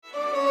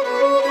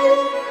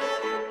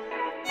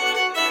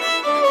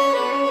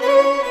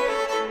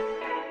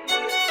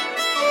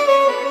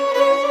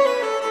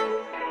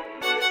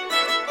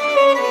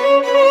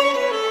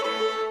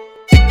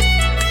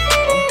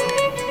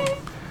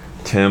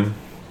Tim,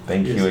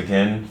 thank you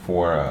again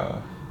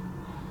for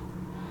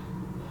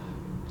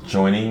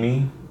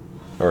joining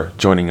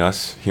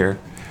us here.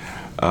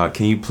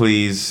 Can you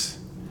please,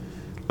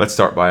 let's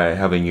start by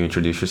having you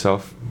introduce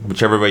yourself,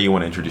 whichever way you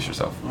want to introduce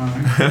yourself.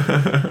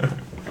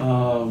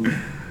 All right.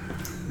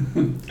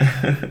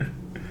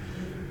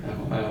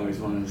 I always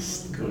want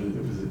to go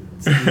to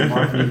Steve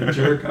Martin, the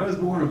jerk. I was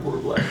born a poor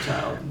black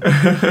child.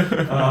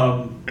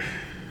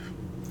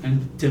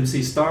 I'm Tim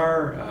C.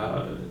 Starr.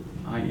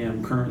 I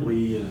am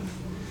currently a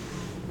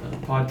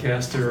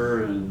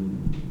podcaster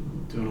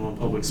and doing a little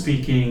public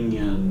speaking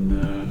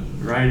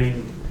and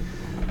writing.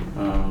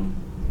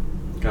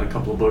 Got a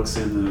couple of books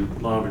in the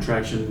law of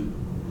attraction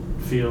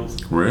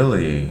field.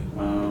 Really?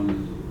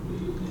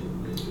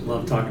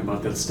 Love talking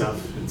about that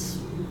stuff. It's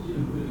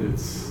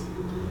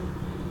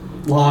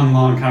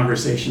long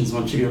conversations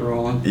once you get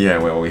rolling. Yeah,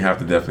 well, we have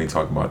to definitely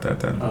talk about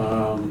that then.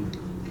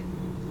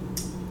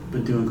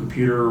 Been doing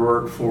computer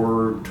work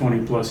for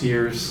 20 plus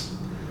years.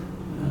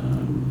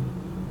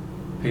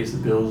 Pays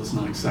the bills. It's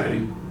not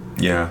exciting.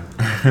 Yeah.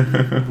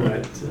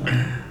 But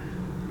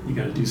you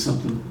got to do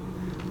something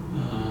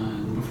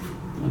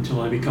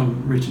until I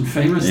become rich and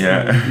famous.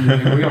 Yeah.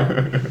 Here we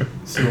are.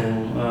 So,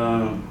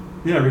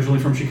 originally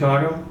from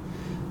Chicago,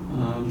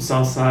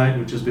 South Side,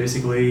 which is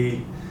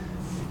basically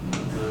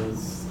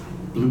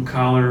blue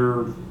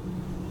collar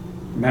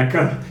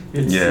Mecca.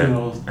 It's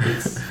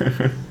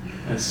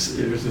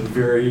there's a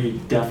very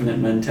definite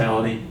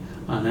mentality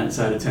on that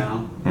side of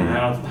town. And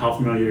I don't know how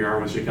familiar you are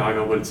with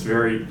Chicago, but it's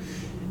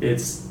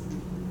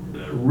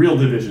a real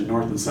division,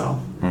 north and south.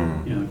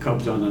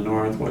 Cubs on the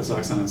north, White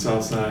Sox on the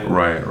south side.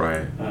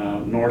 Right.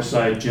 North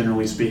side,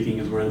 generally speaking,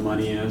 is where the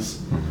money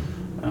is.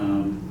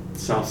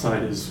 South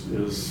side is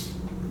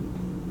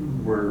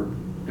where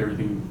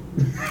everything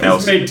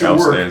is made to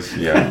work.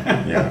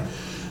 Yeah.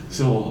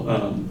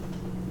 So,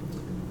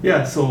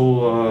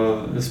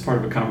 this is part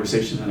of a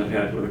conversation that I've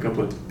had with a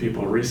couple of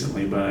people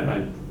recently, but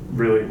I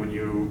really, when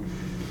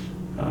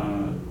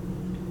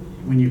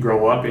you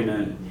grow up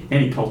in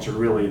any culture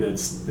really that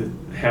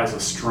has a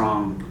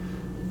strong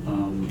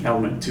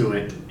element to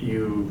it,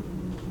 it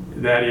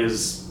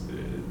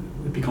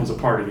becomes a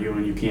part of you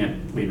and you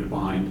can't leave it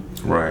behind.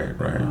 Right.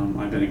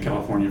 I've been in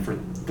California for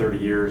 30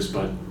 years,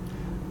 but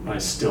I'm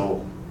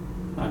still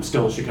a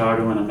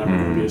Chicagoan. I'm never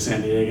going to be a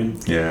San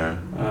Diegan. Yeah.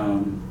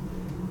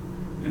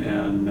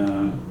 And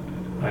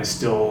I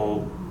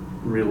still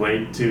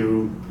relate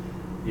to,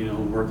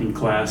 working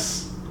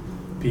class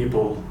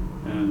people,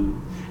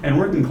 and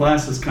working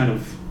class is kind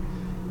of,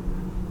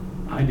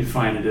 I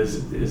define it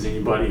as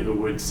anybody who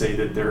would say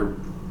that they're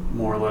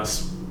more or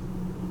less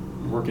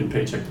working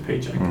paycheck to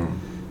paycheck.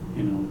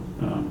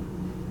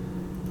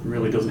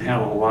 Really doesn't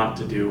have a lot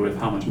to do with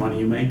how much money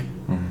you make.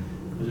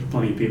 There's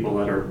plenty of people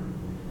that are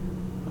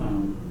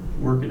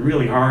working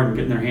really hard and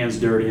getting their hands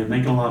dirty and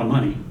making a lot of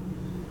money,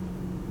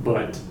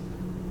 but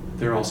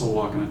they're also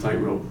walking a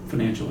tightrope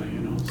financially,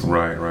 So,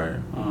 Right.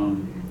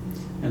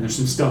 And there's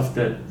some stuff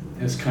that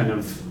has kind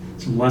of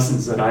some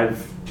lessons that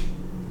I've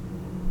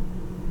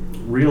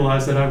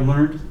realized that I've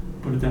learned,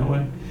 put it that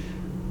way,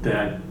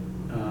 that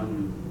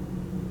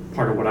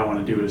part of what I want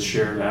to do is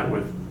share that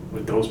with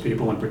those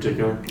people in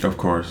particular. Of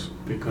course.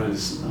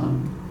 Because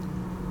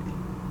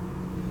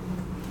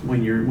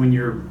when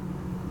you're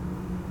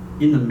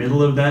in the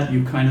middle of that,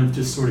 you kind of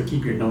just sort of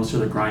keep your nose to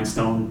the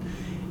grindstone,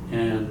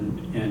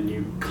 and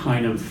you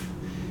kind of,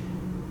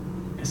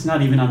 it's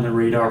not even on the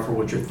radar for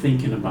what you're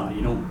thinking about.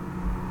 You don't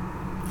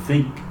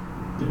think,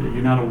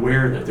 you're not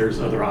aware that there's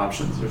other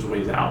options, there's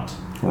ways out.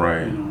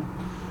 Right.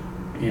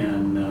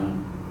 And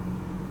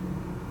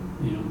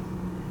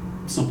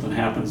something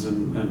happens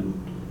and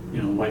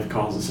wife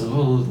calls and says,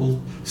 "Oh,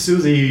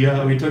 Susie,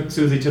 we took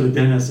Susie to the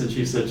dentist and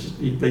she said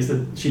they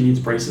said she needs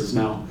braces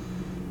now."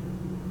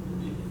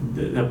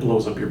 That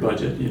blows up your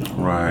budget,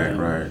 Right.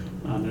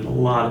 There's a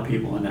lot of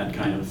people in that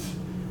kind of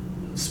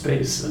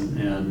space,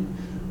 and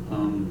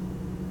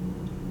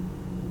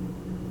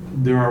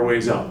there are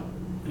ways out.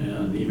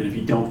 And even if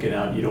you don't get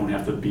out, you don't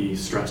have to be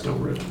stressed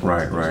over it.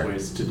 There's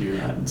ways to do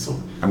that. And so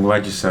I'm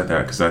glad you said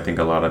that, because I think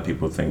a lot of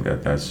people think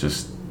that that's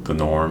just the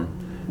norm,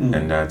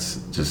 and that's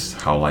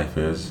just how life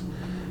is,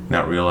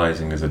 not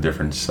realizing there's a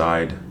different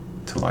side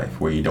to life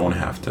where you don't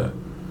have to,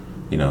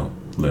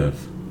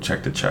 live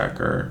check to check,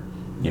 or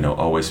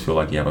always feel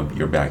like you have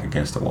your back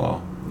against the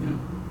wall. Yeah,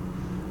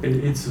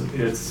 it's.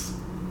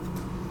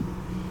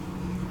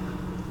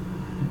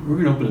 We're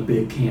gonna open a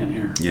big can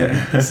here.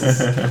 Yeah.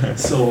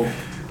 So.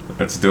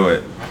 Let's do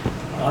it.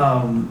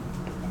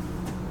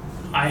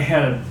 I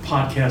had a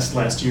podcast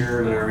last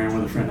year that I ran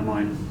with a friend of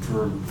mine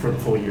for the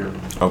full year.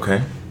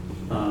 Okay.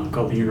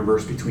 Called The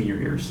Universe Between Your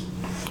Ears.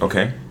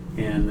 Okay.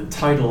 And the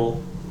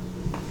title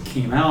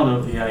came out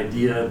of the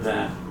idea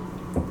that,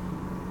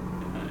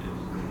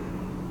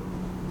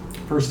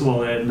 first of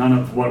all, that none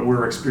of what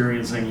we're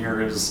experiencing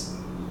here is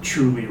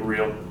truly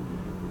real,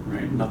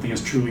 right? Nothing is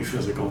truly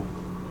physical.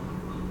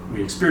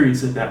 We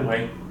experience it that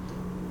way,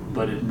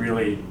 but it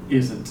really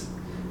isn't.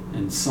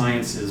 And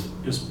science is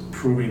just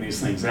proving these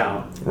things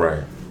out.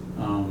 Right.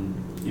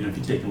 if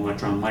you take an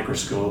electron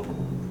microscope,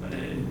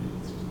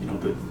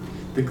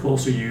 the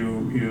closer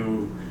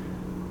you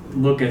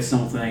look at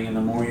something and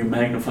the more you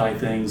magnify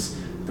things,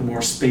 the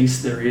more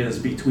space there is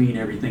between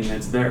everything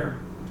that's there.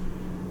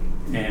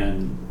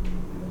 And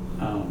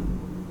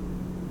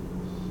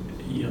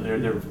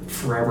they're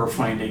forever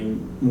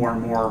finding more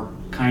and more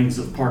kinds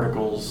of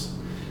particles,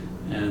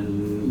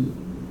 and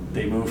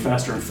they move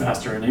faster and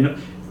faster.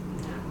 And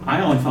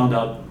I only found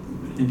out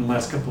in the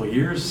last couple of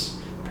years,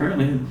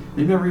 apparently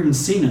they've never even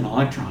seen an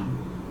electron.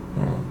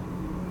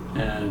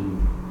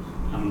 And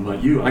I don't know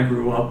about you, I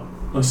grew up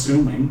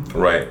assuming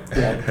right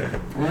that,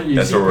 well, you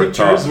that's see what we're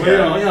pictures, taught.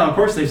 yeah, of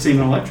course they've seen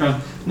an electron.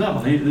 No,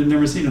 they've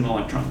never seen an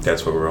electron.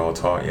 That's what we're all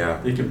taught.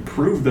 Yeah. They can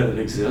prove that it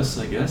exists,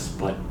 I guess,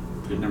 but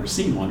they've never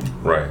seen one.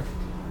 Right.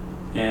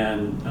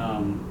 And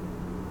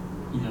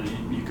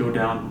you go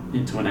down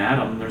into an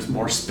atom, there's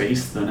more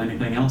space than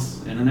anything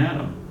else in an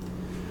atom.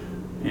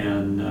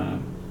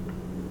 And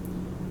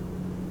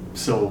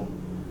so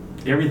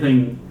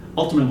everything,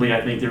 ultimately,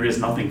 I think there is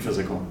nothing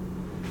physical.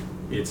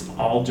 It's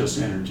all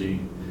just energy.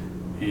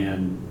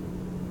 And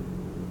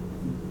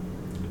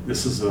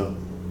this is I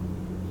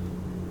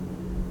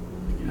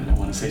don't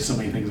want to say so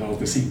many things all at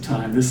the same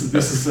time. This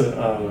is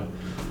a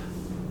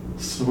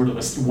sort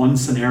of one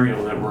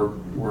scenario that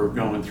we're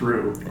going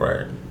through.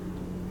 Right.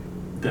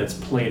 That's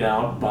played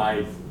out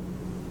by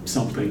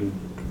something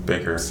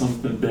bigger.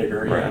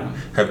 Right.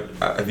 Yeah.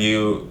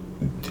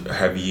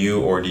 Have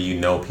you or do you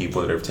know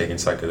people that have taken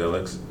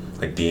psychedelics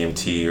like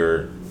DMT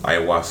or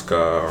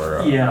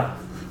ayahuasca or? Yeah.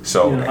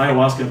 So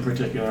ayahuasca in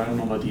particular. I don't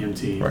know about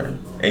DMT. Right.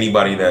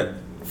 Anybody that,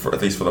 at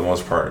least for the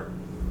most part,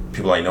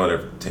 people I know that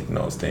have taken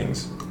those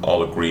things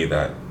all agree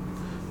that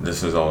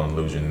this is all an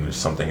illusion. There's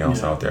something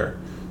else out there.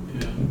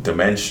 Yeah.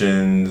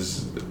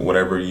 Dimensions,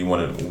 whatever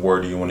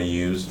word you want to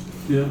use.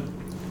 Yeah.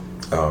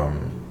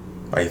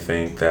 I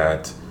think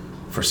that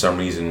for some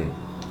reason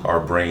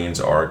our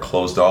brains are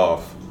closed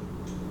off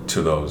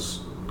to those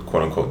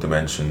quote unquote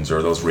dimensions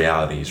or those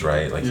realities,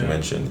 right? Like you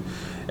mentioned.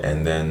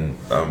 And then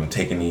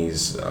taking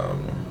these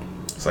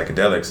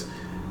psychedelics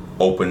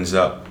opens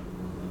up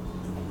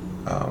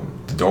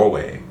the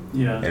doorway.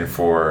 Yeah. And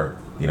for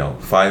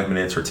 5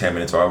 minutes or 10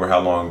 minutes, or however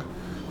how long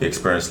the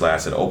experience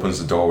lasts, it opens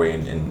the doorway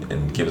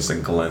and gives us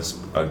a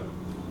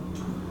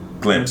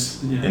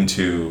glimpse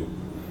into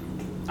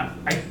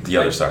the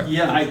other side.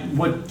 Yeah.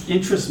 What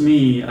interests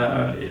me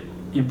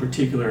in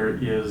particular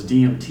is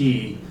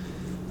DMT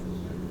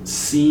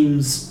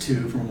seems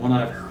to, from what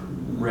I've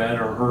read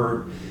or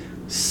heard,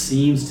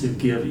 seems to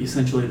give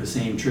essentially the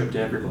same trip to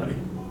everybody.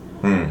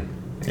 Yeah.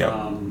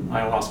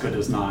 Ayahuasca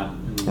does not.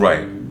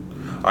 Right.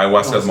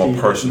 Ayahuasca is more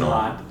personal.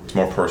 Not. It's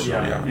more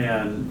personal,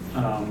 yeah. And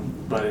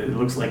but it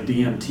looks like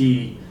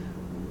DMT,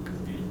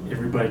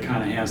 everybody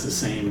kind of has the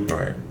same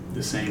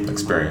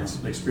experience.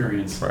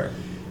 Right.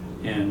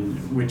 And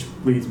which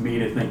leads me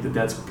to think that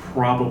that's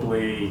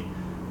probably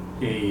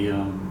a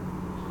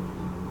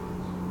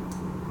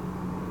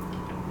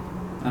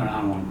I don't know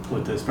how I want to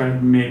put this, but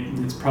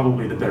it's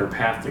probably the better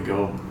path to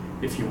go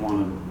if you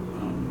want to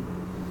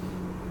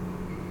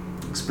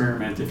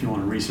experiment, if you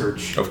want to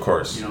research. Of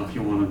course. If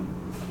you want to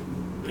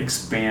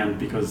expand,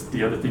 because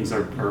the other things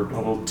are a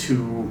little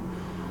too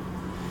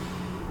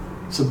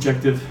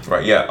subjective.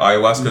 Right. Yeah.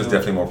 Ayahuasca is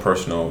definitely more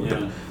personal.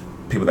 Yeah.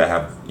 People that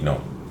have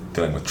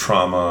dealing with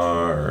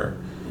trauma or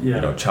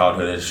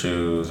childhood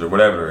issues or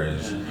whatever it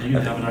is. Yeah. You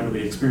can have an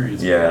ugly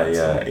experience.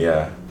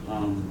 Yeah.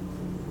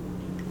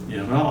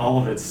 But all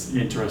of it's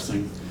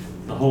interesting.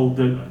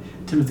 The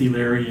Timothy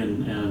Leary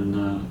and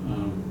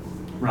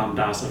Ram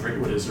Dass, I forget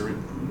what his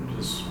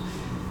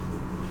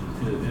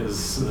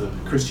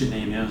Christian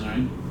name is,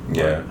 right?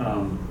 Yeah.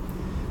 But,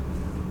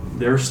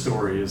 their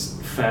story is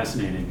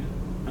fascinating.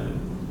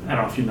 I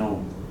don't know if you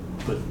know,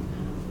 but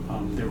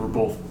they were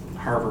both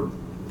Harvard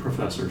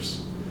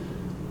professors,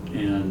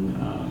 and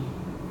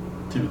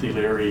Timothy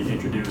Leary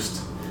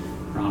introduced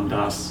Ram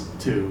Dass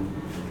to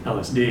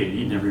LSD.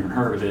 He'd never even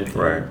heard of it.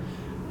 Right.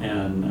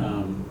 And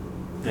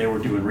they were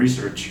doing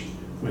research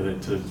with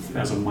it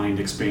as a mind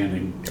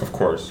expanding of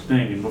course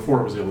thing, and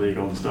before it was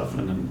illegal and stuff,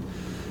 and then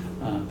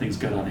things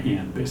got out of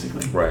hand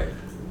basically. Right.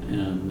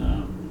 And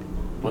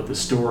but the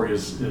story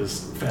is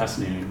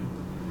fascinating.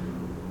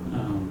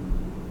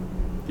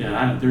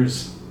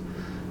 There's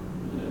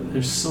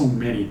so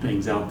many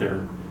things out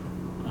there.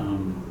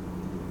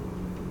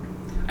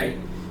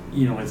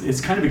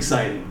 It's kind of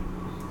exciting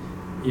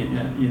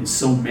in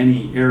so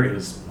many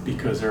areas,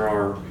 because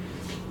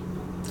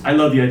I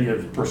love the idea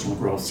of personal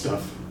growth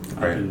stuff.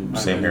 Right.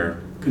 I've been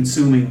here.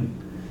 Consuming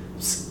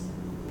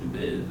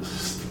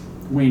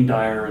Wayne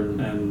Dyer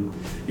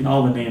and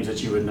all the names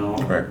that you would know.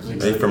 Right.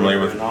 Are you familiar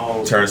with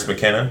Terence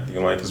McKenna? Do you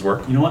like his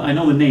work? You know what? I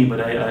know the name,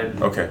 but I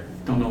okay.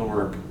 don't know the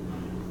work.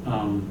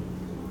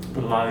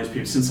 But a lot of these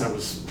people, since I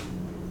was,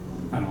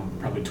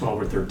 probably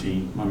 12 or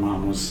 13, my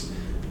mom was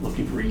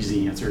looking for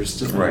easy answers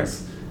to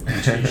things.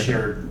 And she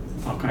shared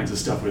all kinds of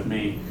stuff with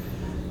me,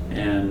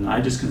 and I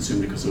just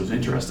consumed it because it was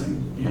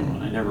interesting.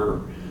 And I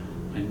never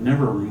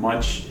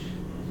much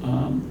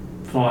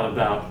thought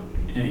about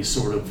any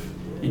sort of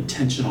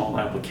intentional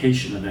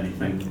application of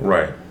anything.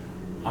 Right.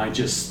 I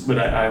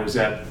was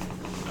at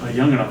a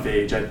young enough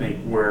age, I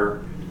think,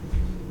 where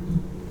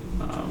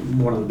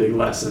one of the big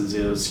lessons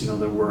is,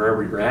 that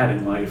wherever you're at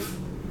in life,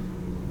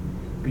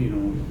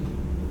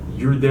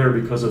 you're there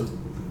because of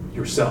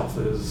yourself,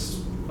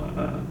 is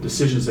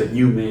decisions that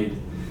you made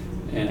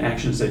and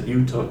actions that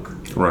you took,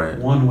 Right.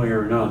 one way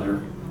or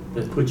another,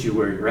 that put you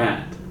where you're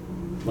at,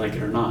 like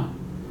it or not.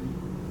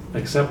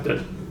 Accept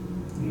it.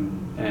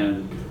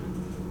 And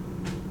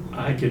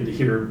I could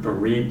hear or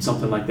read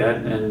something like that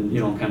and,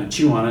 kind of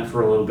chew on it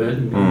for a little bit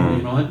and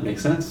go, that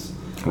makes sense.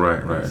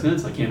 Right. Makes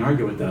sense. I can't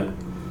argue with that.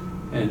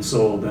 And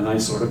so then I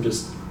sort of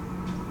just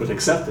would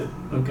accept it.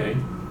 Okay.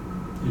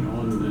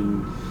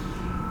 And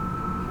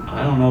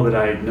I don't know that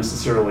I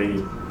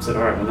necessarily said,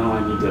 all right, well, now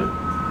I need to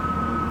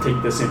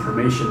take this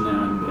information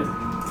and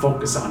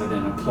focus on it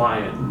and apply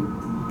it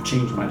and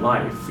change my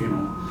life,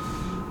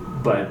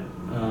 But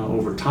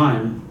over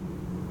time,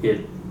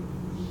 you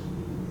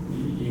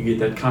get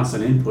that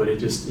constant input.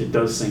 It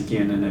does sink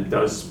in, and it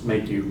does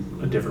make you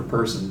a different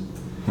person,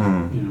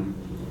 And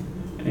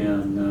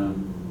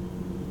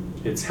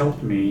it's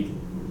helped me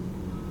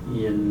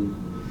in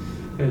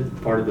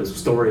part of the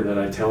story that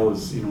I tell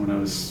is, when I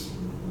was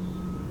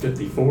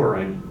 54,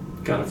 I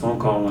got a phone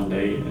call one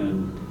day,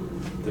 and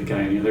the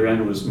guy on the other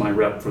end was my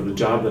rep for the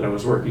job that I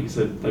was working. He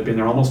said, I've been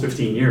there almost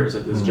 15 years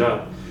at this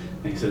job.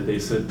 And they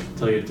said,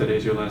 tell you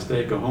today's your last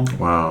day, go home.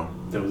 Wow.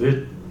 That was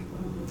it.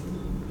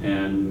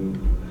 And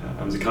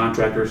I was a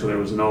contractor, so there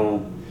was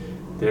no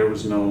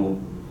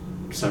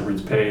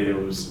severance pay. There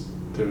was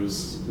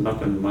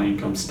nothing. My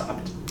income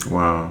stopped.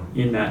 Wow.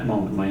 In that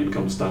moment, my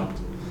income stopped.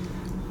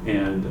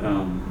 And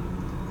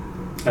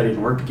I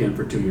didn't work again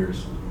for 2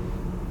 years,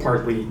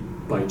 partly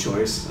by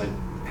choice. I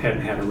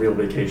hadn't had a real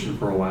vacation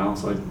for a while,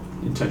 so I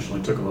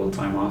intentionally took a little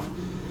time off.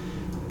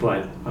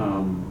 But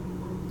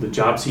the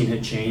job scene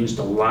had changed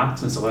a lot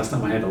since the last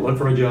time I had to look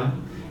for a job,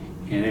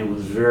 and it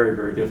was very,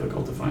 very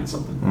difficult to find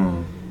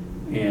something.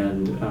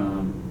 And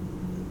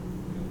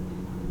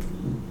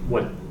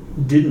what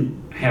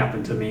didn't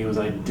happen to me was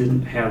I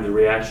didn't have the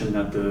reaction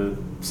that the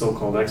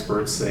so-called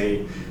experts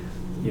say,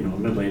 a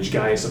middle-aged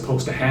guy is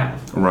supposed to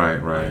have.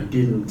 Right. I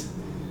didn't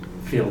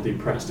feel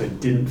depressed. I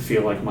didn't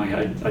feel like my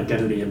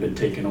identity had been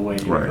taken away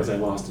because I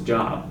lost a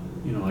job.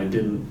 I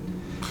didn't.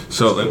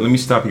 So let me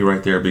stop you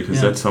right there, because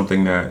that's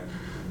something that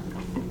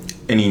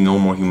any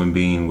normal human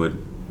being would,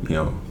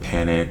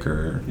 panic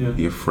or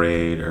be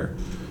afraid or,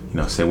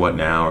 say what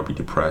now or be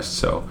depressed.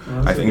 So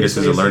I think this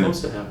is a learning.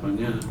 Supposed to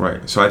happen,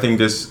 Right. So I think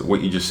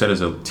what you just said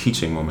is a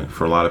teaching moment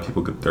for a lot of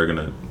people.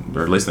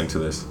 They're listening to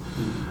this.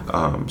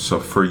 So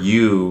for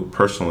you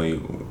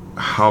personally,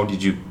 how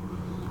did you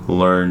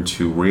learn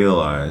to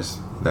realize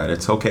that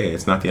it's okay?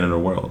 It's not the end of the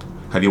world.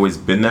 Have you always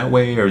been that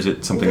way, or is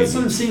it something? Well, that's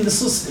what I'm saying.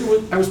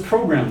 I was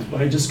programmed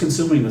by just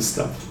consuming this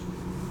stuff.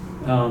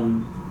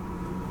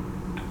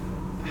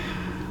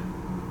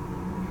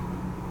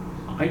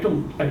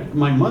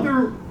 My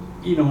mother,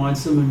 I'd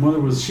say my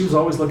mother she was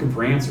always looking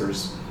for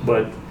answers,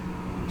 but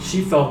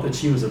she felt that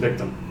she was a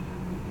victim.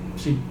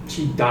 She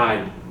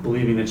died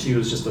believing that she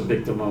was just a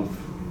victim of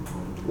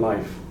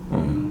life.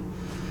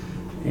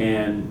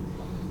 And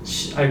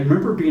I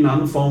remember being on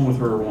the phone with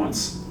her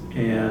once,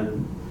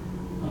 and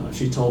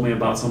she told me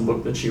about some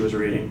book that she was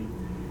reading,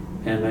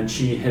 and that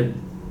she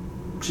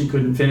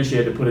couldn't finish. She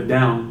had to put it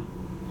down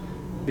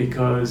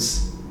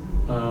because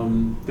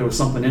there was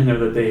something in there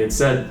that they had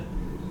said,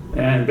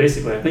 and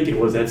basically I think it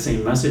was that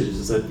same message,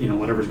 is that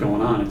whatever's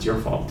going on, it's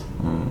your fault.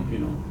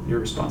 You're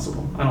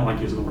responsible. I don't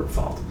like using the word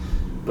fault,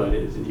 but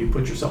you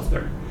put yourself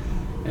there,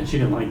 and she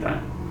didn't like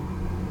that.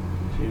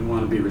 She didn't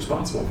want to be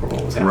responsible for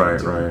what was happening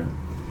to her.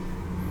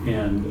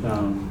 And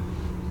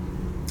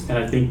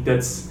I think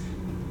that's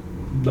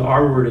the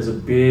R word is a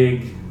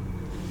big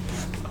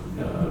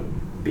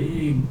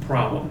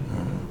problem.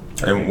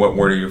 And what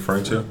word are you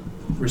referring to?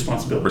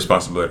 Responsibility.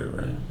 Responsibility,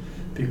 right? Yeah.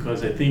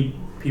 Because I think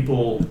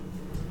people,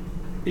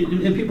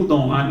 and people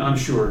don't. I'm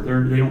sure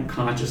they don't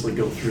consciously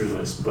go through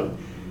this, but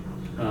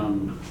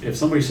if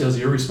somebody says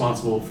you're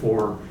responsible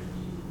for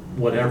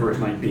whatever it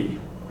might be,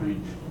 right?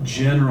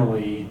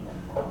 Generally,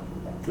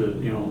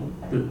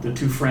 the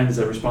two friends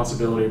that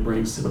responsibility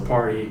brings to the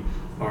party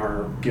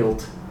are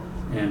guilt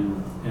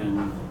and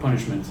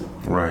punishment.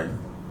 Right.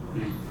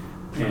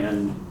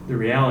 And the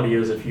reality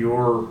is, if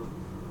you're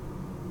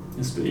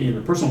in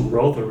the personal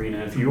growth arena,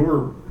 if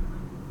you're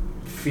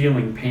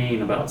feeling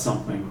pain about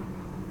something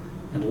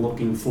and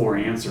looking for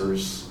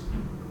answers,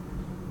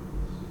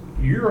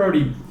 you've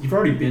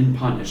already been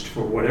punished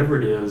for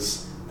whatever it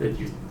is that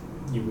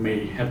you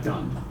may have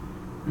done.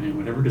 And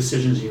whatever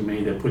decisions you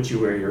made that put you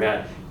where you're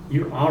at,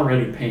 you're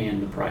already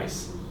paying the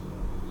price.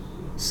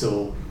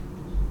 So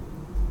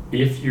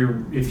if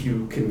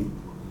you can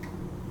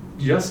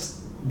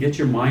just get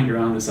your mind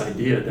around this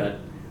idea that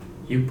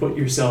you put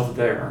yourself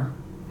there,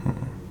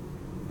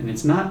 and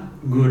it's not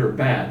good or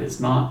bad, it's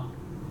not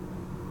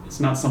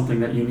something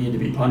that you need to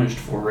be punished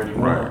for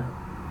anymore.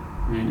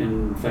 Right. And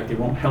in fact, it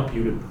won't help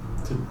you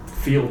to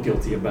feel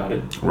guilty about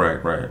it.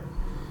 Right.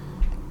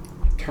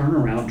 turn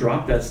around,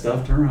 drop that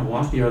stuff, turn around,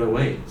 walk the other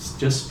way.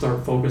 Just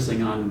start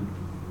focusing on,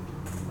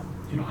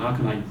 how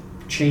can I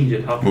change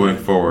it? How can Moving I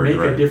forward, make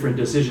right. a different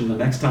decision the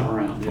next time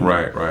around?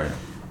 Right, right.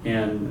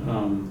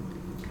 And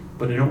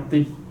but I don't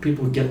think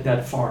people get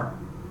that far.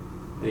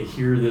 They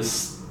hear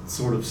this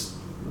sort of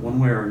one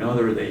way or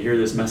another. They hear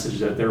this message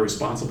that they're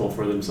responsible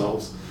for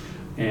themselves,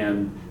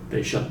 and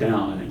they shut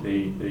down. I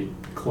think they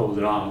close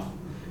it off.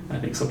 I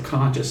think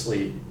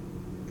subconsciously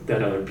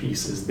that other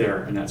piece is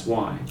there, and that's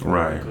why.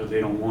 Right. Because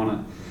they don't want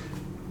to.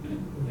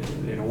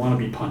 They don't want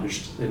to be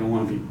punished. They don't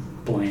want to be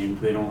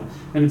blamed. They don't.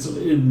 And it's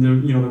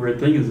the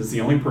weird thing is, it's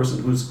the only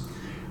person who's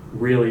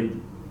really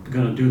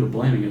going to do the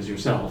blaming is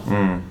yourself.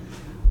 Mm.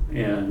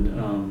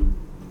 And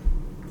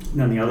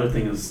then the other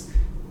thing is,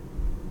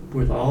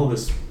 with all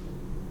this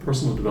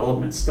personal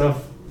development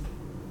stuff,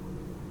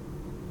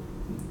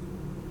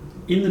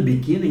 in the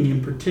beginning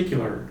in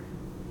particular,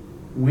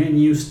 when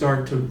you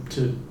start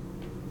to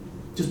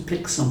just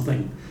pick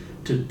something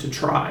to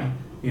try,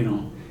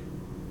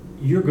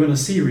 you're going to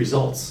see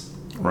results.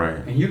 Right.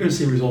 And you're going to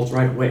see results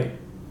right away.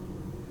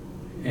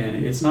 And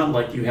it's not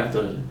like you have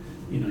to,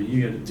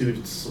 you got to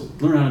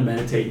learn how to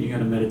meditate. You got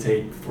to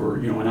meditate for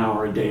an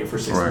hour a day for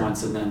 6 Right.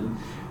 months, and then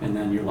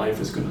your life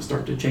is going to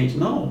start to change.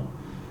 No.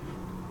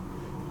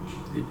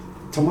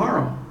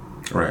 Tomorrow,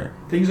 Right.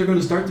 things are going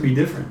to start to be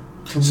different.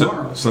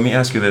 Tomorrow. So let me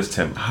ask you this,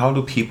 Tim. How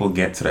do people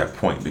get to that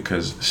point?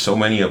 Because so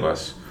many of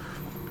us,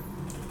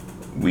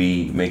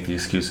 we make the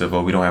excuse of,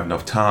 we don't have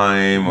enough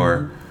time,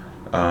 or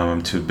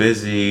I'm too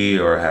busy,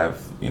 or I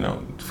have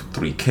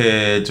 3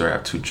 kids, or I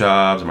have 2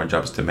 jobs, or my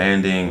job's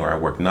demanding, or I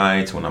work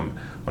nights. When I'm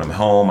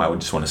home, I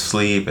would just want to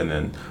sleep, and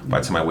then by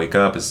the time I wake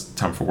up, it's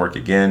time for work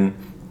again.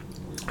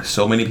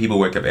 So many people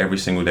wake up every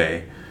single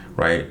day,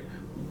 right?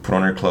 Put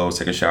on their clothes,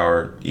 take a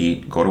shower,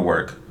 eat, go to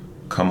work,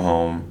 come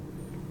home,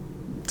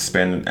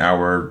 spend an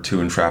hour or 2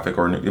 in traffic,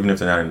 or even if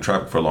they're not in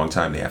traffic for a long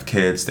time, they have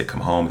kids, they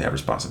come home, they have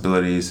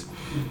responsibilities.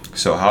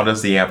 So how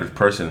does the average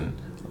person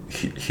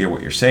hear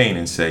what you're saying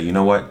and say, you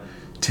know what,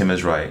 Tim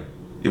is right,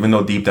 even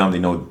though deep down they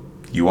know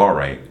you are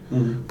right,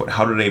 but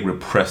how do they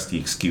repress the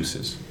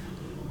excuses?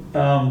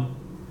 The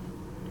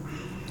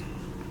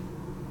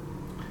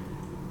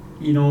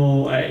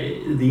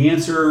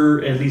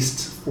answer, at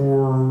least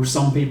for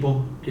some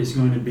people, is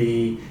going to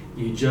be,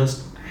 you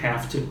just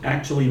have to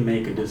actually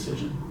make a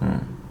decision.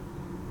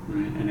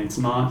 Right? And it's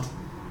not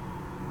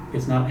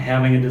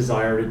having a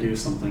desire to do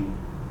something.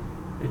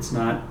 It's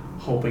not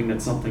hoping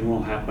that something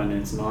will happen.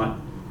 It's not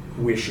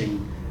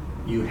wishing.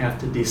 You have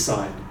to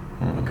decide,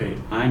 okay,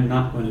 I'm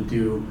not going to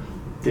do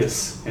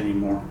this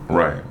anymore.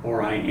 Right.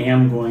 Or I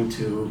am going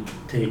to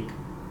take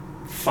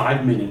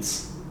 5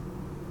 minutes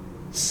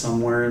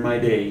somewhere in my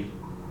day,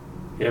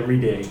 every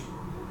day,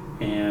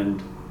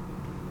 and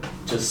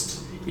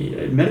just,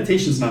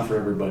 meditation's not for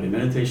everybody.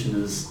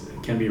 Meditation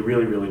can be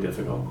really, really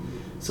difficult.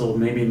 So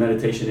maybe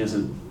meditation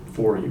isn't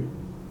for you,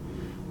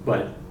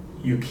 but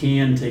you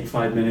can take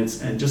 5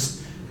 minutes and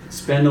just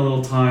spend a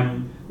little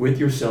time with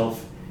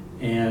yourself,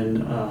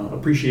 and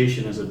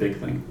appreciation is a big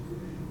thing.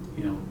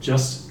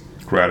 Just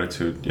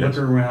Gratitude, yes. look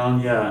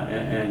around,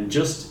 and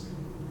just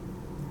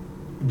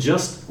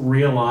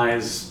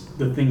realize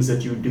the things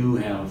that you do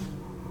have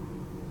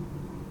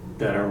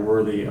that are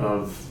worthy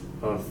of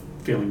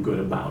feeling good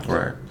about.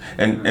 Right.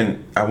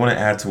 And I want to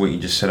add to what you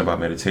just said about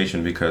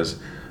meditation, because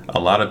a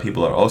lot of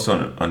people are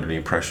also under the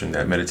impression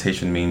that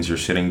meditation means you're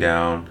sitting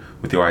down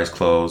with your eyes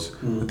closed,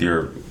 with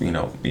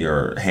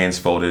your hands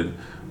folded,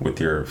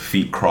 with your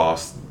feet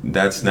crossed.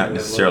 That's not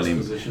necessarily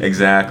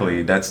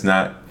exactly. That's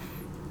not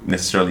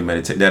necessarily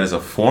meditate. That is a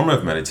form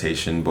of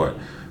meditation, but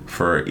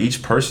for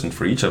each person,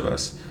 for each of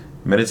us,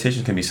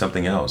 meditation can be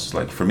something else.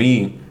 Like for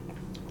me,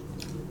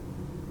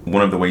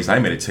 one of the ways I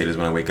meditate is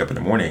when I wake up in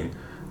the morning,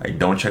 I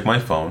don't check my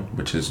phone,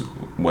 which is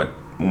what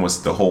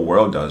almost the whole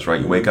world does,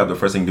 right? You wake up, the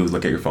first thing you do is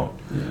look at your phone,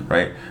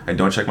 right? I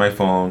don't check my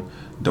phone,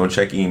 don't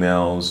check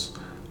emails.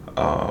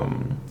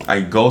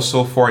 I go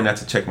so far not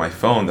to check my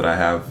phone that I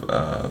have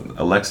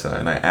Alexa,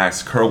 and I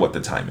ask her what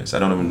the time is. I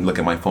don't even look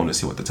at my phone to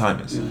see what the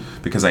time is,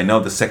 because I know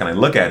the second I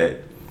look at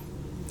it,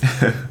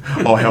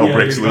 all hell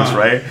breaks loose,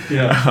 right?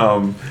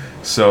 Yeah.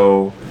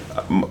 So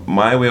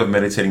my way of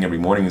meditating every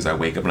morning is I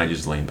wake up and I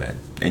just lay in bed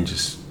and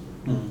just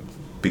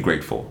be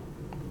grateful.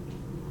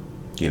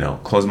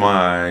 Close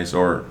my eyes,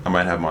 or I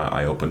might have my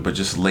eye open, but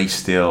just lay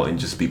still and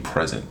just be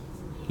present,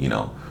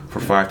 for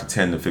 5 to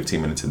 10 to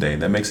 15 minutes a day.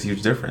 That makes a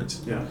huge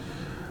difference. Yeah.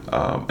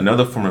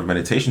 Another form of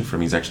meditation for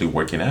me is actually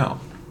working out.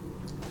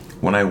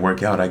 When I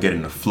work out, I get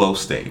in a flow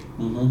state,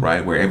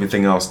 right? Where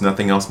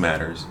nothing else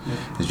matters.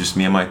 It's just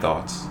me and my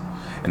thoughts.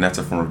 And that's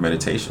a form of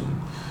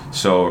meditation.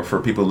 So for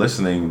people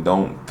listening,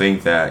 don't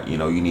think that,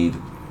 you need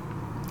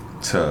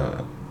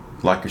to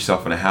lock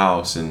yourself in a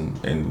house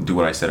and do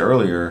what I said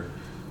earlier,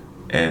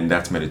 and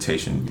that's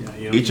meditation.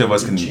 Each of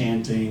us can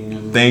chanting.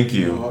 And, thank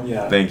you.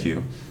 Thank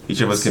you. Each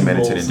of us can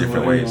meditate in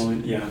different ways.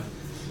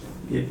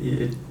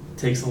 It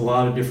takes a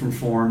lot of different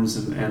forms,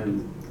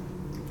 and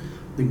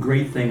the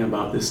great thing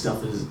about this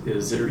stuff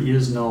is there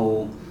is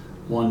no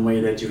one way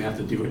that you have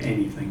to do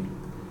anything,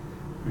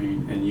 right?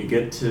 And you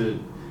get to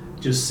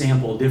just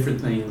sample different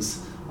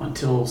things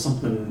until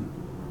something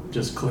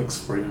just clicks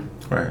for you.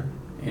 Right.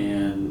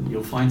 And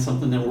you'll find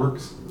something that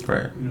works.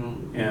 Right.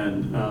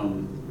 And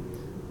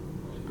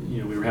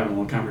we were having a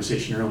little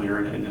conversation earlier,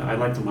 and I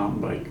like to mountain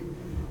bike,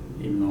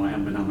 even though I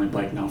haven't been on my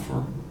bike now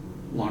for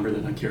longer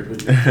than I cared to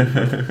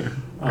admit.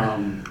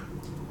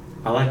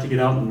 I like to get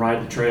out and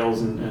ride the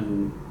trails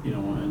and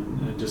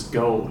just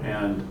go.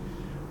 And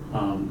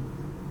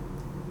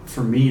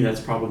for me, that's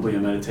probably a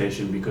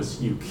meditation,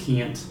 because you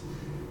can't.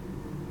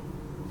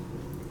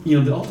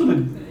 The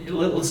ultimate.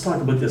 Let's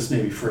talk about this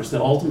maybe first.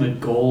 The ultimate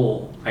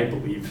goal, I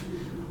believe,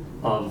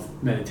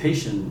 of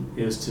meditation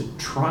is to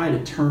try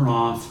to turn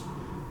off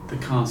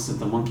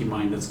the monkey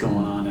mind that's going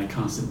on, that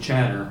constant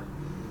chatter.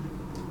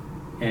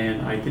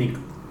 And I think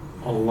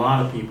a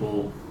lot of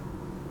people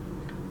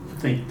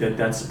think that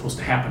that's supposed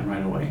to happen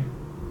right away.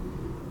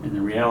 And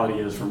the reality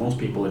is, for most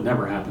people, it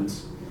never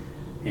happens.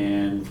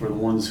 And for the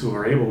ones who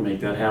are able to make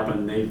that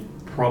happen, they've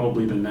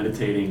probably been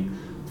meditating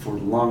for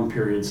long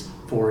periods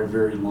for a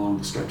very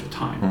long stretch of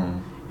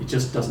time. It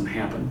just doesn't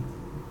happen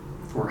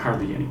for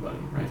hardly anybody,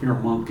 right? If you're a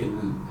monk in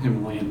the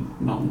Himalayan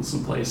mountains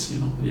someplace,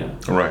 yeah.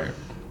 Right.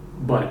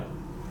 But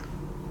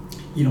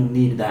you don't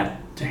need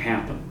that to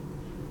happen.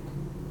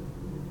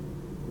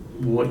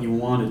 What you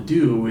want to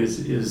do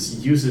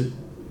is use it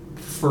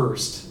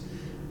first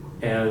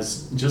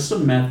as just a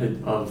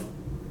method of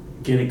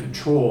getting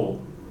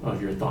control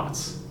of your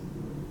thoughts,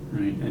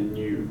 right? And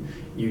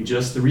you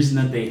just, the reason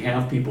that they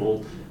have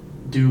people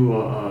do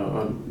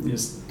a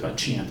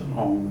chant, an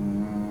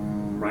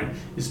Om, right,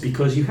 is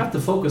because you have to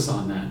focus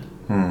on that.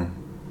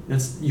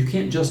 You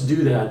can't just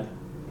do that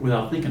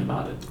without thinking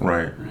about it.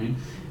 Right. Right.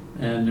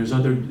 And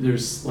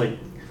there's like,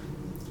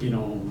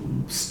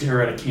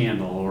 stare at a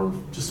candle, or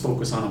just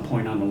focus on a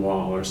point on the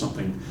wall or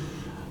something.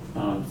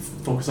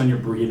 Focus on your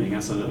breathing.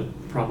 That's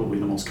probably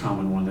the most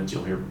common one that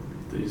you'll hear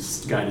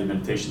these guided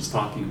meditations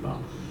talking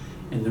about.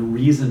 And the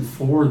reason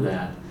for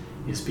that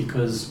is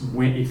because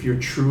if you're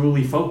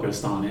truly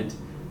focused on it,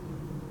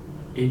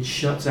 it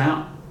shuts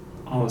out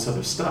all this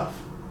other stuff.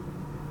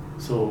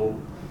 So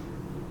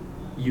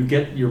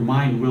your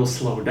mind will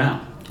slow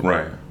down.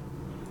 Right.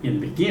 In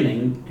the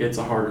beginning, it's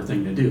a harder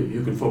thing to do.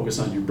 You can focus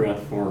on your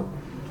breath for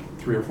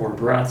 3 or 4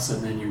 breaths,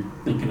 and then you're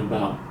thinking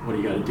about what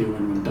you got to do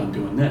when I'm done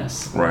doing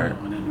this. Right.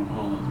 And then,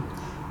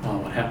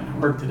 what happened at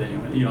work today?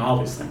 All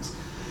these things.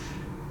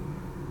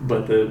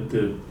 But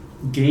the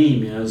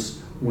game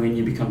is when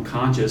you become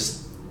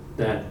conscious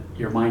that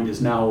your mind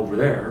is now over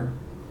there,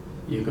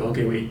 you go,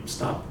 okay, wait,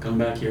 stop, come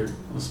back here.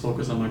 Let's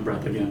focus on my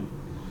breath again.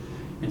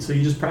 And so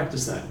you just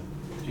practice that.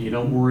 And you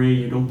don't worry,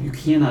 you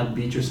cannot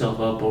beat yourself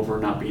up over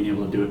not being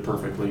able to do it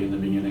perfectly in the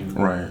beginning.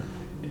 Right.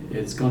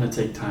 It's going to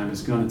take time,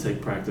 it's going to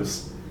take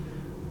practice.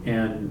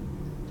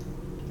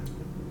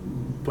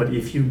 But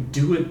if you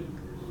do it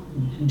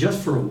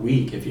just for a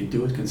week, if you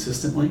do it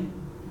consistently,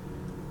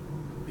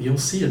 you'll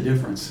see a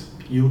difference.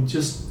 You'll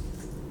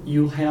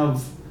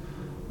have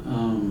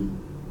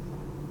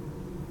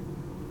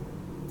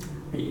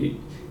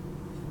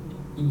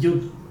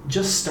you'll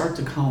just start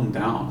to calm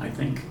down, I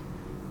think.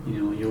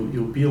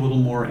 You'll be a little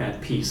more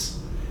at peace.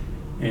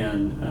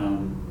 And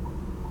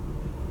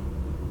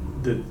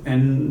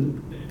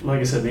like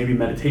I said, maybe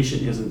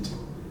meditation isn't,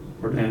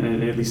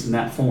 and at least in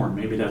that form,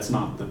 maybe that's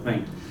not the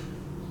thing.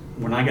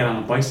 When I get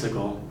on a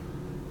bicycle,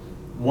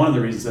 one of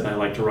the reasons that I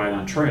like to ride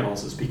on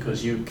trails is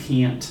because you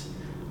can't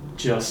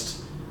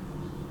just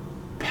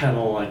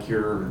pedal like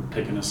you're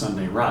taking a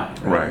Sunday ride.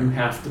 Right? You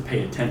have to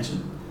pay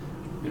attention.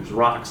 There's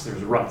rocks,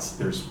 there's ruts,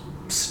 there's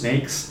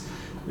snakes,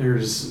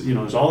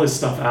 there's all this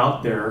stuff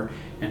out there,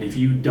 and if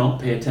you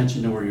don't pay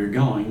attention to where you're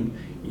going,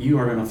 you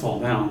are going to fall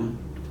down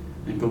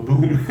and go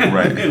boom.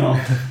 Right.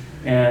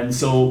 And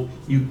so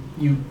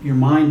your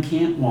mind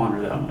can't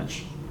wander that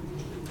much,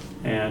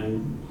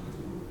 and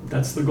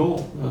that's the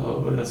goal.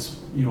 That's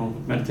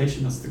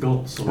meditation. That's the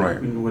goal. So right.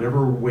 In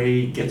whatever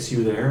way gets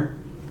you there,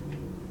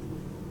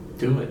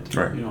 do it.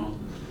 Right.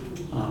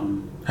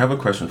 I have a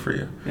question for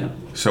you. Yeah.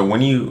 So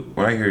when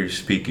I hear you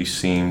speak, you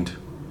seem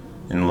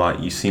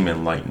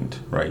enlightened,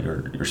 right?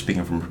 You're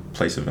speaking from a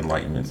place of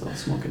enlightenment. It's all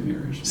smoke and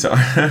mirrors. So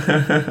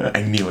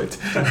I knew it.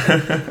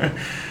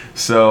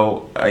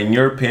 So, in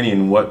your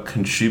opinion, what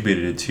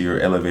contributed to your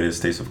elevated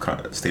state of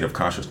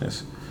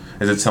consciousness?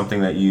 Is it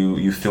something that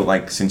you feel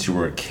like since you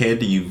were a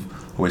kid you've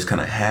always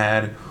kind of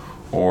had,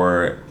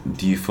 or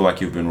do you feel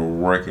like you've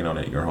been working on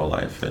it your whole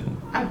life? And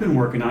I've been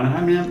working on it.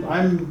 I mean,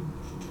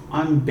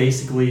 I'm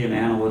basically an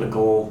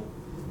analytical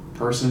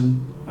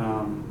person.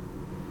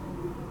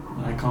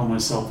 I call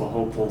myself a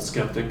hopeful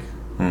skeptic.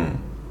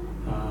 I'm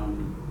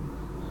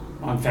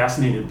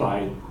fascinated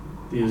by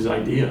these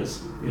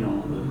ideas.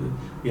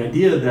 The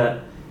idea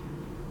that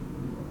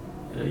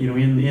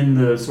in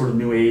the sort of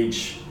New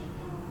Age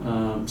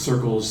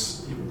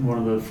circles, one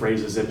of the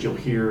phrases that you'll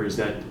hear is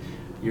that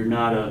you're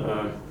not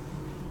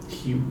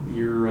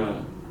you're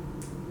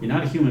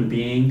not a human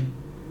being.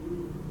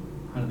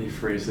 How do they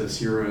phrase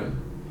this? You're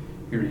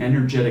an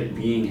energetic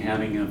being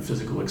having a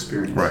physical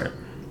experience. Right.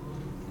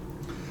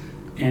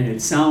 And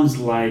it sounds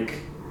like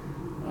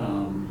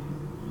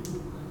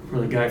for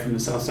the guy from the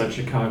south side of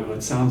Chicago,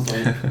 it sounds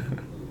like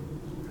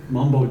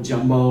mumbo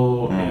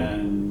jumbo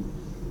and,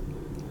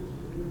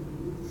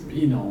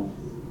 you know,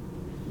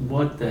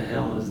 what the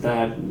hell is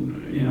that?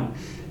 You know,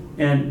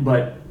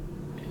 but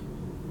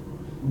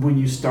when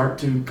you start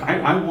to,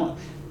 I want,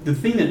 the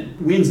thing that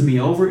wins me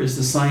over is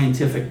the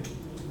scientific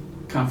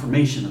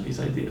confirmation of these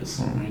ideas,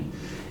 right?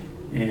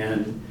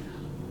 And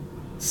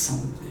so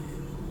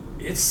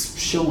it's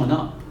showing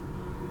up,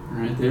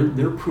 right?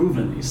 They're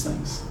proving these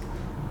things.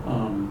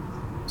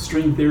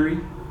 String theory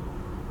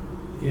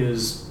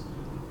is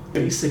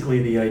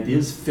basically the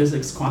ideas,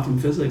 quantum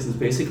physics is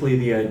basically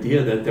the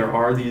idea that there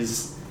are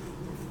these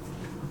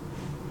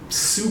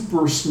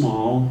super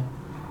small,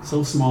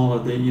 so small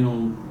that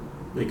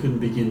they couldn't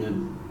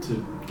begin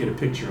to get a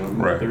picture of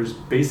them. Right. There's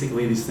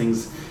basically these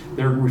things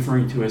they're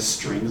referring to as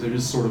strings. They're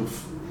just sort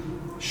of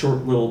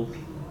short little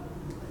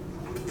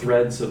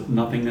threads of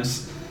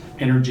nothingness,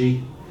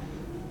 energy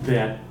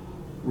that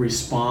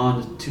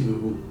respond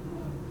to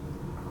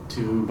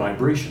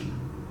vibration.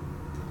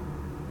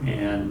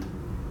 And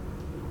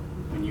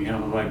when you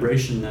have a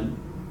vibration, then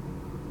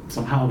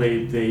somehow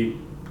they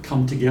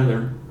come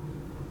together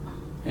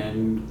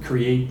and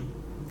create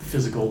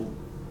physical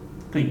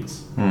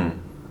things.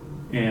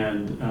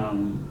 And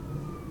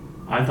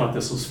I thought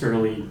this was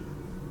fairly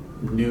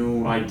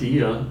new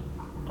idea.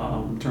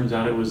 Turns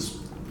out it was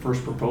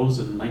first proposed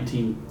in the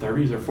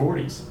 1930s or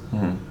 40s.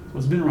 So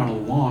it's been around a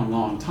long,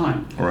 long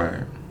time.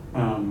 Right.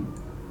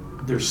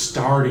 They're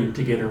starting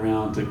to get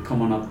around to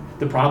coming up.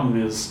 The problem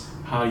is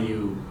how do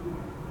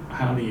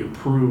you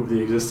prove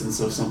the existence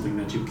of something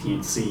that you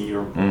can't see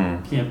or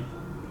can't,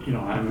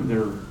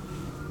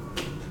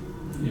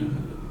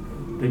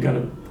 they've got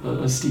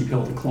a steep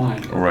hill to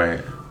climb.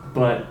 Right.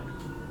 But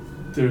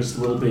there's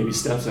little baby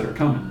steps that are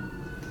coming.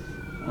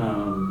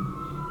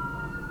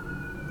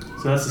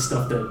 So that's the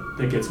stuff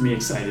that gets me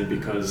excited,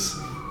 because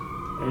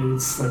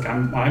it's like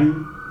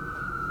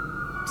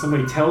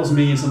somebody tells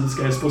me this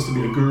guy's supposed to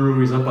be a guru,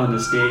 he's up on the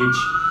stage,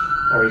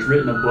 or he's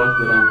written a book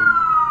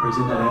or he's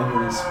in that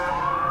ambulance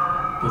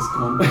that's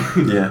going.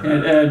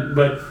 Yeah.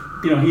 But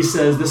he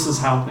says this is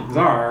how things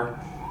are,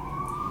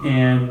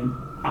 and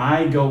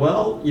I go,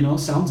 well,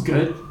 sounds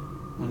good.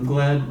 I'm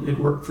glad it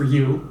worked for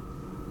you.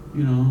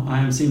 I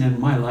haven't seen that in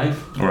my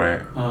life.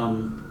 Right.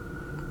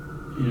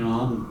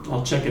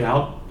 I'll check it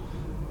out.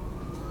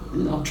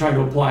 I'll try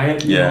to apply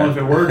it. Yeah. If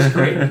it works,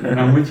 great, then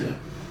I'm with you.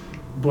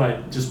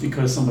 But just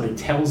because somebody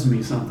tells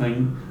me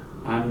something,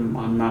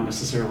 I'm not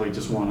necessarily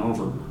just won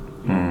over.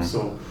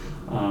 So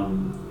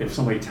if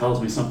somebody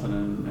tells me something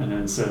and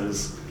then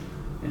says,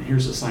 and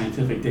here's the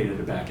scientific data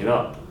to back it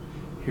up,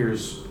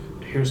 here's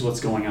what's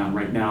going on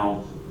right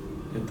now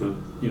at the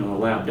the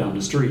lab down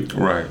the street.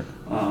 Right.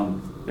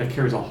 That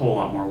carries a whole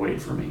lot more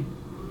weight for me.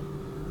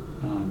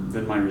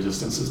 Then my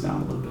resistance is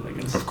down a little bit, I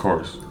guess. Of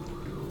course.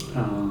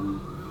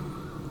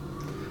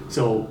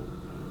 So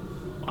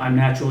I'm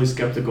naturally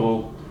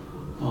skeptical.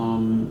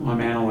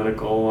 I'm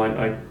analytical.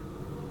 I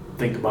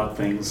think about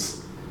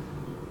things.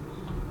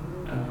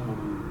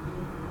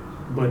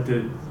 But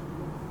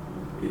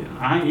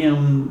I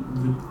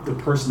am the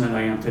person that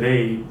I am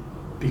today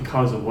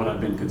because of what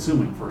I've been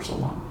consuming for so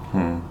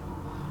long.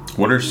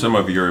 What are some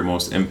of your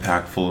most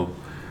impactful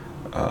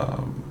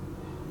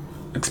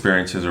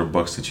experiences or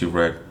books that you've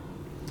read?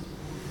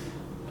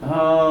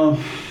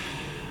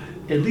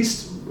 At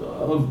least,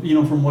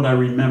 from what I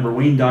remember,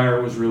 Wayne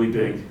Dyer was really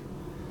big.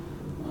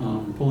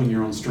 Pulling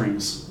Your Own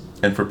Strings.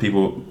 And for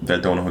people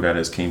that don't know who that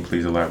is, can you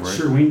please elaborate?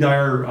 Sure. Wayne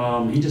Dyer,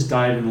 he just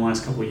died in the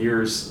last couple of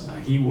years.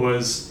 He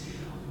was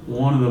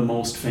one of the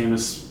most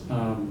famous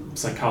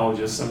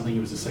psychologists. I don't think he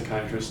was a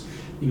psychiatrist.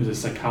 He was a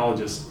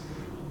psychologist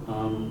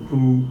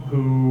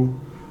who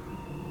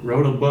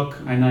wrote a book,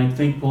 and I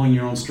think Pulling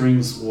Your Own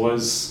Strings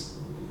was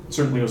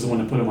the one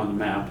that put him on the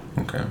map.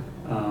 Okay.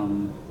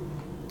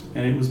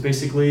 And it was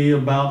basically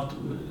about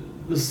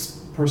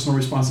this personal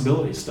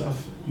responsibility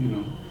stuff,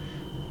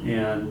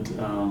 And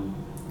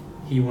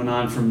he went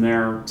on from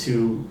there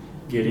to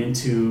get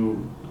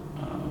into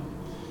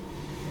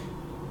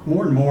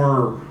more and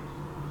more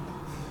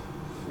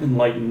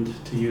enlightened,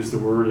 to use the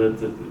word,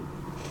 the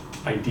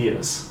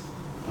ideas.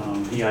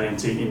 He got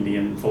into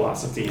Indian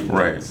philosophy and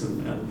right. things,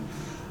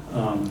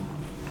 and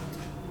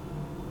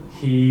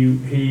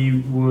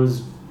he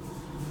was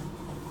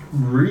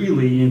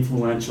really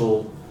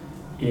influential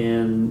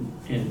in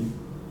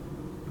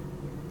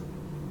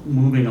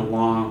moving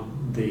along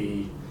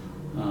the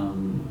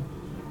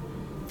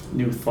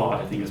New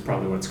Thought, I think is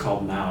probably what it's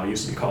called now. It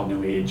used to be called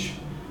New Age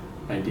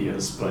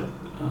ideas, but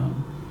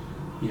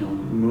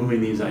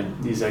moving these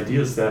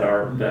ideas that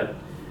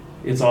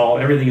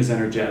everything is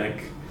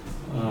energetic,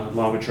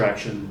 law of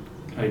attraction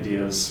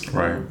ideas.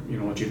 Right.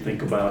 What you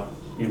think about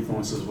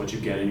influences what you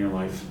get in your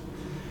life,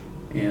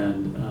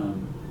 and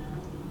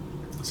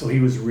so he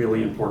was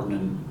really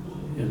important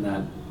in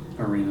that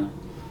arena.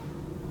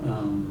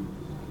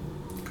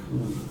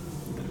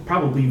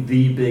 Probably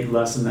the big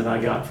lesson that I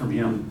got from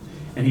him,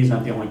 and he's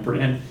not the only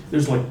person, and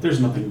there's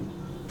nothing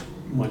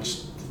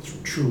much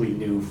truly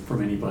new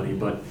from anybody,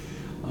 but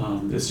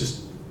it's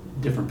just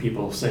different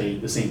people say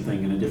the same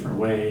thing in a different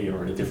way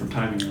or at a different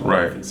time in your life,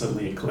 Right. and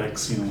suddenly it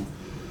clicks, you know.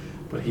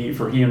 But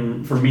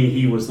for me,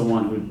 he was the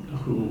one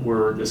who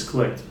where this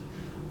clicked.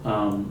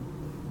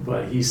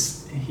 But he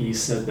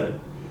said that,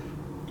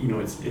 you know,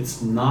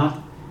 it's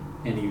not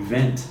an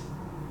event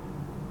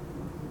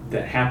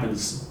that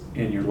happens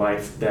in your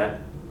life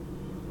that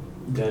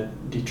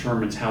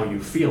determines how you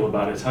feel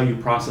about it. It's how you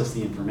process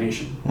the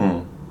information.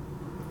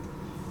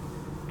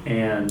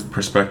 And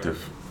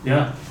Perspective.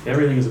 yeah,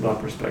 everything is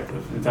about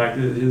perspective. In fact,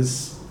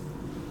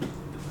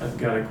 I've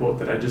got a quote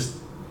that I just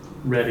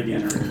read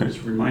again, or was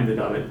reminded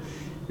of it,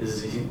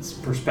 is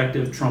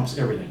perspective trumps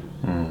everything.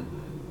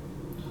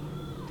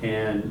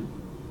 And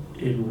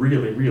it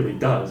really, really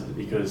does,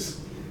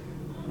 because,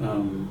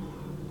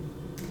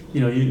 you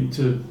know,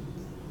 to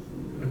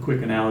a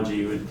quick analogy,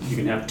 you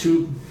can have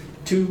two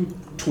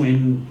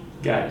twin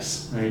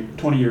guys, right,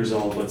 20 years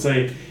old, let's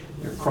say,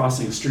 they're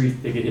crossing a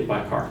street, they get hit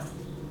by a car.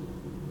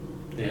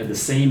 They had the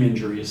same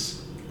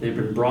injuries, they've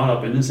been brought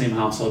up in the same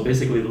household,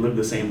 basically lived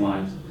the same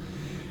lives,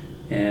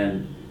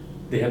 and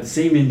they have the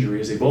same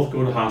injuries, they both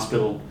go to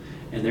hospital,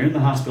 and they're in the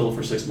hospital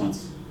for 6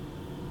 months,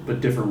 but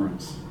different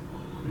rooms.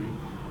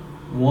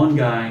 Right? One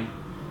guy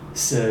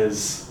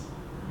says,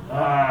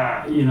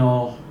 you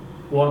know,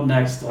 what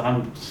next?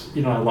 I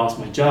lost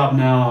my job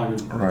now,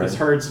 and Right. this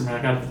hurts, and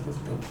I got the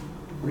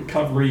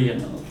recovery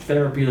and the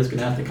therapy that's going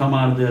to have to come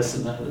out of this,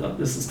 and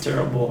this is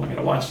terrible. I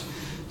got to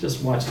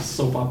just watch the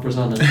soap operas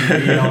on the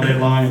TV all day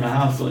long in the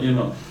house, you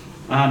know,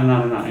 on and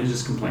on and on. He's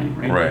just complaining,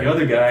 right? Right. The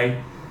other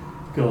guy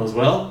goes,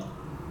 well,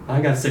 I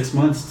got 6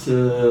 months to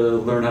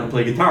learn how to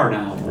play guitar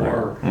now,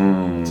 or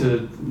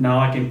to now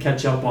I can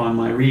catch up on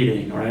my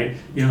reading, right?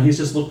 You know, he's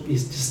just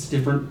a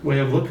different way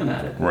of looking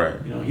at it. Right.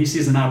 You know, he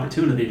sees an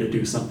opportunity to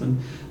do something.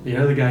 The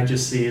other guy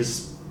just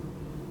sees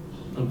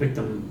a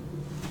victim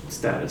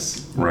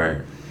status.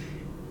 Right.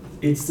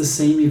 It's the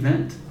same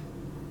event.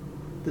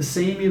 The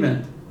same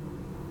event.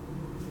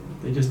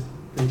 They just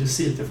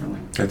see it differently.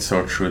 That's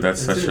so true.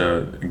 That's That's such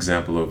an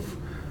example of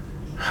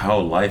how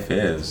life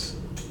is,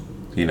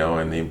 you know,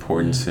 and the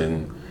importance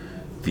in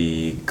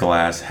the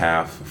glass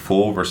half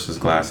full versus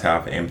glass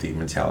half empty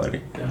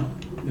mentality. Yeah,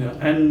 yeah.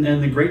 And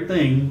the great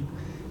thing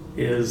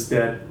is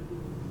that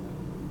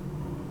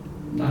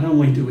not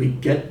only do we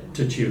get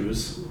to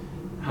choose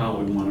how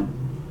we want to,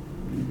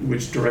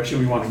 which direction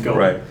we want to go,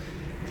 Right.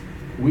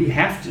 we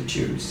have to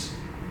choose.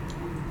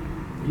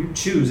 You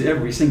choose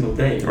every single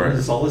day. Right.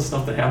 There's all this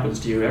stuff that happens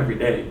to you every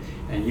day,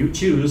 and you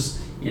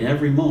choose in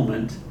every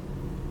moment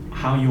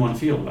how you want to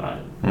feel about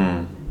it.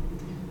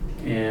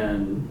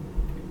 And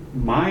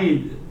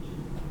my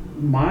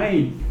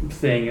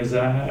thing is,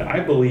 I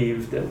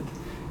believe that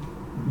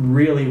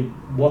really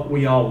what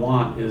we all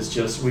want is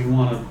just, we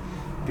want to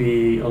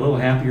be a little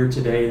happier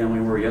today than we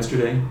were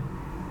yesterday,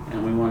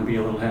 and we want to be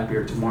a little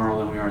happier tomorrow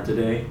than we are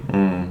today,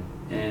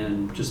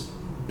 and just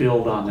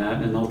build on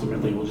that, and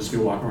ultimately we'll just be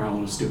walking around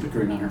with a stupid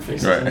grin on our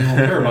faces, Right. and we don't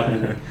care about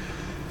anything.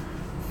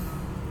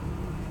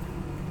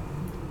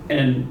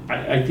 And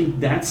I think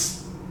that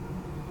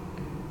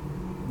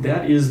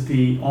is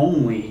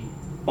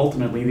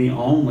ultimately the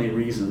only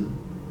reason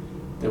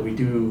that we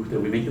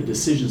make the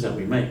decisions that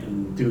we make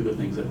and do the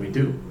things that we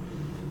do.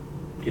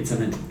 It's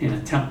an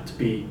attempt to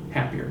be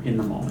happier in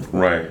the moment.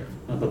 Right.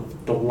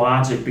 The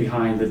logic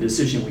behind the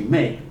decision we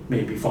make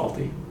may be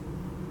faulty,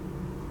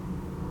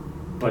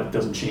 but it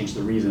doesn't change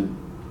the reason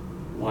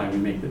why we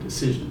make the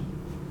decision.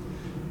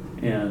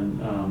 And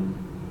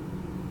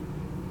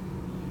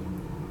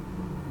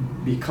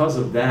because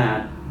of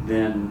that,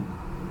 then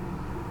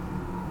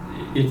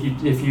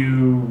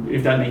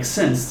if that makes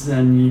sense,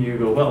 then you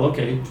go, well,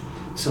 okay,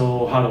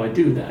 so how do I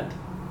do that?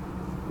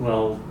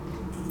 Well,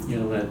 you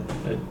know, that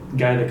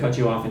guy that cut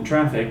you off in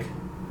traffic,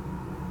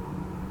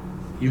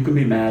 you can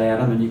be mad at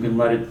him, and you can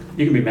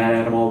be mad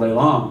at him all day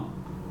long,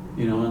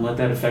 you know, and let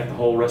that affect the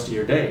whole rest of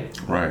your day.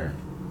 Right.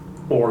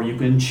 Or you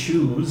can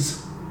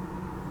choose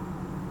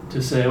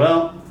to say,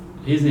 well,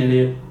 he's an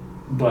idiot,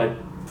 but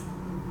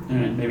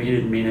maybe he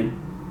didn't mean it.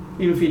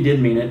 Even if he did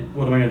mean it,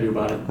 what am I going to do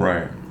about it?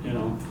 Right. You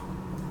know,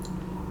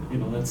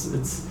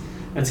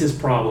 that's his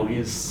problem.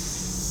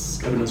 He's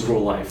got a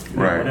miserable life, you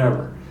know, Right.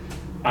 whatever.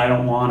 I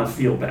don't want to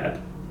feel bad.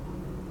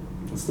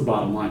 That's the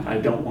bottom line. I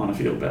don't want to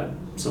feel bad.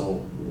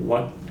 So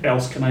what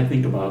else can I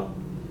think about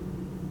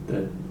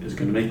that is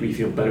going to make me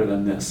feel better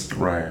than this?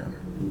 Right.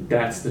 And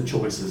that's the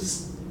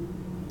choices,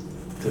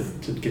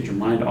 to get your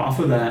mind off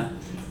of that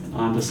and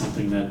onto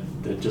something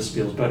that just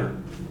feels better.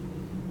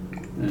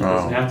 And it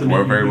doesn't have to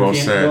well, very well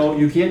said.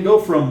 You can't go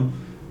from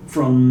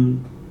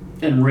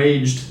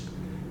enraged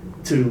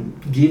to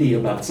giddy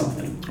about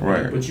something.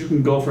 Right. But you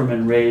can go from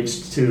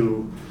enraged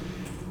to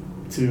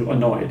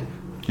annoyed.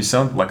 You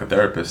sound like a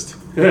therapist.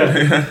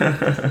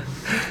 But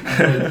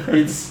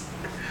it's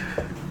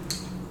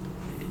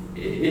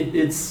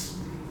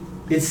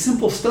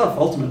simple stuff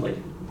ultimately.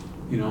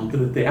 You know,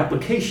 the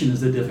application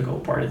is the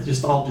difficult part. It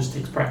just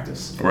takes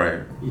practice.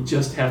 Right. You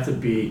just have to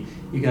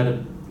you got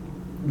to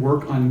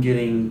work on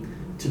getting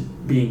to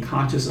being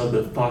conscious of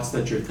the thoughts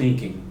that you're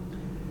thinking,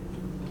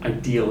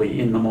 ideally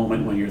in the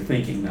moment when you're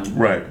thinking them.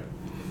 Right.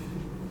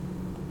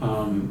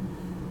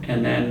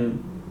 And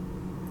then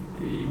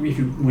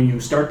when you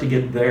start to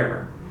get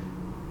there,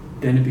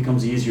 then it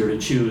becomes easier to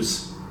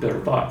choose better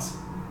thoughts.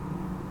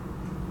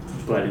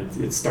 But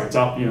it starts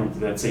out,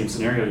 that same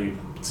scenario,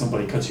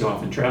 somebody cuts you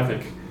off in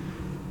traffic.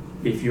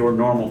 If your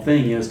normal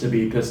thing is to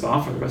be pissed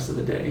off for the rest of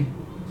the day,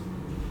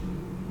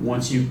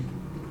 once you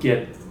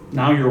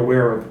now you're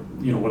aware of,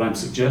 what I'm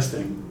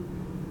suggesting,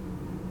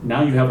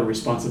 now you have a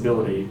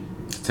responsibility.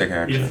 Take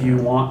action. If you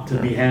want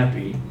to be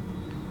happy,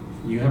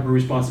 you have a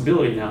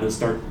responsibility now to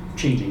start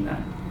changing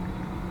that,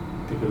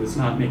 because it's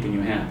not making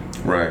you happy.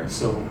 Right.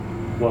 So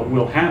what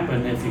will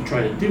happen if you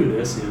try to do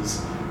this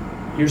is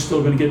you're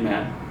still going to get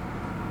mad,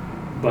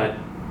 but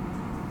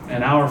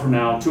an hour from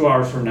now, 2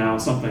 hours from now,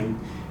 something,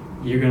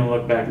 you're going to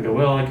look back and go,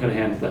 well, I could have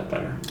handled that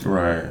better.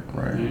 Right.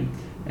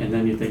 And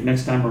then you think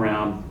next time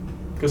around,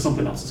 because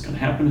something else is going to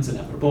happen, it's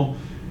inevitable.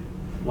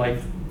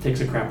 Life takes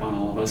a crap on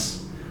all of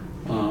us.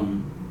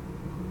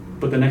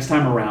 But the next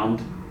time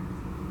around,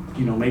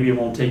 maybe it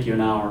won't take you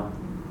an hour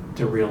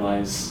to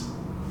realize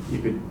you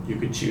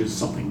could choose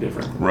something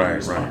different.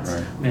 Right.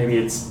 Maybe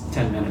it's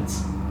 10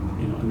 minutes,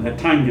 and that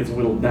time gets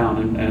whittled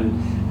down,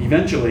 and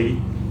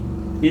eventually,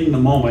 in the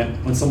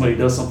moment when somebody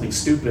does something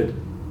stupid,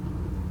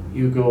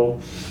 you go,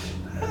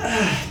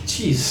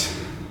 geez,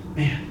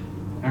 man,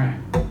 all right,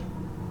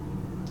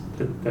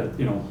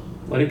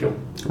 let it go.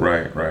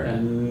 Right.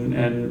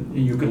 And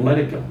you can let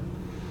it go.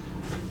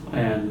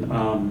 And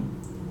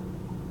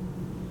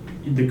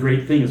the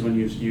great thing is when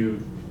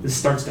this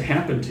starts to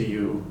happen to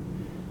you,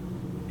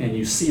 and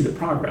you see the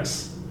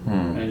progress,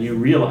 and you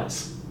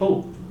realize,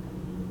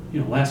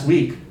 last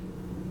week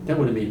that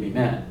would have made me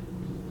mad.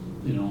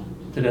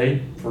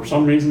 Today, for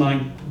some reason,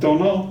 I don't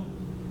know.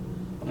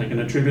 I can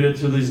attribute it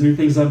to these new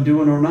things I'm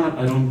doing or not.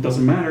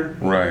 Doesn't matter.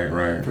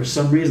 Right. For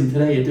some reason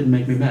today, it didn't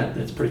make me mad.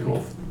 That's pretty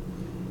cool.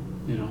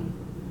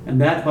 And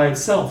that by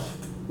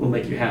itself will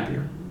make you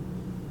happier.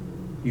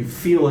 You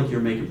feel like you're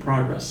making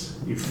progress.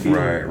 You feel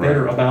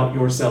better about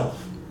yourself.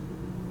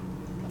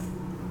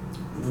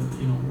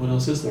 What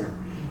else is there?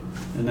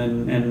 And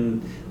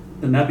then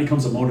that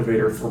becomes a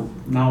motivator for,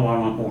 now I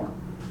want more.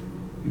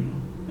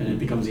 And it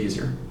becomes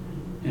easier,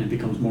 and it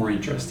becomes more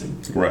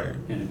interesting. Right.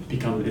 And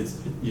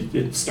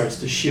it starts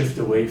to shift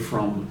away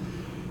from,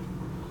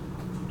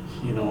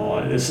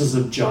 this is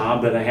a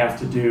job that I have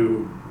to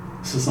do.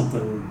 This is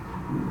something,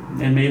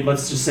 and maybe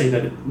let's just say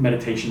that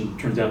meditation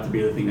turns out to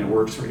be the thing that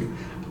works for you.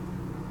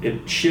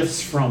 It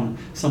shifts from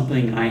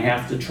something I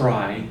have to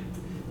try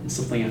and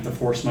something I have to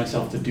force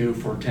myself to do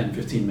for 10,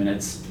 15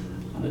 minutes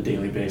on a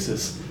daily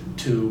basis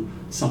to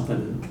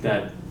something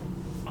that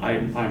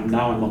I'm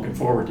looking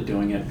forward to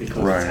doing it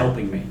because it's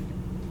helping me.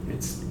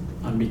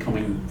 I'm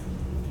becoming,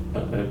 I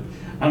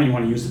don't even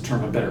want to use the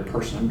term a better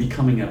person. I'm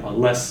becoming a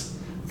less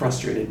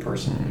frustrated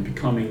person. I'm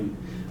becoming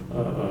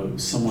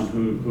someone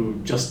who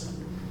just,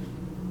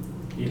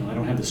 I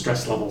don't have the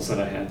stress levels that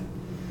I had.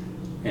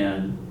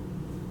 And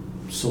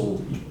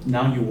so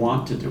now you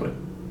want to do it.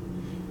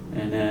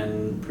 And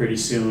then pretty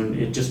soon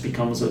it just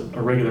becomes a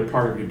regular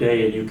part of your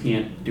day, and you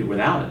can't do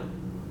without it.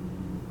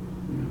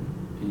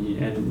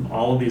 And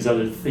all of these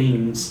other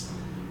things,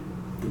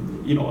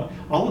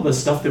 all of the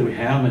stuff that we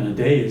have in a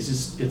day is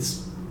just,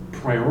 it's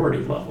priority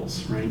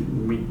levels, right?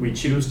 We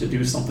choose to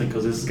do something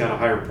because this has got a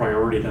higher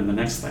priority than the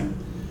next thing.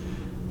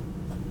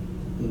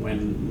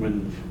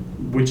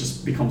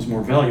 Which becomes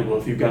more valuable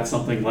if you've got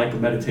something like a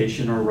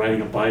meditation or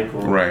riding a bike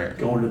or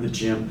going to the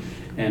gym,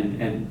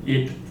 and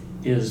it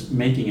is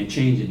making a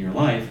change in your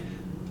life,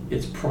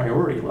 its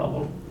priority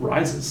level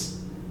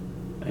rises.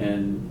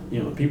 And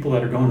the people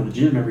that are going to the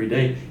gym every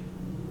day,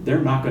 they're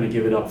not going to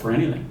give it up for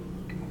anything.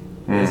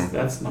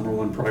 That's number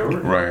one priority.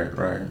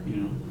 Right.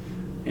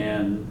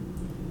 And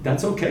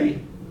that's okay.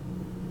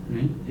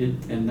 Right?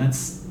 And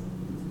that's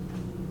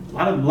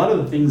a lot of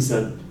the things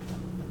that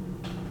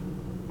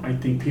I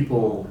think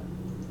people,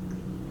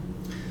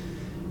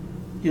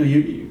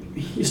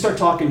 you start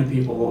talking to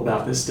people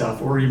about this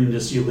stuff, or even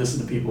just you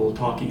listen to people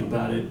talking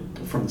about it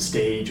from the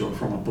stage or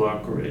from a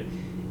book, or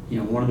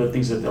one of the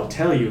things that they'll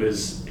tell you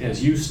is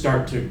as you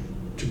start to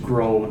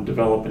grow and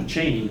develop and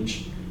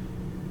change,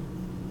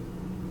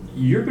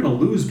 you're going to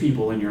lose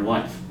people in your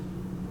life,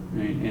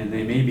 right? And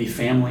they may be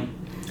family,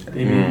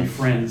 they may be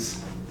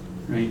friends,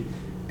 right?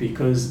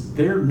 Because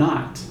they're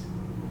not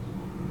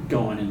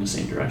going in the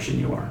same direction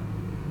you are,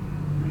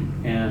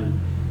 right? And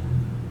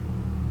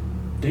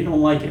they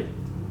don't like it.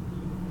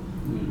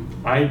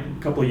 A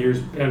couple of years,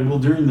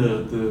 during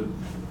the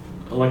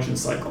election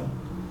cycle,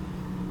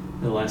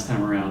 the last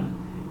time around,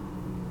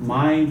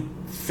 my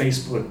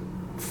Facebook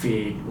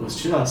feed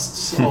was just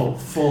so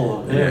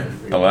full of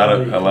it. A lot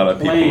of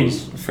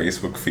people's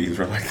Facebook feeds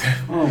were like that.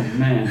 Oh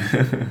man.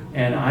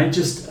 And I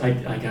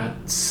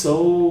got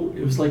so,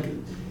 it was like,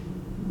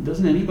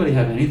 doesn't anybody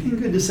have anything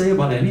good to say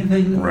about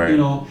anything? Right.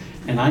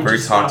 And I very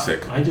just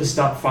toxic. I just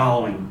stopped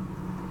following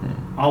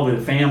all the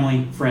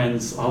family,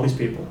 friends, all these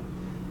people.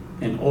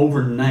 And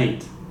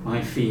overnight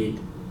my feed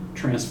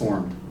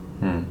transformed.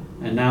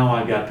 And now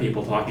I've got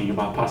people talking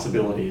about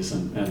possibilities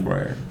and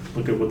Right.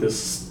 look at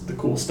the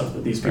cool stuff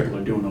that these people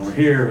are doing over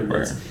here, and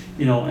Right. it's,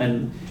 you know,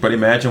 and But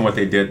imagine what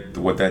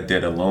that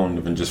did alone,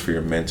 even just for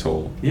your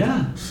mental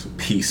yeah,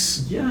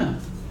 peace. yeah,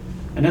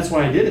 and that's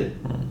why I did it,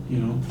 you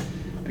know,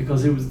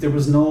 because there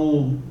was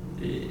no,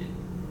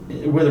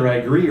 whether I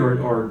agree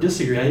or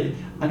disagree,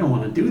 I don't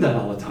want to do that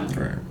all the time,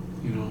 Right.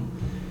 you know,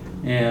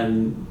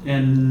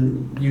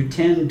 and you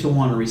tend to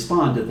want to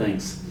respond to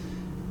things.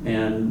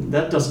 And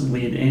that doesn't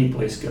lead any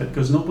place good,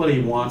 because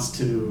nobody wants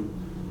to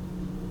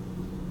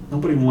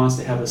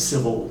have a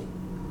civil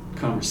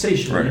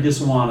conversation. Right. They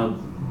just want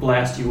to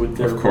blast you with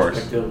their Of course.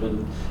 perspective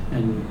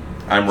and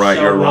I'm right,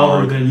 shout you're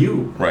louder wrong. than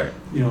you. Right.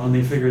 You know, and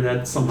they figure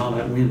that somehow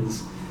that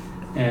wins.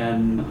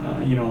 And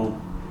you know,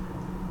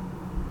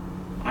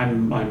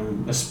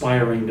 I'm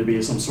aspiring to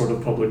be some sort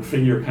of public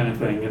figure kind of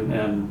thing,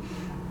 and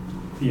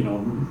you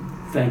know,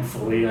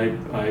 thankfully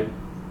I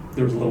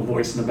there was a little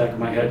voice in the back of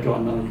my head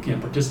going, no, you can't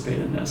participate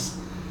in this.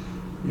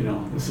 You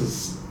know, this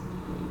is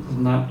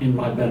not in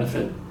my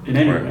benefit in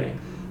any Right. way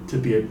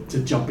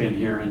to jump in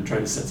here and try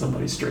to set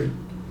somebody straight.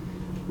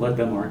 Let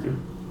them argue.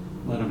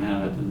 Let them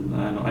have it. And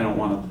I don't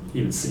want to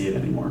even see it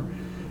anymore.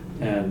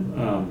 And,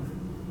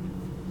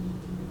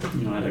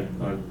 you know, I had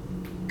a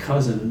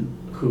cousin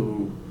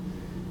who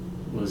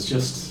was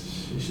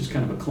she's just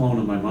kind of a clone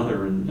of my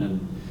mother,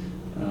 and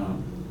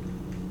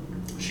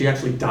she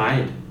actually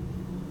died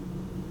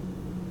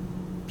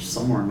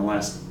somewhere in the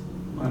last,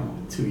 I don't know,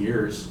 2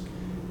 years.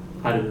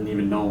 I didn't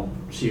even know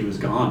she was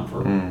gone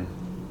for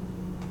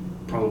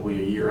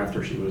probably a year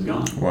after she was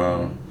gone.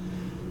 Wow.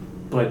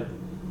 But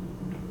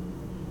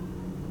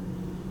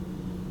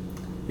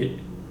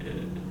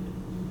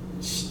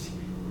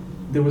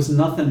there was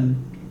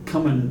nothing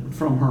coming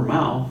from her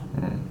mouth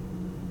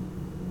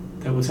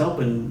that was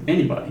helping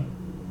anybody,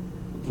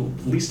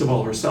 least of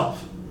all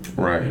herself.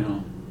 Right. You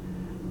know,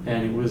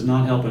 and it was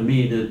not helping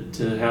me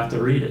to have to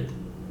read it,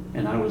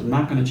 and I was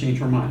not going to change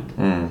her mind.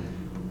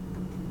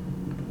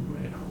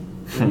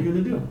 What are you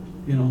going to do?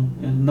 You know,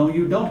 and no,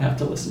 you don't have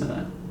to listen to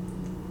that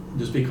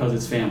just because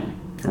it's family.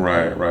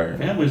 Right. Right.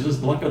 Family is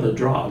just luck of the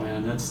draw,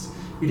 man.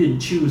 You didn't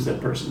choose that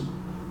person.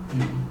 You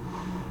know?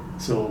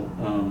 So,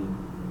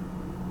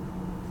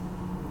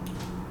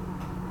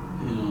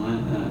 you know, I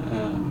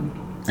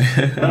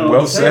don't know Well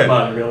what to say said.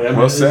 about it, really. I mean,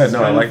 Well it's said. No,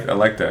 I kind like of,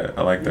 that.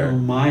 I like you know, that.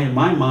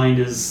 my mind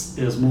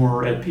is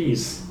more at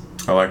peace.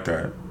 I like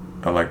that.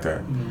 I like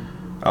that. You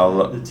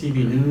know, the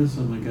TV news.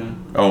 Oh my God.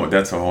 Oh,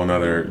 that's a whole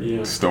nother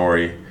Yeah.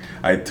 story.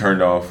 I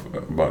turned off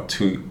about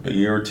a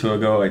year or two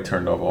ago. I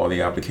turned off all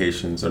the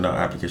applications, or not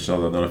applications, all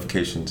the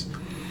notifications.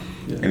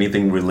 Yeah.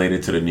 Anything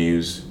related to the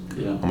news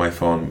Yeah. on my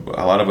phone.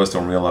 A lot of us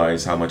don't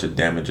realize how much it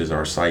damages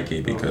our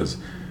psyche, because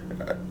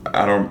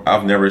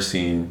I've never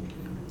seen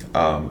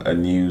a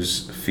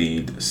news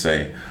feed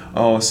say,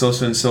 oh, so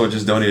and so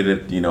just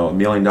donated, $1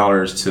 million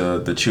to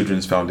the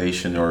Children's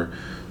Foundation, or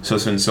so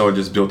and so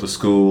just built a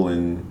school,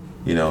 and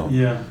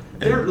Yeah.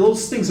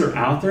 Those things are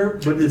out there,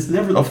 but it's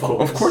never the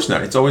focus. Of course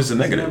not. It's always the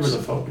It's negatives. never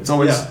the focus. It's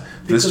always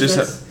because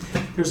this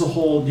there's a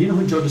whole. Do you know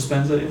who Joe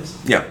Dispenza is?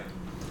 Yeah.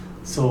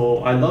 So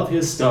I love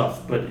his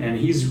stuff, and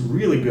he's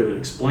really good at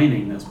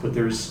explaining this. But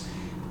there's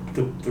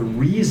the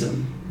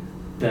reason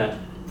that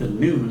the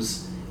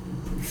news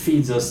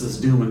feeds us this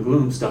doom and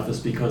gloom stuff is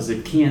because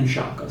it can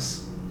shock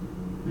us,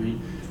 right?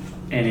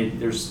 And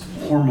there's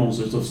hormones.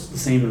 There's the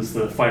same as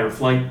the fight or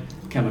flight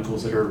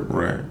chemicals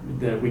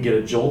that we get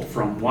a jolt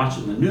from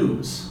watching the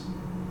news.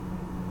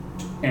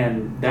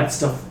 And that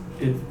stuff,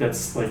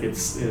 it's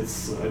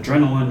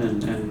adrenaline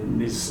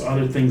and these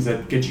other things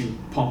that get you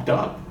pumped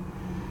up,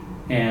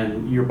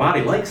 and your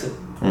body likes it.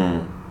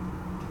 And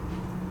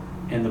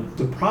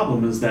the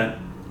problem is that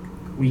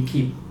we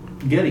keep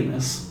getting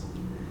this,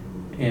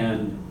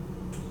 and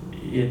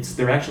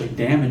they're actually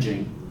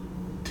damaging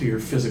to your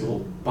physical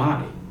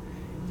body.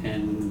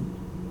 And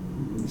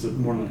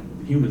one of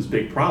the humans'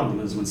 big problem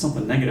is when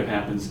something negative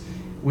happens,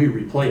 we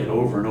replay it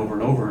over and over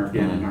and over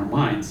again in our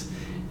minds,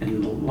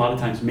 and a lot of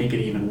times make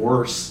it even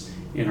worse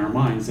in our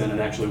minds than it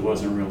actually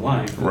was in real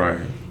life. Right.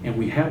 And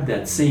we have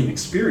that same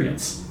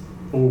experience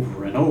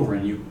over and over,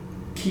 and you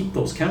keep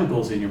those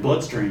chemicals in your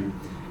bloodstream,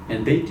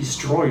 and they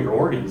destroy your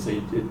organs.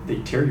 They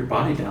tear your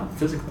body down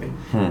physically,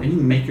 and you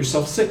can make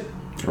yourself sick.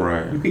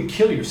 Right. You can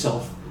kill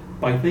yourself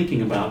by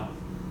thinking about,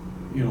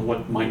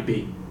 what might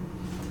be.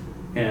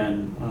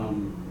 And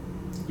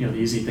the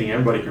easy thing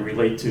everybody can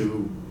relate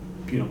to,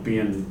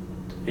 being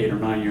 8 or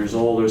 9 years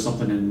old or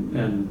something,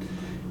 and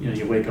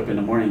you wake up in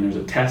the morning, there's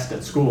a test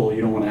at school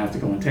you don't want to have to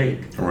go and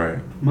take. Right.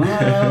 Mom,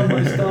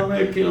 my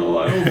stomach, I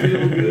don't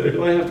feel good.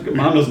 Do I have to go?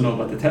 Mom doesn't know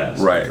about the test.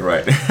 Right.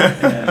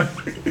 And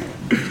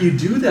you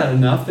do that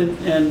enough,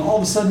 and all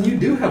of a sudden you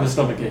do have a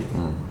stomach ache.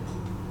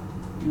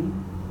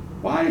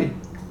 Why?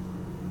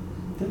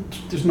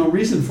 There's no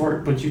reason for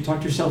it, but you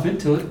talked yourself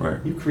into it. Right.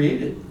 You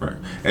create it. Right.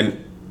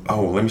 And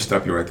let me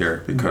stop you right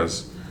there,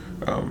 because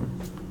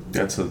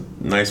that's a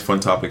nice,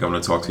 fun topic I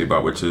want to talk to you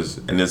about,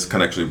 and this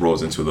kind of actually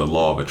rolls into the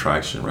law of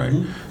attraction, right?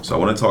 So I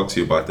want to talk to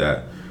you about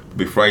that.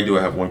 Before I do,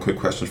 I have one quick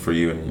question for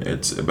you, and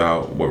it's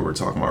about what we were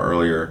talking about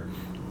earlier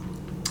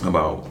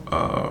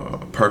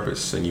about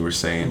purpose. And you were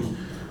saying,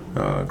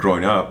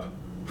 growing up,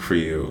 for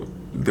you,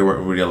 there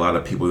weren't really a lot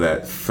of people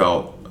that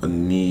felt a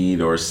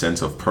need or a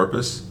sense of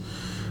purpose.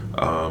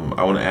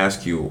 I want to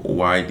ask you,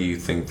 why do you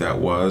think that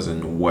was,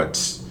 and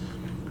what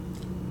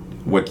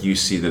do you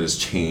see that has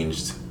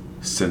changed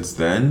since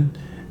then?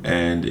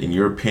 And in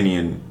your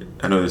opinion,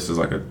 I know this is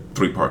like a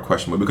 3-part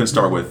question, but we can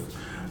start with,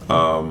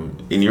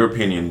 in your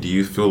opinion, do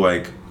you feel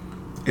like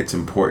it's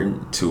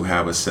important to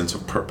have a sense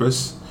of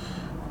purpose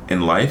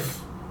in life?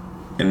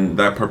 And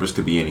that purpose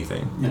could be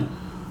anything. Yeah.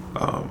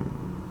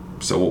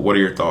 So what are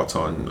your thoughts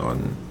on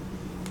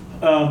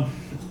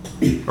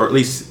or at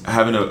least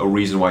having a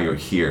reason why you're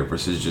here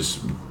versus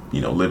just,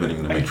 living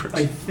in the matrix?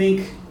 I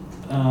think,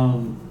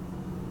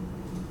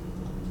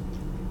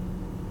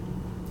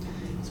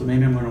 so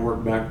maybe I'm going to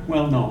work back.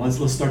 Well, no, let's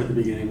start at the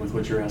beginning with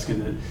what you're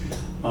asking.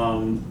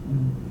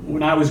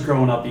 When I was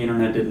growing up, the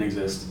internet didn't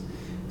exist.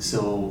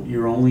 So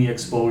your only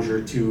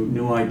exposure to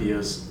new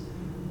ideas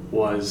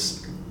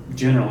was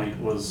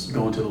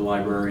going to the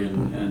library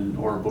and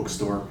or a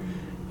bookstore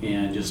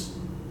and just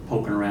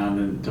poking around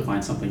and to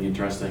find something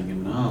interesting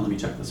and let me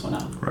check this one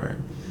out. Right.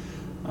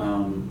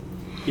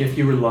 If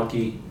you were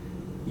lucky,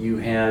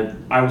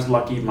 I was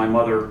lucky. My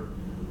mother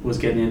was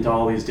getting into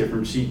all these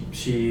different.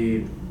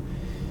 She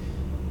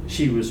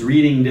was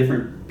reading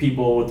different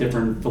people with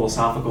different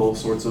philosophical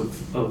sorts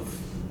of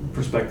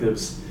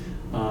perspectives.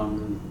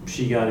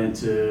 She got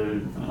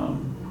into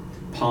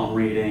palm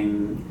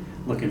reading,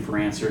 looking for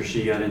answers.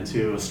 She got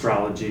into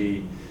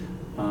astrology,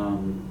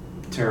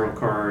 tarot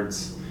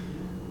cards,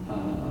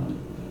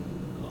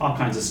 all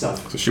kinds of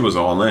stuff. So she was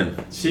all in.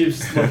 She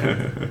was,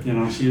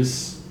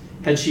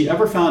 had she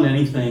ever found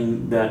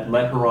anything that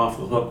let her off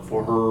the hook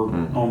for her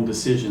own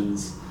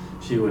decisions,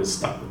 she would have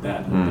stuck with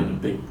that and been a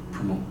big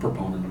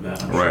proponent of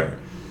that, I'm right. sure.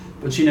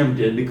 But she never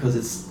did, because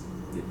it's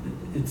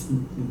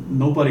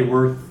nobody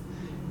worth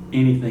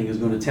anything is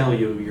going to tell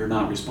you you're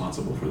not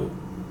responsible for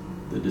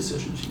the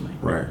decisions you make.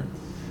 Right.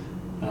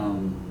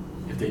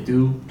 If they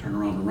do, turn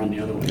around and run the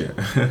other way.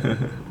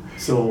 Yeah.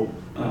 So,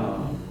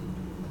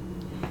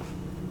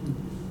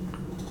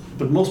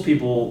 but most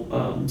people,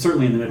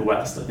 certainly in the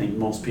Midwest, I think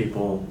most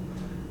people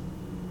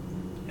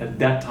at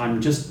that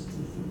time, just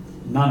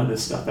none of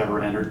this stuff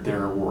ever entered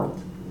their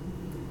world.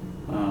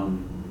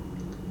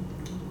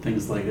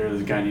 Things like,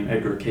 there's a guy named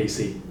Edgar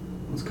Casey,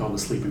 it was called The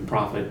Sleeping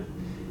Prophet,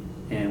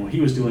 and what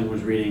he was doing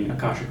was reading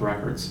Akashic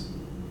Records.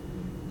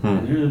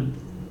 And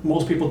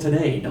most people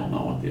today don't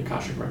know what the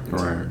Akashic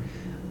Records are.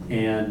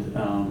 And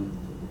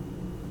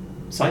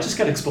so I just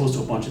got exposed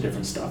to a bunch of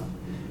different stuff,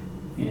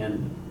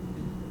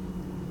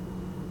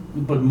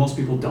 but most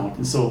people don't,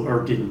 and so,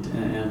 or didn't,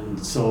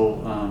 and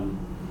so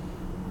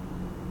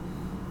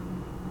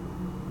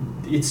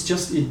it's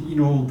just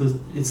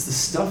it's the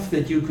stuff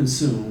that you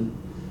consume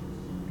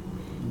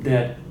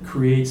that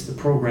creates the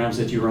programs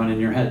that you run in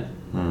your head,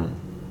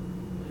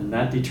 and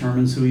that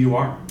determines who you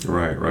are.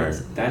 Right.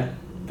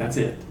 That's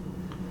it.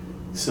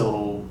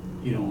 So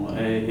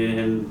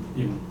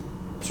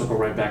circle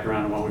right back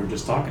around to what we were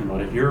just talking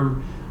about. If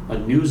you're a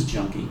news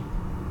junkie,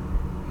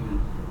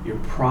 you're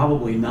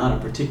probably not a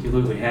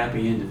particularly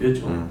happy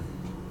individual.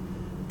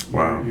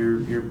 Wow.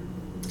 Your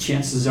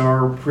chances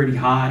are pretty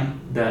high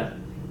that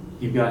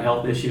you've got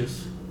health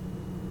issues.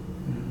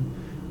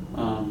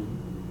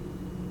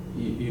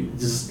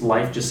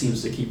 Life just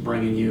seems to keep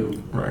bringing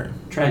you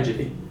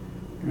tragedy,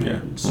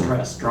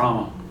 stress,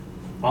 drama.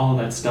 All of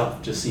that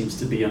stuff just seems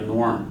to be a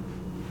norm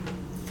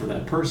for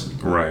that person.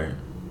 Right.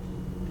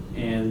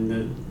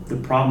 And the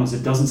problem is,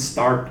 it doesn't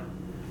start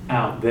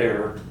out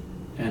there,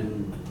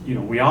 and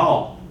we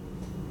all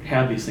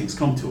have these things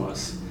come to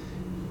us.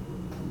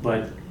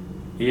 But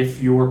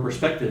if your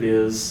perspective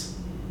is,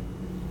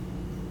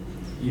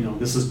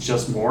 this is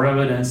just more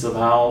evidence of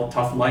how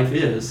tough life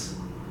is,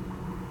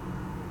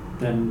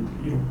 then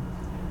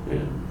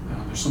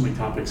there's so many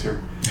topics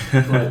here.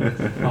 But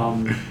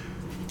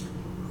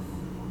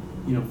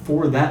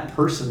for that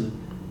person,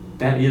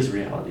 that is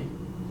reality.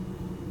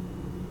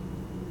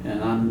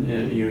 And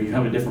you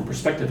have a different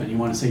perspective, and you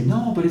want to say,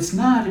 no, but it's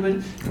not.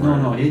 But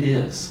no, it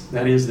is.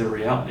 That is their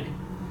reality.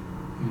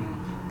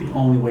 The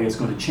only way it's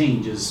going to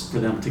change is for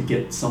them to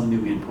get some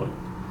new input.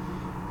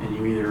 And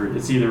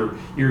it's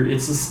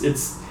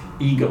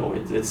ego.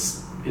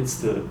 It's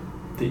the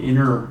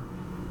inner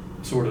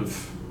sort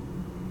of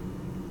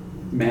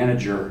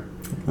manager.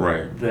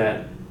 Right.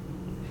 That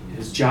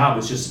his job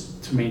is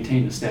just to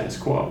maintain the status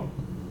quo,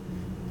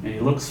 and he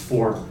looks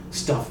for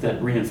stuff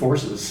that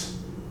reinforces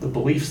the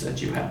beliefs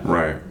that you have.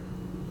 Right.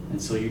 And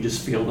so you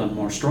just feel them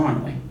more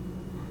strongly.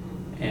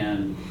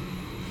 And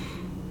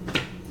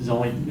there's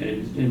only,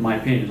 in my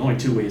opinion, there's only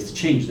two ways to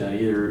change that.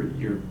 Either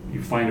you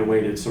find a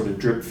way to sort of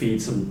drip feed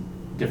some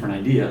different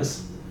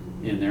ideas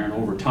in there, and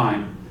over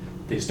time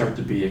they start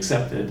to be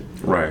accepted.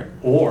 Right.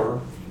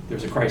 Or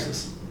there's a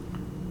crisis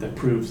that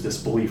proves this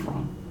belief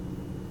wrong.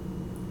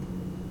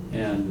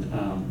 And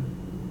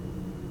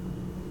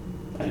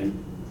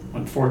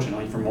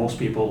unfortunately for most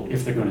people,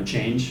 if they're going to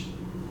change,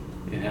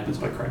 it happens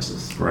by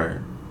crisis. Right.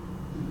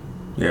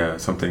 Yeah,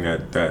 something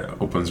that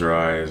opens their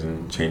eyes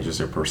and changes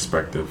their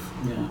perspective.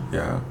 Yeah.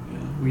 Yeah.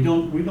 We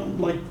don't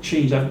like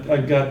change. I'll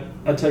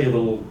tell you a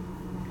little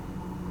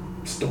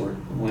story,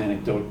 a little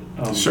anecdote.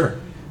 Sure.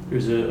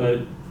 There's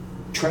a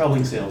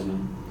traveling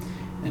salesman,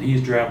 and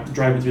he's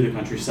driving through the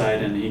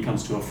countryside, and he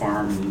comes to a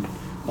farm and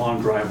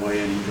long driveway,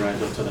 and he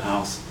drives up to the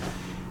house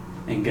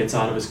and gets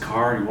out of his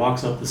car and he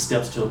walks up the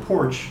steps to the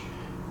porch,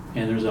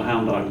 and there's a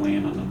hound dog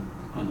laying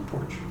on the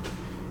porch.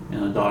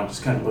 And the dog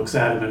just kind of looks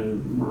at him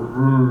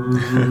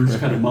and just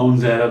kind of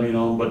moans at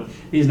him, but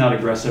he's not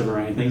aggressive or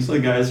anything. So the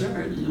guy's,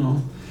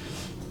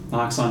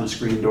 knocks on the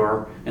screen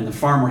door, and the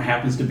farmer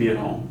happens to be at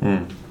home.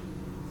 Mm.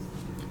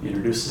 He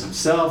introduces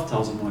himself,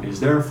 tells him what he's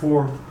there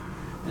for,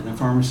 and the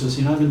farmer says,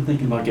 I've been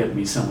thinking about getting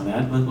me some of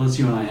that. Let's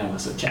you and I have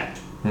us a chat.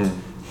 Mm.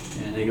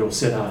 And they go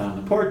sit out on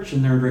the porch,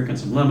 and they're drinking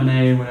some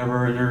lemonade,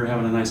 whatever, and they're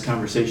having a nice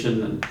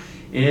conversation. And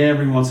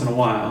every once in a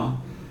while,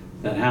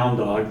 that hound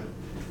dog,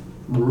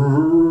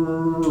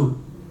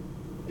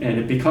 and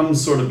it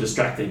becomes sort of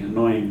distracting,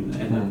 annoying.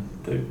 And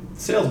the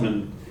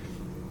salesman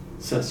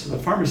says to the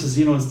farmer, says,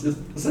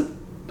 is that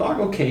dog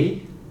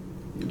okay?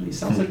 He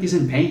sounds like he's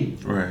in pain.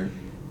 Right.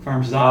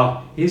 Farmer says,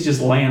 he's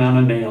just laying on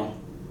a nail.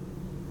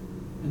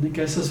 And the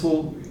guy says,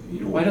 well,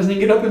 why doesn't he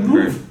get up and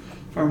move?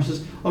 Right. Farmer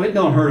says, it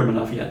don't hurt him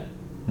enough yet.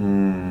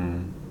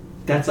 Mm.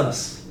 That's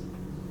us.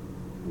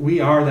 We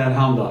are that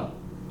hound dog.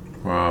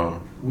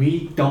 Wow.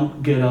 We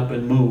don't get up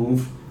and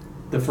move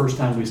the first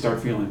time we start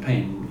feeling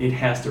pain. It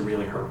has to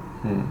really hurt.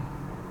 Mm.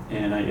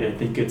 And I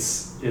think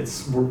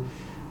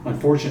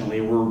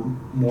unfortunately, we're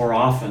more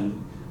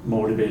often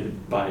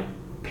motivated by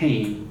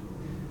pain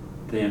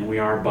than we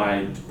are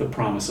by the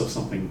promise of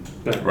something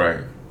better.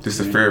 Right. Just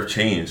the fear of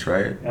change,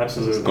 right?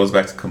 Absolutely. It goes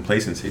back to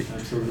complacency.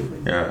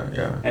 Absolutely.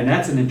 Yeah. And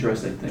that's an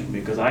interesting thing,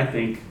 because I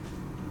think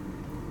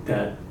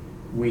that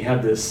we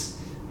have this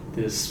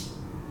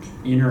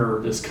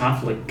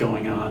conflict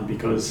going on,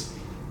 because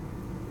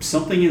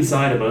something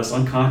inside of us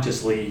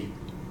unconsciously,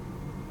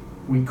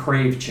 we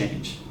crave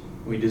change.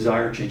 We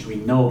desire change. We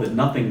know that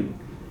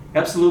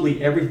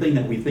absolutely everything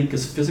that we think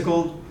is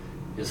physical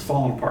is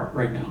falling apart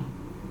right now.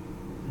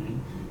 Right?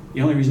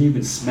 The only reason you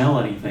can smell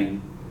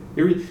anything,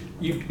 you're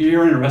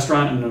in a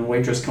restaurant and a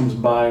waitress comes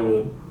by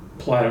with a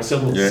platter of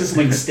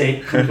sizzling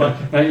steak, comes by,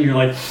 right? And you're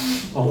like,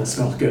 that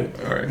smells good.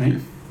 All right.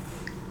 Right?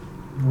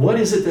 What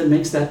is it that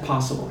makes that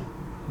possible?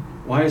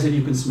 Why is it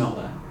you can smell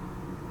that?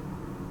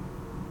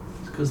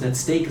 It's because that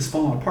steak is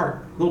falling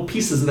apart. Little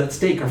pieces of that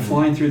steak are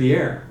flying through the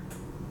air.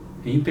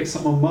 And you pick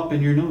some of them up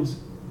in your nose.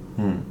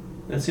 Mm.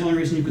 That's the only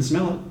reason you can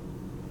smell it.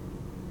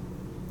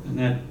 And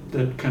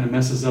that kind of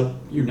messes up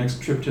your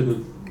next trip to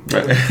the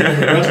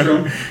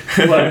restroom.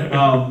 But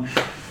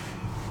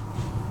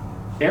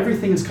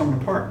everything is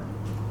coming apart.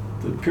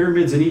 The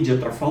pyramids in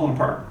Egypt are falling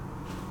apart.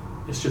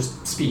 It's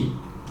just speed.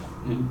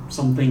 And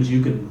some things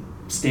you can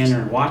stand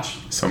there and watch.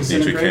 Some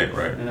things you can't,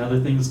 right? And other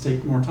things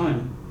take more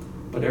time.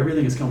 But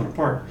everything is coming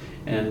apart.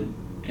 And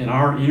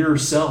our inner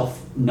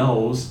self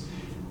knows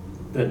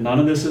that none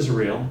of this is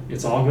real.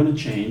 It's all going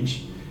to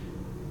change.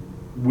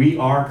 We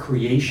are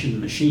creation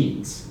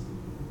machines.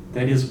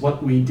 That is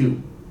what we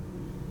do.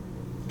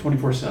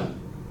 24/7.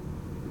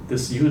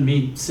 This, you and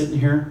me sitting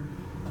here,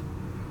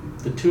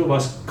 the two of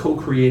us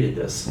co-created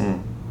this.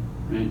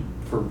 Right?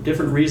 For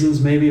different reasons,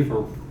 maybe,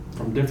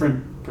 from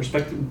different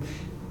perspectives,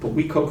 but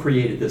we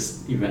co-created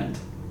this event.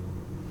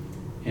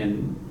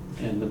 And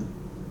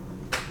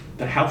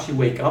the house you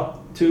wake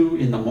up to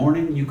in the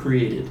morning, you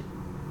created.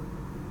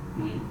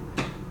 Right?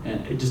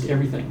 And just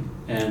everything.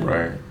 And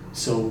right.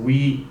 So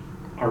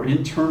our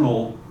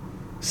internal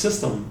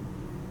system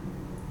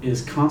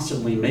is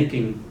constantly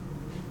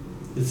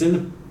it's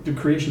in the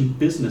creation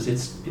business.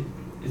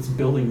 It's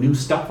building new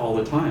stuff all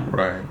the time.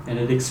 Right. And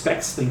it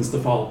expects things to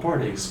fall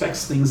apart. It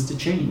expects things to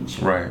change.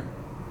 Right.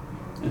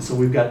 And so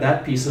we've got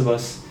that piece of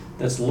us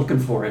that's looking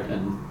for it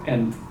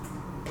and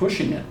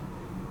pushing it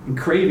and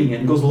craving it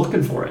and goes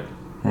looking for it.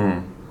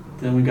 Mm.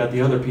 Then we got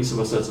the other piece of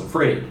us that's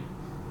afraid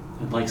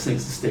and likes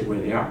things to stay where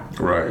they are.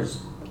 Right. Because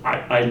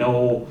I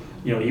know,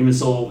 even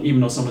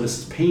though some of this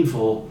is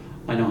painful,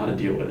 I know how to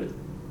deal with it.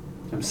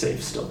 I'm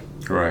safe still.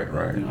 Right.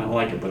 I don't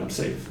like it, but I'm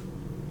safe.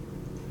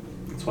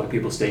 That's why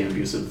people stay in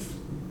abusive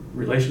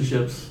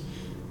relationships,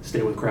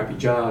 stay with crappy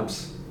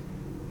jobs,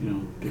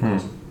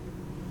 because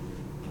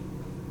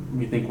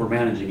we think we're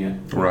managing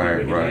it. Right.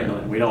 We can handle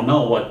it. We don't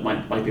know what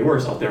might be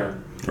worse out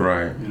there.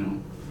 Right.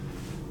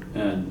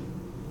 And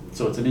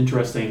so it's an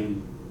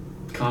interesting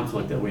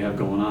conflict that we have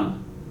going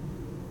on.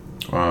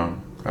 Wow.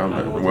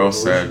 Well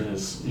said.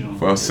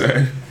 Well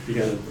said. You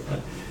got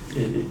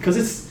to,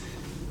 because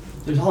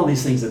there's all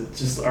these things that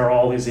just are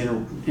all these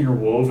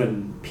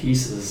interwoven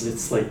pieces.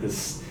 It's like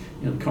this,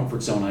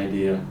 comfort zone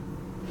idea.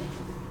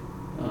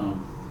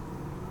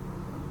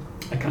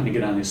 I kind of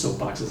get on these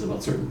soapboxes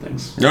about certain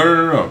things.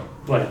 No.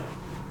 But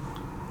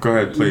go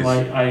ahead, please.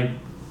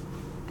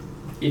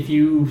 If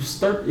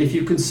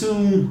you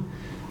consume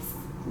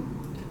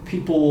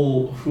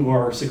people who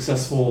are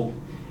successful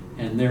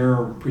and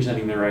they're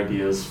presenting their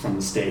ideas from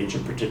the stage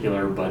in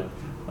particular, but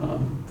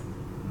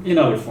in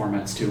other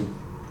formats too.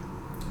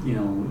 You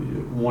know,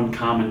 one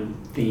common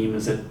theme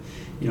is that,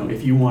 you know,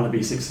 if you want to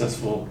be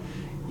successful,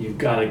 you've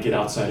got to get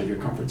outside of your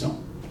comfort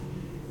zone.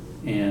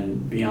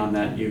 And beyond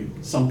that,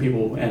 some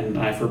people, and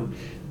I've heard,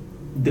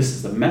 this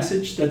is the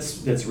message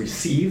that's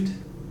received,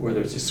 whether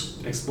it's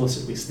just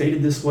explicitly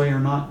stated this way or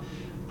not,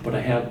 but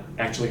I have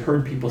actually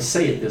heard people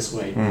say it this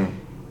way.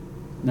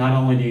 Not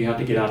only do you have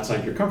to get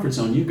outside your comfort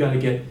zone, you've got to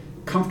get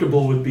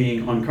comfortable with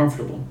being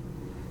uncomfortable.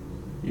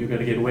 You've got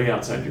to get way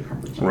outside your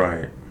comfort zone.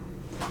 Right.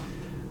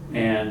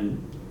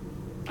 And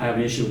I have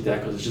an issue with that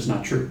because it's just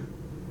not true.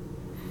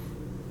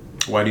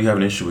 Why do you have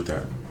an issue with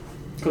that?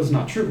 Because it's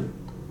not true.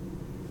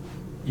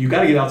 You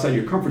got to get outside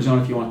your comfort zone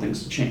if you want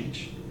things to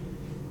change.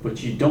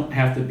 But you don't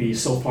have to be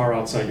so far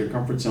outside your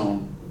comfort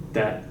zone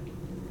that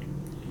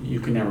you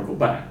can never go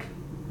back.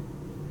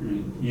 I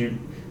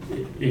mean,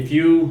 if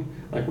you,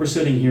 like we're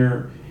sitting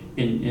here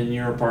in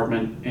your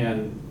apartment,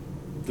 and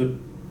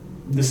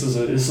this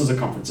is a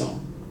comfort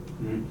zone.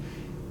 Right?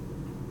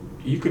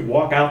 You could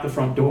walk out the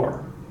front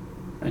door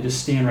and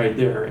just stand right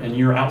there, and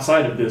you're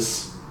outside of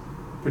this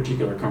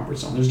particular comfort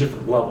zone. There's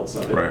different levels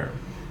of it. Right.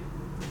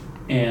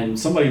 And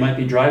somebody might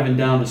be driving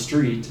down the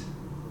street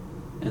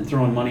and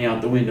throwing money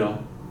out the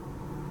window.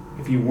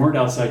 If you weren't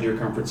outside your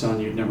comfort zone,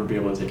 you'd never be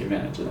able to take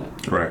advantage of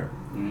that. Right.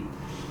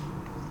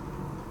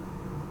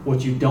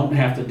 What you don't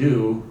have to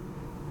do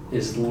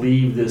is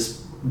leave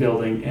this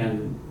building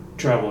and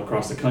travel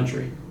across the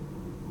country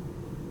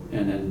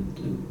and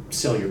then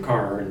sell your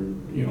car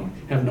and, you know,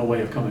 have no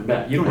way of coming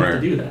back. You don't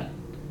have to do that.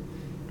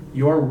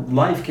 Your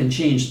life can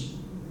change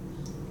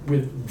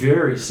with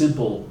very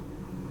simple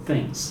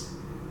things.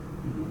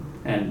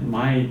 And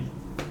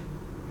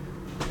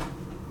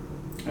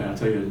I'll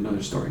tell you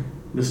another story.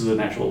 This is an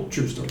actual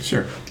true story.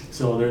 Sure.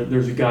 So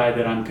there's a guy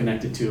that I'm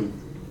connected to.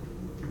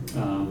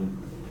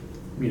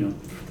 You know,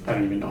 I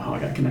don't even know how I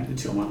got connected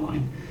to him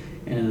online.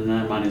 And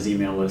I'm on his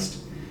email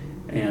list.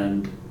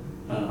 And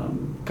a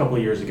couple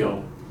of years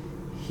ago,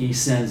 he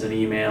sends an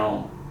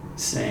email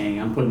saying,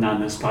 I'm putting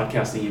on this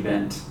podcasting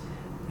event,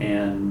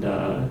 and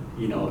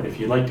you know, if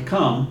you'd like to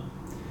come,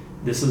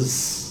 this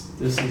is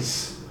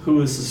who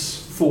this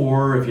is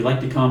for. If you'd like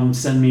to come,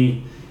 send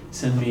me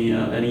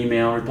an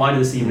email, reply to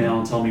this email,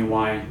 and tell me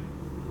why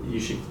you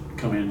should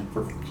come in.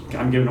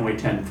 I'm giving away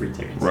 10 free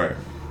tickets. Right.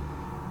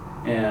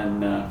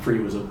 And free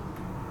was a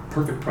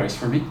perfect price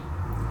for me.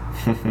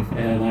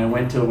 And I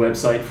went to a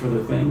website for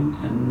the thing,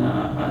 and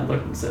I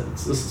looked and said,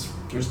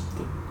 there's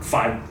the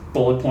 5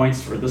 bullet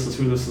points for this is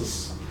who this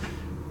is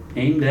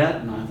aimed at.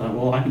 And I thought,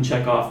 well, I can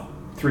check off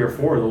 3 or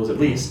 4 of those at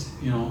least.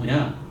 You know,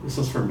 yeah, this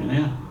is for me.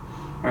 Yeah,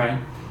 all right.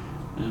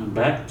 And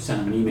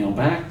sent him an email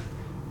back,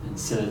 and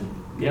said,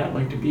 yeah, I'd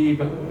like to be.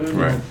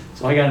 Right.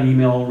 So I got an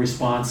email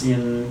response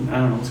in, I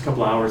don't know, it was a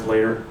couple of hours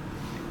later.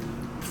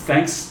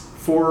 Thanks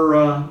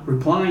for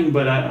replying,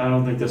 but I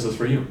don't think this is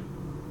for you.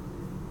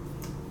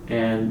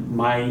 And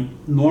my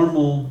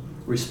normal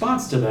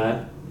response to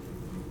that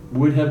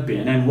would have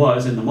been, and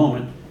was in the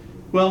moment,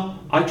 well,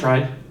 I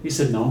tried. He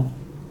said no.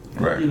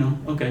 Right. You know,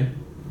 okay.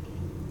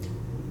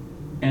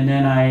 And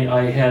then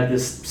I had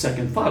this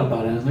second thought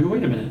about it. I was like,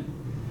 wait a minute.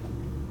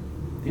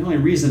 The only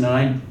reason that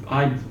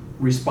I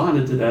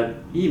responded to that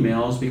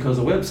email is because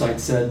the website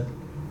said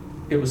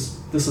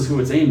this is who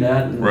it's aimed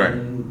at. And, right.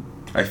 And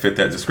I fit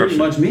that description.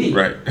 Pretty much me.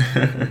 Right.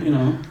 You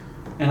know,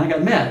 and I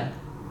got mad.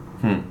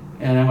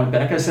 And I went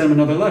back, I sent him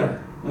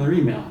another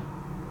email.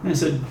 And I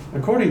said,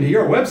 according to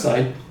your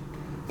website,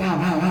 bah,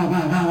 bah, bah,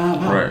 bah, bah,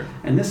 bah. Right.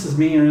 And this is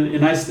me,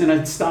 and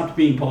I stopped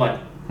being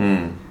polite.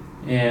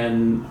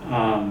 And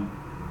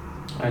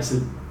I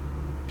said,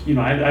 you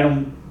know, I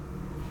don't,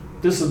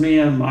 this is me,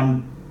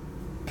 I'm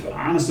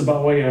honest about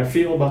the way I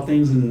feel about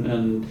things,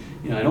 and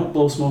you know, I don't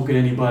blow smoke at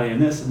anybody,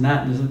 and this and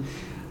that. And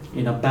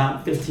in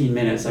about 15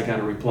 minutes, I got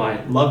a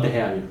reply, love to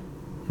have you.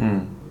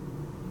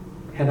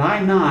 Had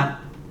I not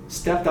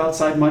stepped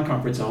outside my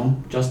comfort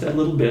zone just that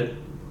little bit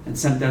and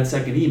sent that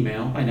second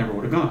email, I never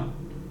would have gone.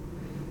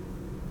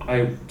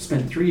 I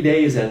spent 3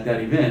 days at that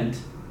event,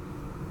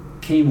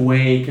 came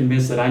away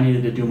convinced that I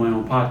needed to do my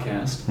own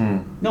podcast.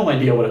 No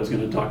idea what I was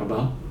going to talk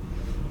about,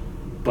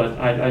 but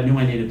I knew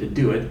I needed to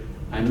do it.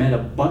 I met a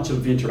bunch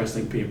of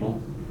interesting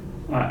people.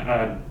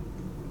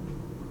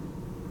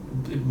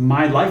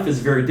 My life is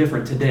very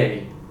different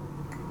today.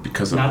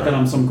 Because of not that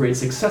I'm some great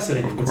success at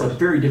it, but it's a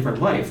very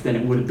different life than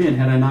it would have been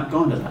had I not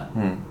gone to that.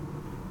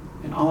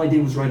 And all I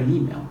did was write an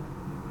email.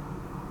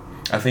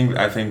 I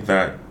think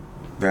that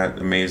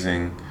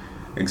amazing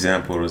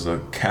example is a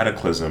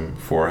cataclysm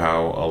for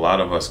how a lot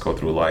of us go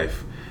through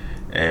life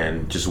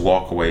and just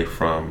walk away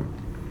from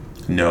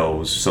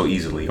no's so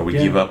easily, or we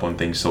give up on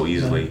things so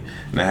easily.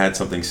 Yeah. And I had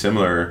something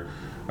similar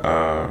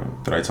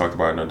that I talked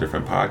about in a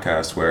different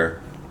podcast,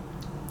 where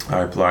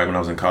I applied when I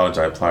was in college.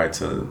 I applied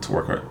to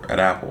work at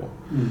Apple,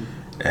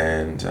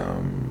 and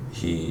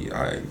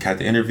I had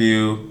the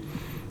interview,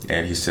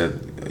 and he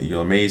said,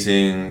 "You're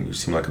amazing. You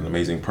seem like an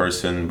amazing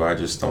person, but I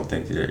just don't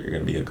think that you're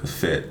going to be a good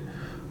fit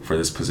for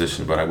this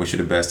position. But I wish you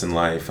the best in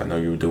life. I know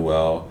you will do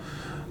well.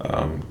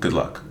 Good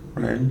luck."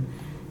 Right.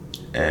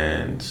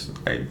 And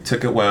I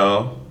took it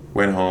well,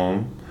 went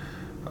home.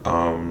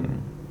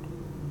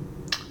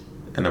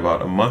 And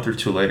about a month or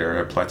two later,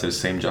 I applied to the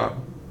same job.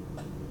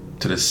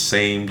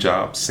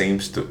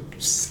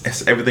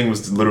 Everything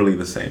was literally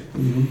the same.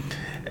 Mm-hmm.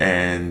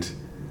 And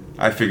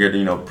I figured,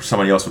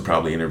 somebody else would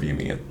probably interview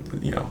me.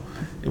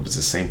 It was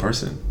the same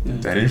person. Yeah.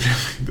 That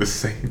interviewed me, the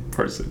same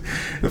person.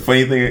 The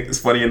funny thing is,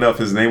 funny enough,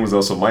 his name was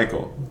also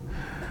Michael.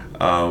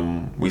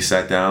 We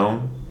sat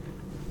down.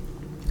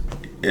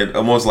 It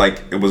was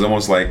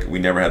almost like we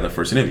never had the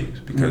first interviews,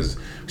 because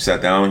we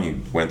sat down, he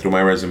went through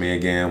my resume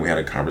again, we had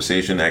a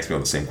conversation, asked me all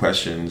the same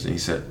questions, and he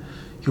said,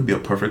 "You'll be a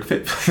perfect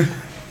fit."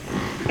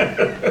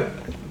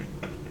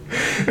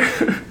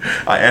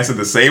 I answered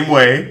the same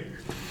way,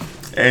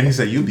 and he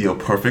said, "You'll be a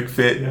perfect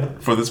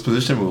fit for this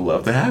position. We would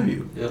love to have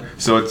you." Yeah.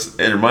 So it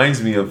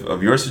reminds me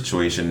of your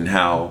situation, and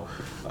how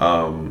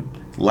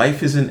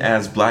life isn't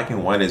as black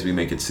and white as we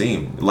make it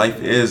seem.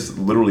 Life is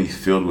literally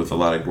filled with a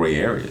lot of gray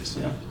areas.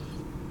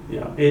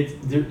 Yeah,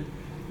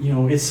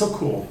 it's so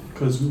cool,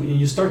 because when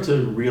you start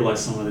to realize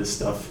some of this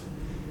stuff,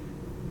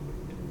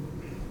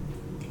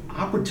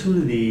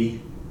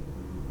 opportunity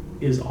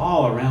is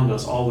all around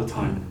us all the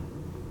time.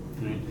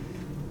 Right?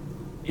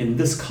 In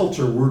this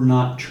culture, we're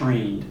not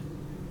trained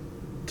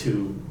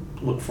to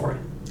look for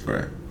it.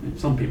 Right.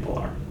 Some people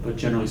are, but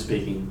generally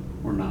speaking,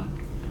 we're not.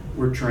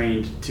 We're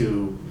trained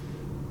to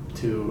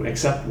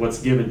accept what's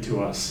given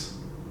to us.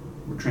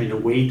 We're trained to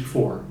wait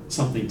for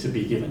something to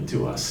be given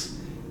to us.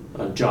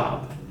 A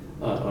job,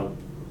 a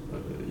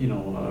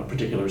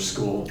particular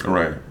school.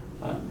 Right.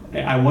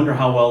 I wonder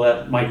how well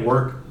that might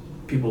work.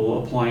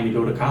 People applying to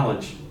go to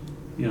college,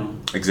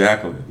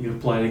 Exactly. You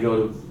apply to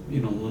go to,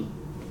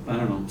 I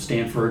don't know,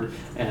 Stanford,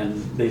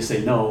 and they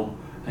say no,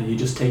 and you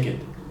just take it.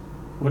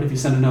 What if you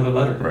send another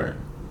letter? Right.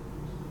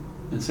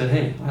 And said,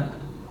 "Hey,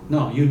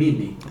 no, you need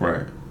me."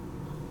 Right.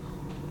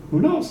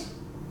 Who knows?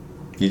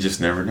 You just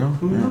never know.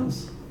 Who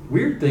knows?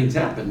 Weird things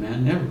happen,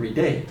 man, every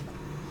day.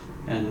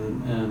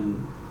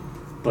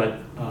 But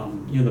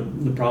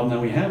the problem that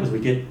we have is we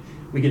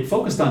get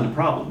focused on the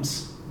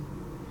problems,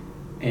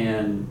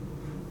 and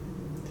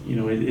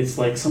it's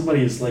like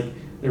somebody is like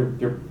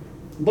they're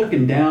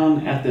looking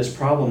down at this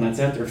problem that's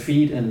at their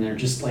feet, and they're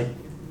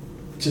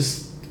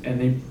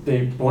and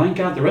they blank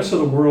out. The rest of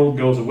the world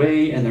goes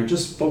away, and they're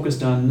just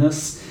focused on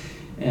this.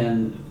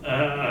 And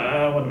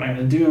what am I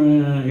going to do?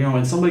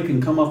 And somebody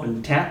can come up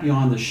and tap you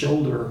on the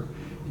shoulder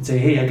and say,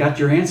 "Hey, I got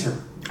your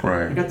answer.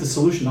 Right. I got the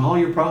solution to all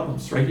your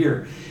problems right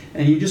here."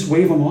 And you just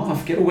wave them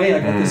off. Get away. I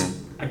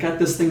got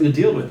this thing to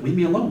deal with. Leave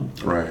me alone.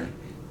 Right.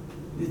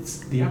 It's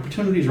the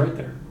opportunity's right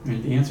there.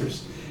 Right? The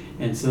answers.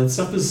 And so that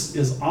stuff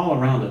is all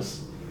around us.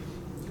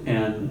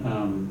 And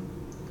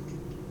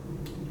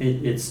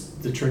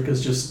the trick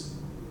is just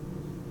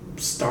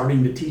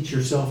starting to teach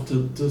yourself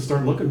to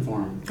start looking for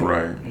them.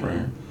 Right.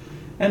 Right.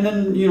 And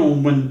then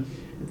when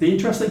the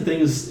interesting thing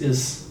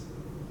is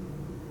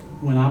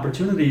when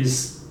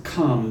opportunities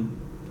come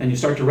and you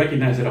start to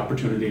recognize that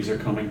opportunities are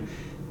coming,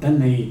 then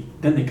they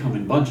come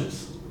in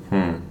bunches.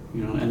 And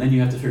then you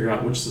have to figure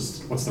out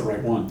what's the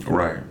right one.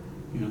 Right.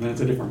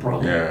 That's a different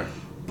problem. Yeah.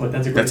 But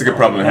that's a good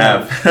problem to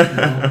have.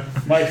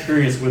 My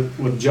experience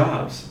with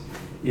jobs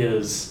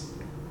is,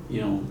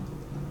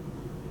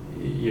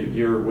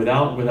 you're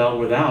without.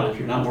 If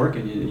you're not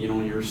working,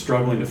 you're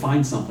struggling to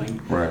find something.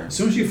 Right. As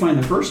soon as you find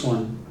the first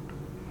one,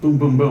 boom,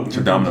 boom, boom. It's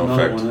a domino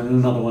effect. One, and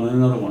another one, and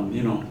another one.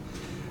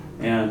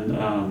 And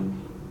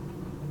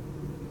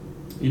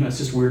it's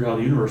just weird how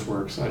the universe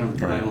works. I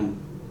don't.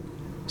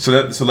 So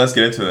let's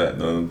get into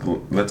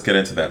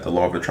that. The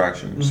law of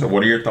attraction. Mm-hmm. So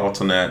what are your thoughts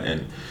on that?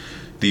 And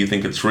do you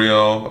think it's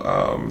real?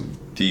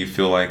 Do you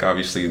feel like,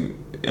 obviously,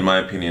 in my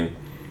opinion,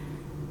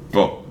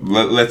 well,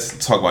 let's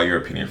talk about your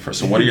opinion first.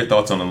 So what are your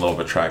thoughts on the law of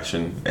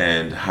attraction,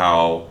 and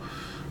how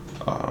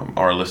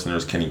our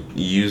listeners can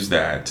use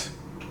that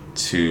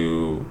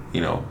to,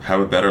 have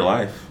a better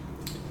life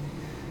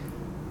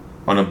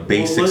on a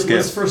basic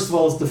scale? First of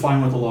all, let's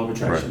define what the law of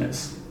attraction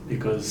is.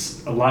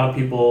 Because a lot of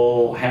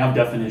people have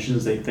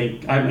definitions. They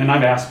think, and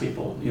I've asked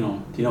people, do you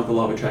know what the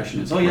law of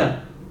attraction is? Oh yeah,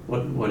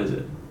 what is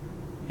it?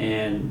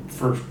 And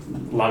for a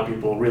lot of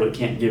people, really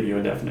can't give you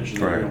a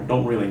definition. Right. They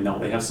don't really know.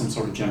 They have some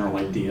sort of general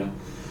idea.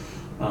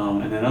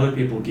 And then other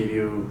people give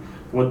you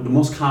what the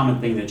most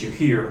common thing that you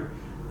hear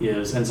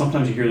is, and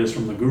sometimes you hear this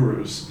from the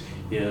gurus,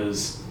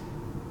 is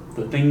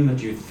the thing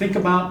that you think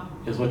about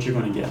is what you're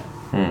going to get.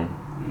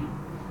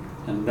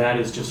 And that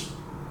is just,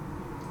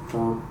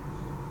 for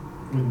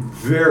with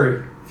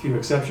very few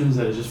exceptions,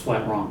 that is just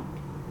flat wrong.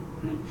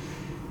 Right?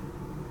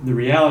 The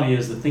reality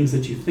is the things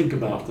that you think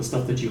about, the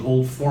stuff that you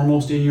hold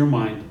foremost in your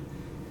mind,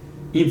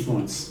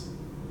 influence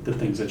the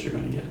things that you're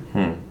going to get.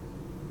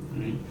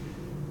 Right?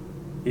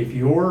 If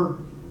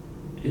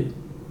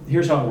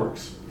here's how it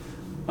works.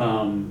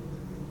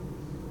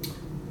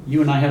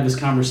 You and I have this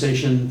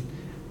conversation,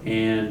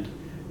 and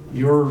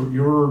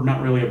you're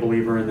not really a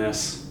believer in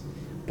this,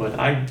 but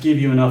I give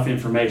you enough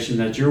information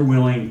that you're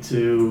willing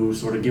to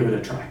sort of give it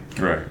a try.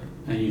 Right.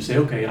 And you say,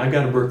 okay, I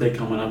got a birthday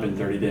coming up in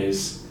 30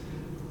 days.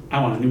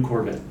 I want a new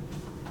Corvette.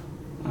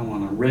 I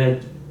want a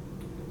red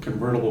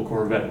convertible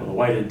Corvette with a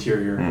white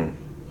interior,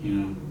 you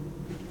know.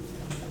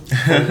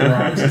 Close your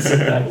arms and sit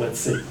back, let's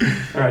see.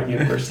 All right,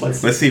 universe, let's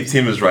see if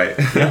Tim is right.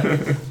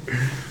 Yeah.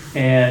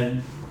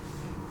 And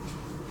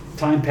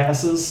time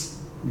passes,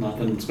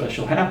 nothing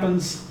special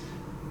happens.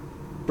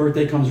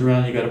 Birthday comes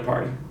around, you got a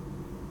party.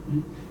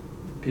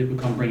 People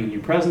come bringing you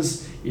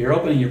presents. You're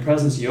opening your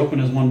presents, you open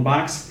as one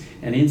box,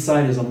 and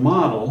inside is a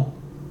model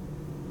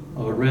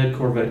of a red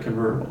Corvette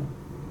convertible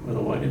with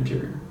a white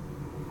interior.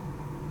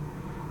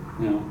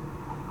 Now,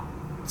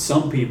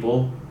 some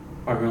people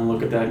are going to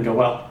look at that and go,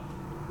 well,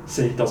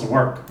 see, it doesn't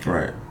work.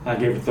 Right. I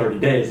gave it 30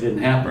 days, it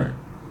didn't happen. Right.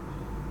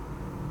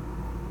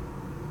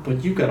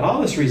 But you've got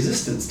all this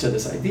resistance to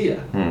this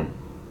idea.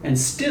 And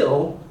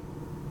still,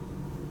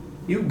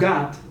 you've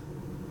got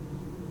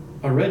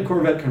a red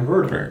Corvette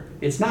convertible. Right.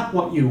 It's not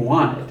what you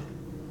wanted.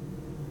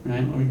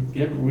 Right?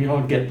 We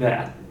all get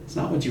that. It's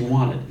not what you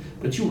wanted.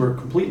 But you were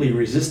completely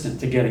resistant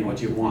to getting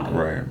what you wanted.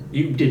 Right.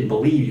 You didn't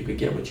believe you could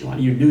get what you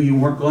wanted. You knew you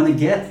weren't going to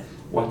get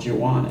what you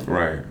wanted.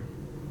 Right.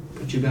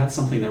 But you got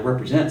something that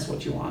represents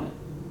what you wanted.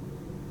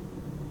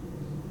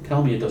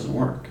 Tell me it doesn't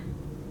work.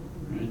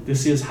 Right?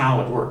 This is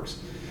how it works.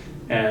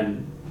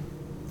 And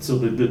so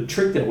the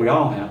trick that we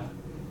all have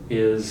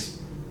is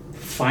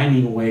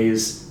finding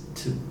ways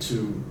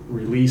to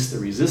release the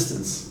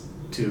resistance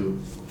to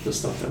the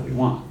stuff that we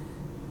want.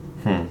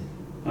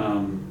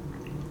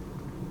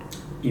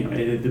 You know,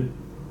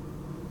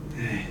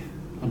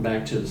 I'm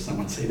back to this. I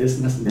want to say this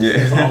and this and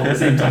this all at the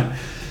same time.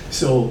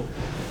 So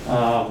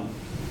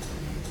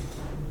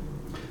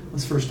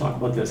let's first talk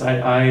about this.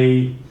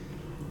 I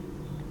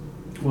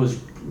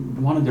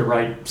wanted to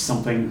write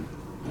something,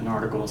 an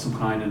article of some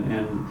kind,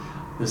 and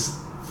this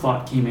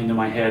thought came into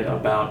my head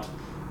about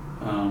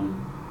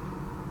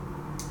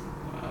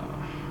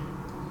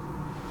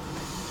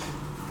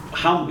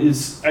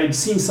I'd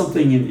seen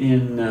something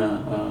in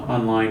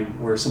online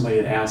where somebody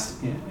had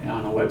asked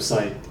on a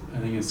website, I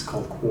think it's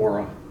called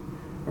Quora,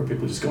 where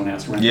people just go and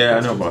ask random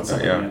questions. I know about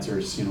that. Yeah.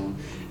 Answers, you know,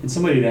 and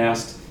somebody had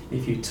asked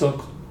if you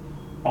took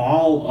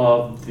all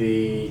of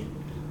the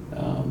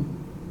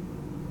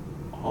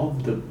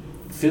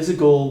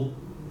physical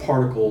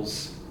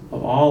particles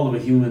of all of the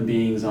human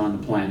beings on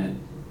the planet,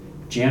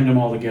 jammed them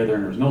all together,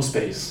 and there was no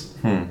space.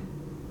 I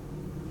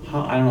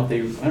don't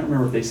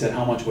remember if they said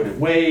how much would it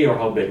weigh or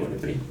how big would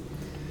it be.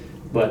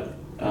 But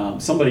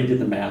somebody did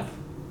the math.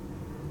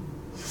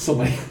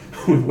 Somebody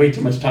with way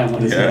too much time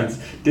on his hands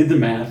did the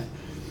math,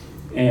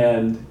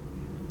 and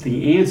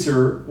the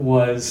answer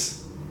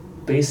was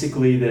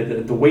basically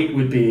that the weight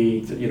would be,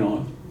 you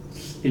know,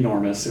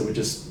 enormous. It would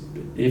just,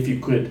 if you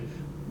could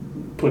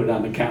put it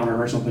on the counter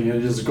or something, it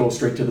would just go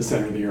straight to the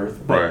center of the earth.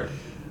 Right.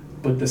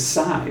 But the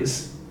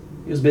size,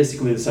 it was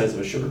basically the size of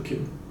a sugar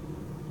cube.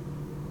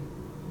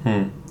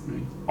 Right?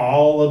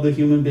 All of the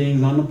human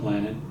beings on the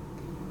planet,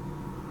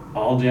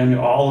 all jammed,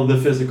 all of the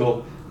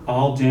physical,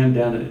 all jammed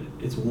down.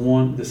 It's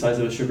the size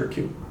of a sugar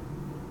cube.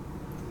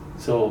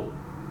 So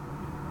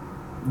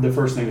the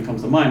first thing that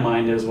comes to my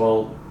mind is,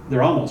 well,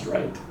 they're almost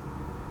right,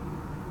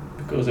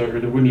 because there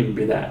wouldn't even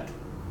be that.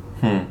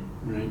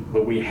 Right?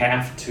 But we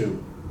have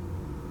to.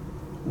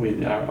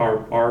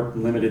 Our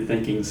limited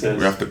thinking says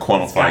we have to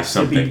quantify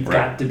something.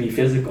 Got to be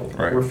physical.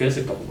 Right. We're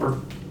physical.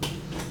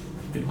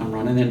 I'm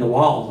running into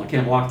walls. I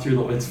can't walk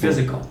through it's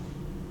physical.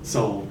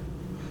 So,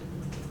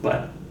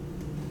 but,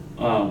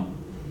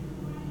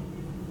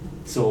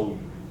 so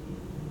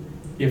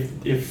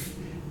if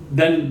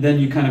then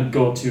you kind of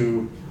go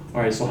to,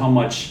 all right, so how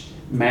much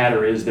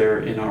matter is there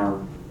in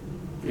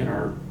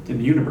the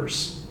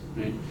universe,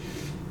 right?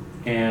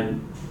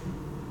 And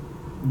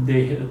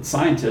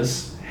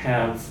scientists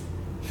have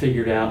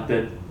figured out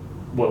that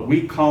what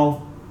we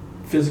call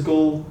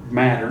physical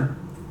matter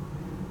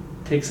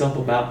takes up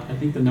about, I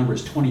think the number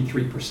is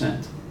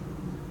 23%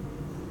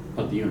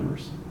 of the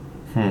universe.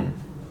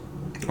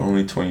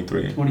 Only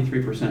 23.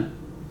 23%.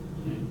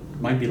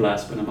 Might be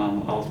less, but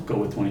I'll go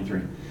with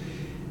 23.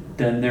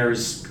 Then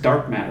there's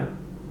dark matter,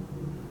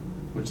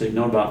 which they've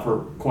known about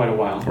for quite a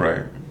while.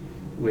 Right.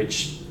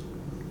 Which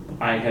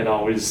I had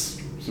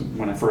always,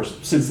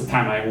 since the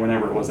time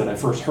whenever it was that I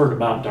first heard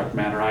about dark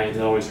matter, I had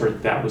always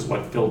heard that was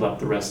what filled up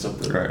the rest of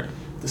the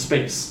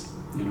space,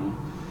 you know.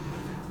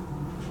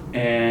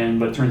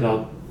 But it turns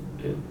out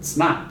it's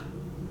not,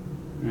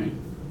 right?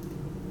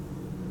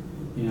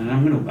 You know,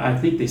 and I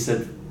think they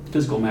said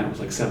physical matter was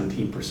like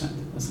 17%.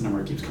 That's the number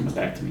that keeps coming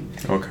back to me.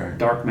 Okay.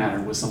 Dark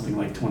matter was something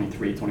like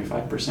 23,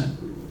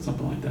 25%,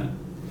 something like that.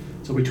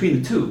 So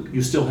between the two,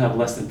 you still have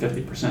less than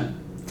 50%,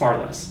 far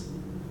less.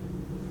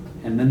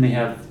 And then they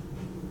have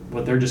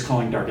what they're just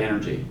calling dark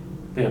energy.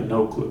 They have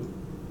no clue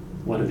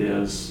what it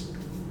is,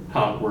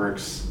 how it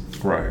works.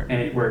 Right.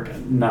 And it worked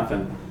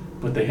nothing.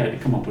 But they had to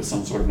come up with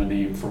some sort of a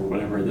name for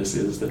whatever this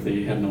is that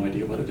they have no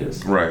idea what it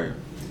is. Right.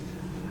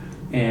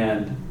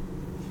 And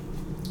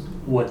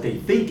what they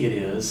think it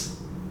is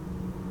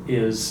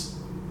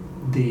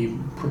the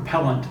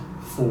propellant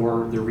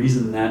for the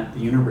reason that the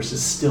universe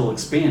is still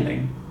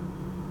expanding.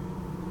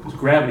 Because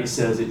gravity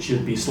says it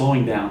should be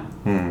slowing down.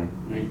 Hmm.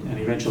 right? And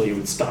eventually it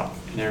would stop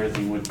and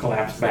everything would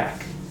collapse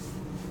back.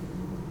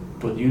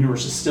 But the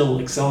universe is still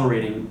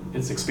accelerating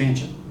its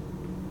expansion,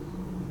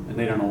 and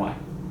they don't know why.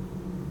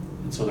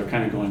 And so they're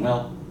kind of going,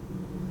 well,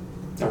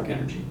 dark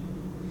energy.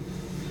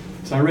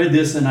 So I read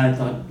this and I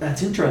thought,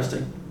 that's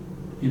interesting.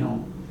 You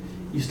know,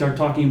 you start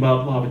talking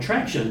about law of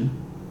attraction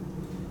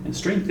and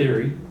string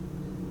theory,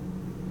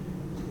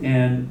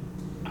 and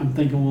I'm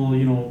thinking, well,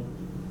 you know,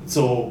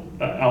 so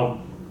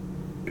I'll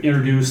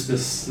introduce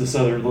this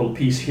other little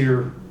piece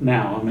here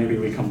now, and maybe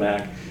we come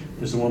back.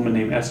 There's a woman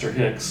named Esther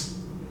Hicks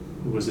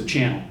who was a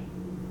channel.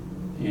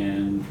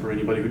 And for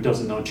anybody who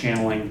doesn't know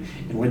channeling,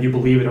 and whether you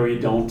believe it or you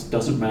don't,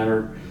 doesn't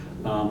matter.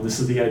 This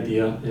is the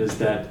idea, is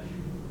that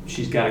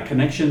she's got a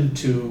connection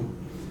to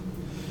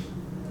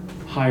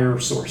higher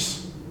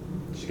source.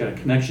 She's got a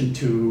connection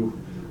to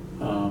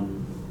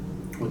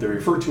what they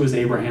refer to as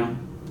Abraham.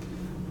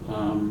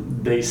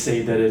 They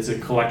say that it's a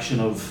collection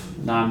of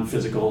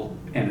non-physical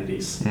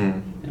entities.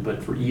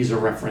 But for ease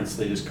of reference,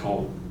 they're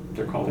called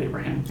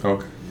Abraham.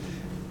 Okay.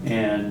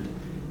 And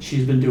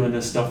she's been doing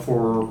this stuff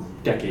for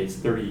decades,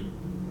 30,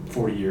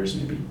 40 years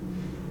maybe.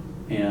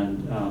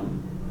 And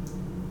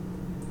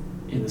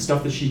in the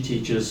stuff that she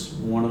teaches,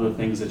 one of the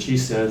things that she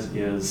says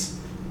is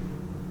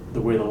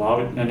the way the law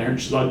of, and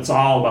it's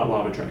all about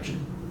law of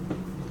attraction.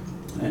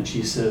 And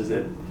she says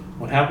that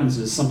what happens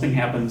is something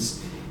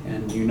happens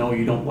and you know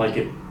you don't like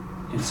it,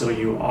 and so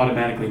you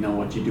automatically know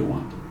what you do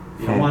want.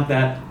 You don't want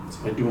that,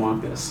 so I do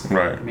want this.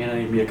 Right. It may not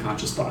even be a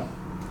conscious thought.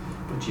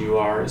 But you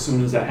are, as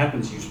soon as that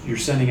happens, you're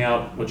sending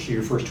out what she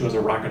refers to as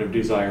a rocket of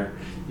desire.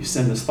 You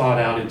send this thought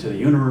out into the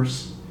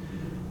universe,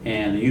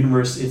 and the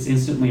universe, it's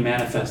instantly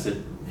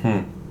manifested.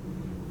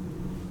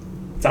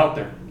 It's out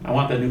there. I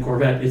want that new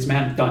Corvette. It's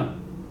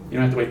done. You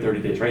don't have to wait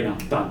 30 days. Right now,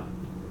 done.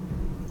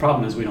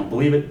 Problem is, we don't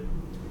believe it.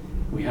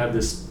 We have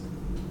this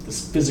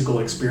physical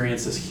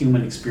experience, this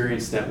human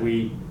experience that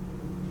we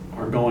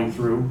are going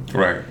through.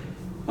 Right.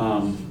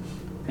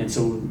 And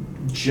so,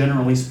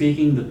 generally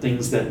speaking, the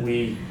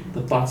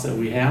thoughts that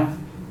we have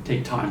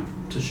take time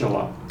to show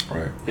up.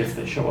 Right. If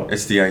they show up.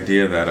 It's the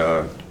idea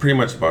that pretty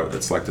much about,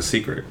 it's like The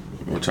Secret,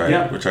 which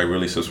I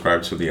really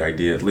subscribe to. The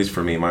idea, at least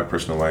for me, in my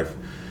personal life,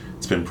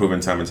 it's been proven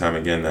time and time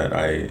again that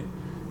I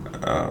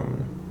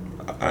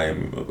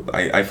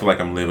feel like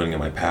I'm living in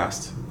my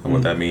past, and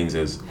what that means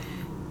is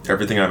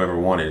everything I've ever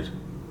wanted,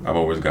 I've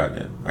always gotten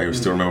it. I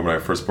still remember when I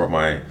first bought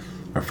my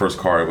first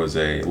car. It was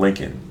a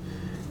Lincoln,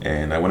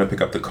 and I went to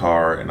pick up the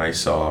car and I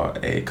saw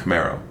a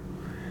Camaro.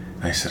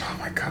 I said, "Oh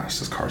my gosh,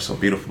 this car is so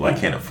beautiful. I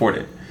can't afford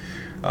it."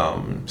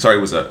 Sorry,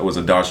 it was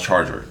a Dodge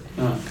Charger.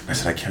 I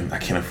said, I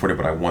can't afford it,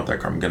 but I want that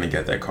car. I'm gonna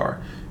get that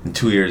car. In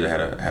 2 years, I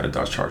had a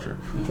Dodge Charger.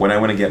 When I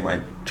went to get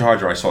my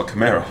Charger, I saw a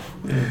Camaro,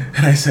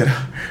 and I said,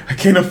 I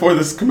can't afford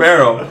this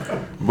Camaro,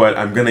 but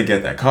I'm gonna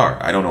get that car.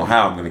 I don't know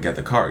how I'm gonna get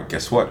the car.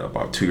 Guess what?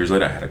 About 2 years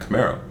later, I had a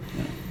Camaro.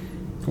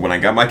 When I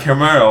got my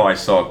Camaro, I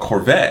saw a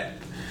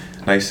Corvette,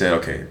 and I said,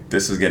 okay,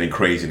 this is getting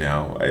crazy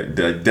now. I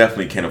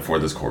definitely can't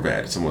afford this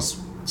Corvette. It's almost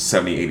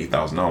 $70,000,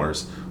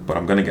 $80,000, but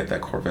I'm gonna get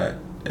that Corvette.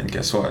 And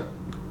guess what?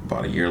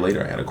 About a year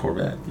later, I had a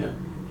Corvette. Yeah.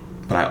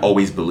 But I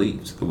always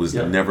believed. It was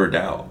never a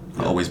doubt.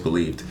 I always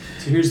believed.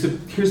 So here's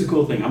the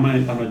cool thing. I'm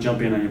gonna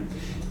jump in on you.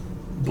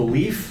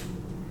 Belief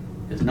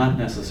is not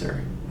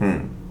necessary.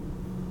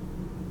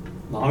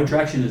 Law of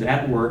attraction is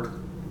at work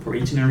for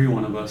each and every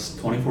one of us,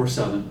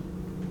 24/7.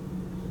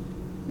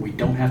 We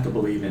don't have to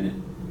believe in it.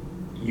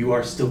 You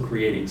are still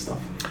creating stuff.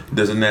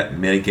 Doesn't that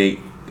mitigate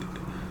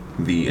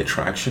the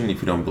attraction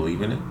if you don't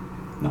believe in it?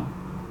 No.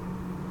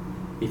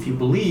 If you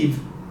believe,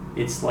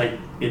 it's like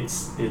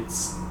it's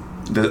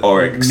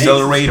or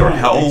accelerate or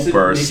help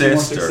or assist. Makes you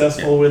more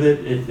successful with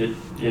it.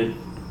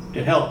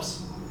 It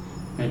helps,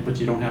 right? But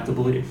you don't have to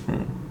believe.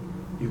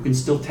 You can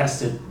still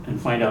test it and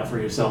find out for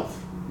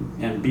yourself,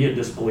 and be a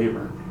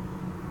disbeliever,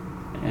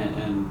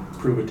 and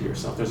prove it to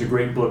yourself. There's a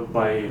great book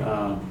by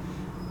a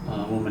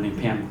woman named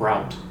Pam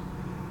Grout,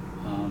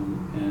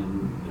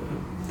 and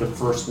the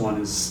first one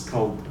is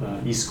called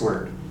E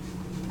Squared,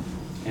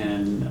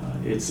 and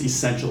it's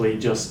essentially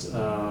just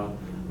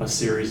a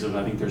series of,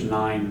 I think there's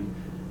 9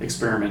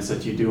 experiments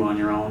that you do on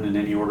your own in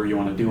any order you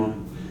want to do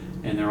them,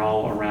 and they're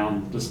all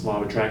around this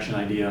law of attraction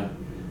idea,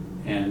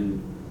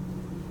 and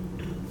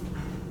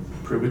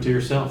prove it to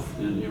yourself,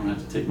 and you don't have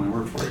to take my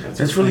word for it.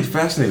 That's really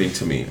fascinating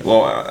to me.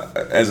 Well,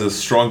 as a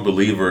strong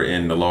believer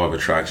in the law of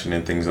attraction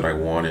and things that I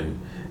want,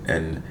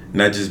 and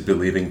not just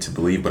believing to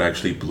believe, but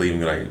actually believing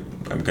that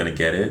I'm going to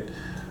get it,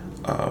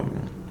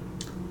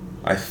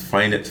 I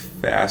find it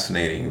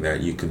fascinating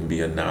that you can be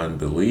a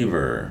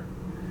non-believer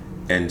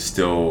and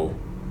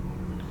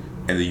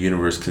the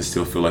universe can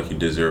still feel like you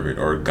deserve it,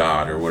 or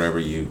God, or whatever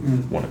you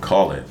want to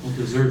call it. Well,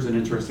 deserve's an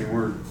interesting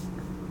word.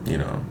 You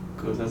know,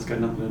 because that's got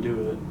nothing to do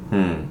with it.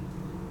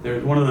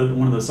 There's one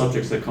of the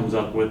subjects that comes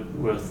up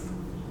with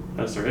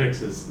Esther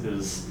Hicks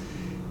is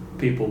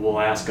people will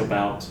ask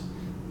about,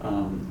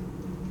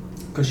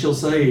 because she'll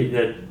say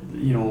that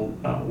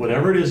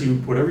whatever it is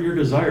whatever your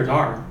desires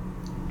are,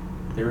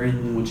 they're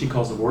in what she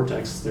calls the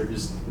vortex. They're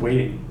just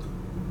waiting,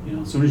 You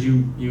know, as soon as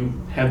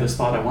you have this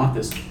thought, I want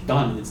this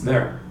done, it's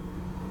there.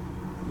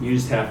 You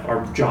just have,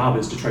 our job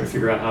is to try to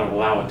figure out how to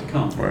allow it to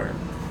come. Right.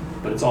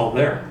 But it's all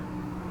there.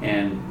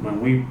 And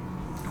when we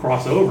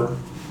cross over,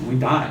 when we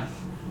die,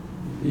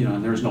 you know,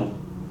 and there's no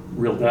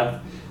real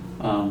death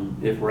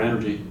if we're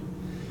energy.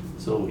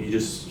 So you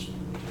just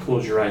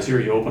close your eyes here,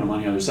 you open them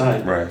on the other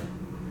side. Right.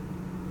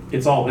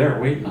 It's all there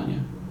waiting on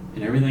you.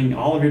 And everything,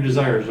 all of your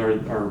desires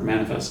are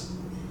manifest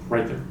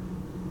right there.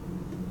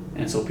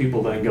 And so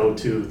people then go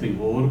to think,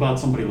 well, what about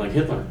somebody like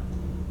Hitler?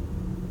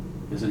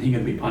 Isn't he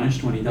going to be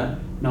punished when he died?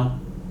 No.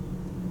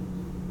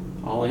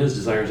 All of his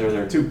desires are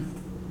there too.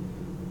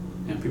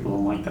 And people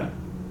don't like that.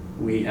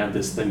 We have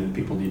this thing that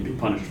people need to be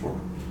punished for.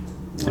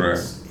 Right.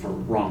 For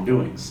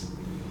wrongdoings.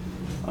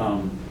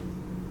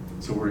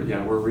 So we're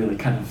really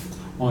kind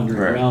of wandering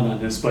Right. around on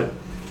this, but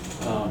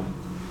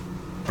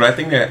I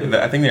think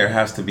there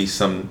has to be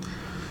some,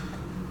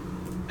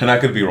 and I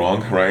could be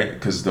wrong, right?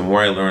 Because the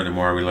more I learn, the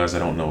more I realize I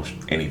don't know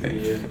anything.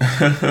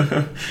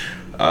 Yeah.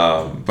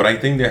 But I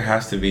think there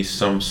has to be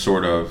some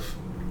sort of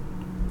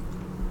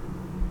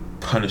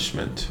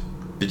punishment,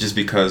 just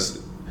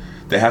because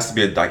there has to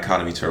be a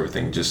dichotomy to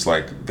everything. Just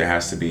like there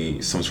has to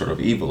be some sort of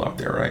evil out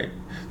there, right?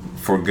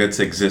 For good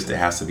to exist, there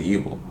has to be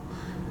evil,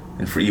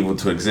 and for evil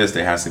to exist,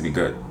 there has to be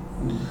good.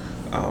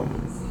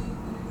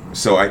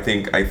 So I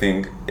think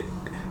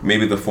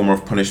maybe the form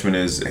of punishment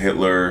is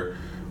Hitler,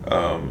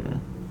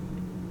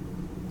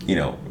 you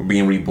know,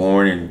 being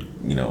reborn and,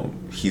 you know,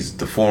 he's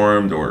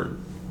deformed, or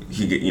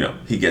he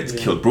gets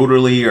killed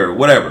brutally or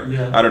whatever.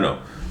 Yeah. I don't know,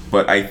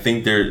 but I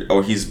think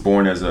he's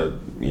born as a,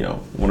 you know,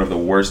 one of the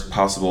worst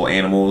possible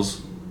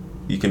animals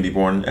you can be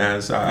born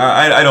as.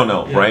 I don't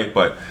know, Yeah. right?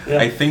 But Yeah.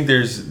 I think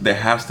there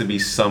has to be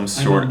some I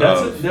sort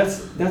know, of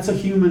that's a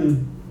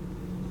human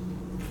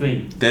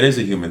thing. that is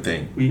a human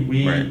thing.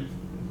 We Right.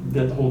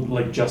 that whole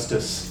like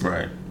justice,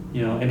 Right.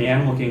 you know, and the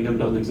animal kingdom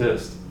doesn't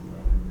exist.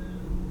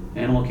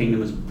 Animal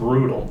kingdom is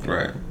brutal,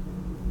 Right.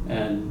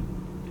 and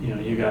you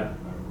know, you got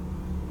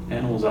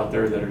animals out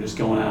there that are just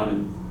going out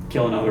and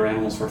killing other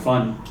animals for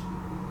fun.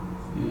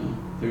 You know,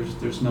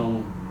 there's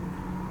no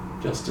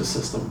justice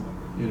system,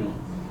 you know,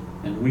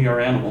 and we are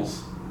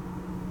animals.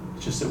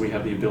 It's just that we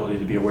have the ability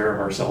to be aware of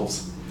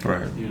ourselves,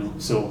 Right. you know.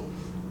 So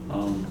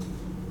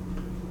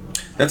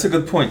That's a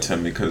good point,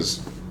 Tim,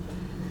 because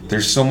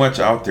there's so much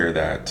out there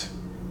that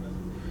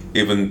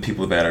even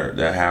people that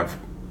have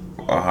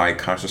a high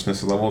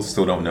consciousness level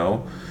still don't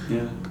know.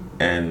 yeah,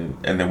 And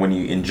then when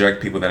you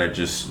inject people that are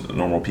just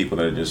normal people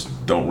that just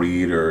don't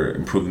read or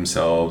improve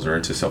themselves or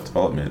into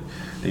self-development,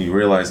 then you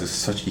realize there's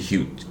such a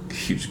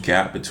huge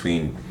gap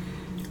between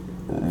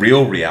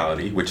real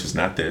reality, which is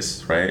not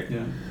this, right, yeah,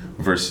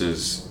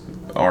 versus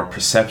our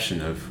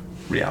perception of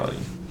reality.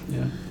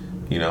 yeah.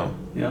 You know?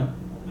 Yeah,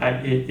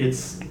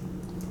 it's,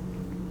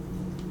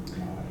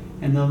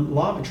 and the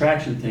law of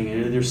attraction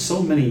thing. There's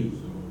so many,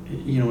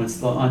 you know, it's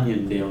the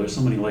onion deal. There's so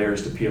many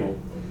layers to peel,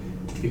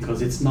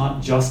 because it's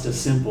not just as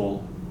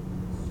simple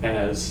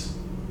as,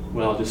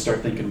 well, just start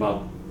thinking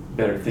about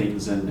better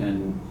things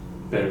and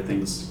better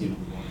things, you know,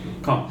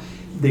 come.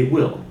 They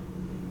will,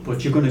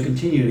 but you're going to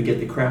continue to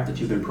get the crap that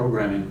you've been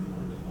programming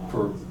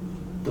for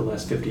the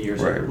last 50 years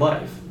of your Right.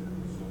 life.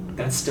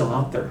 That's still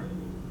out there.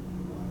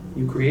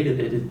 You created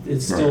it.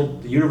 It's still,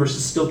 Right. the universe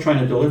is still trying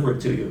to deliver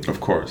it to you. Of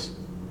course.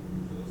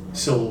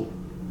 So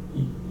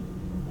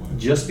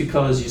just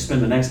because you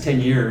spend the next 10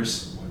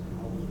 years,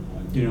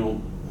 you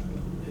know,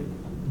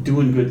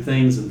 doing good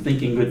things and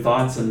thinking good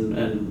thoughts,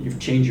 and you've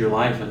changed your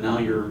life and now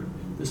you're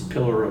this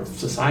pillar of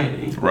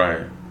society,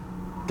 Right.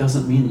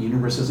 doesn't mean the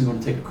universe isn't going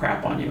to take a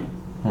crap on you.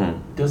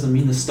 Doesn't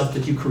mean the stuff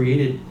that you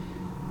created,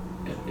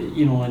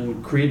 you know,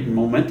 and created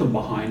momentum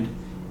behind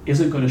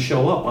isn't going to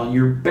show up on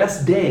your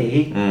best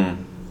day.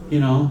 You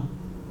know,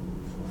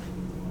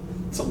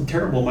 something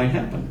terrible might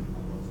happen.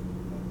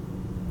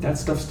 That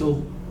stuff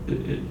still,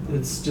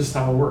 it's just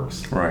how it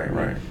works.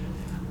 Right.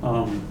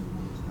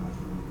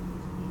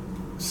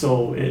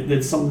 So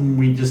it's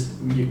something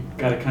you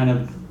got to kind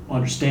of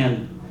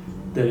understand,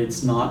 that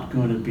it's not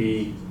going to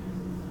be,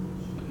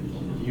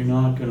 you're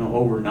not going to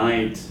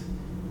overnight,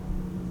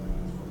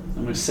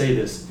 I'm going to say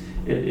this,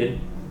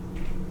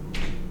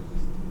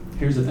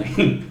 here's the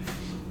thing.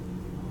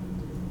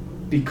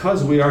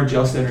 Because we are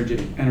just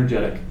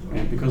energetic,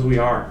 and because we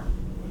are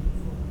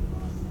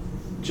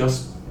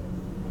just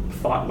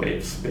thought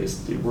waves,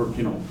 basically,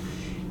 you know,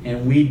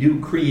 and we do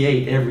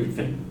create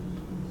everything.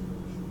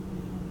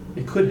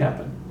 It could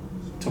happen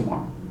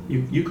tomorrow.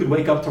 You could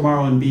wake up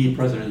tomorrow and be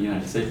President of the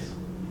United States.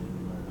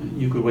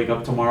 You could wake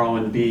up tomorrow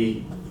and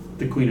be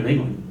the Queen of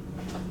England.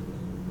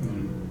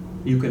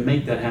 You can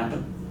make that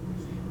happen.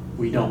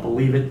 We don't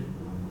believe it.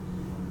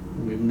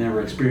 We've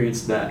never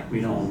experienced that.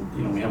 We don't,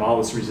 you know, we have all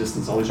this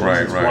resistance, all these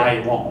reasons why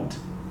it won't.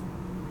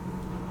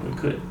 But it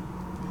could.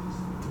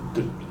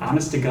 The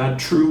honest to God,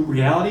 true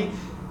reality,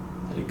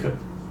 that it could.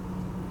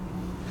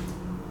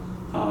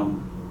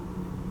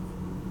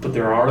 But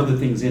there are other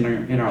things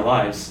in our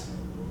lives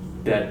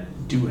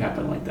that do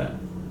happen like that.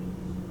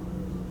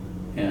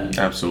 And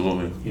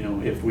Absolutely. you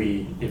know, if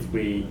we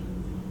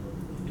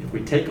if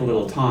we take a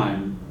little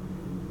time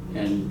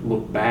and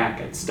look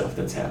back at stuff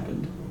that's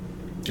happened.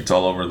 It's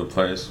all over the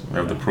place. We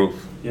have the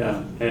proof.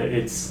 Yeah,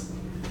 it's,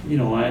 you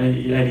know,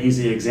 an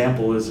easy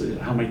example is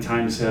how many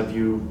times have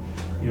you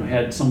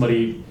had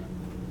somebody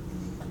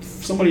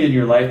in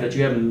your life that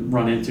you haven't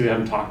run into,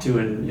 haven't talked to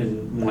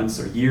in months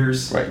or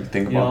years. Right, you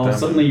think about them.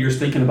 Suddenly you're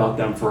thinking about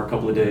them for a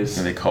couple of days.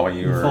 And they call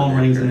you. The phone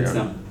rings and it's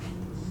them.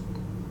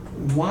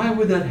 Why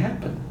would that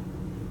happen?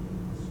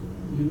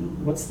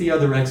 What's the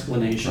other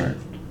explanation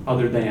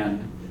other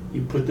than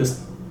you put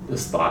this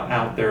thought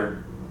out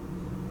there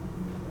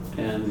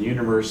and the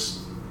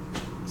universe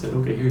said,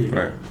 okay, here you go.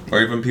 Right.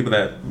 Or even people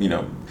that,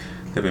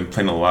 they've been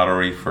playing the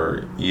lottery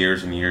for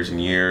years and years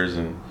and years,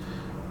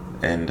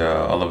 and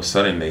all of a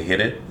sudden they hit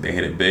it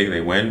big,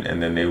 they win,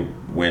 and then they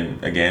win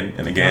again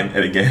and again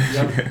and again.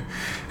 Yep.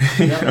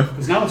 Yeah,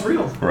 because now it's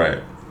real.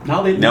 Right.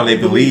 Now they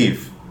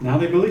believe. Now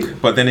they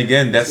believe. But then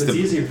again, it's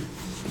easier.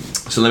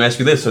 So let me ask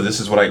you this. So this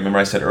is what I remember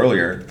I said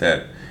earlier,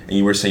 and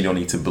you were saying you don't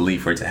need to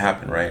believe for it to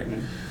happen, right?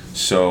 Mm-hmm.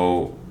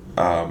 So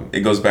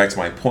it goes back to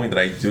my point that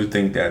I do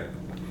think that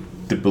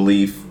the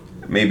belief,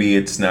 maybe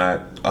it's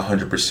not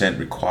 100%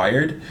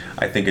 required.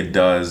 I think it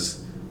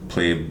does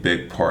play a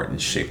big part in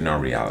shaping our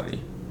reality.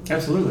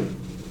 Absolutely.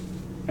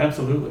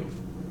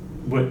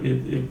 But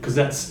because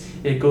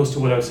it goes to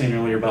what I was saying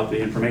earlier about the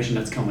information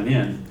that's coming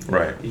in.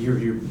 Right.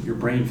 Your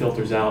brain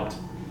filters out.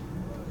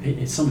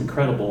 It's some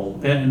incredible,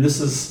 and this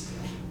is,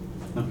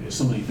 there's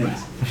so many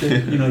things.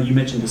 You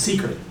mentioned The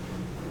Secret.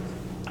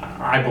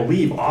 I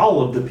believe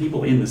all of the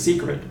people in The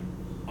Secret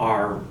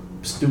are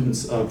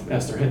students of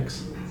Esther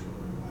Hicks.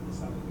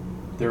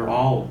 They're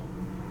all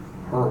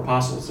her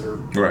apostles.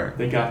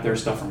 They got their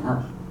stuff from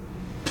her.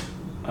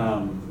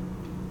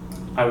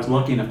 I was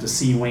lucky enough to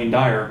see Wayne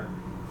Dyer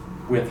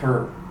with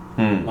her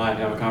live,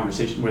 have a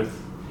conversation with,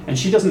 and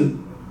she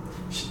doesn't,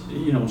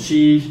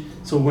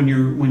 so when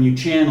you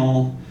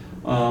channel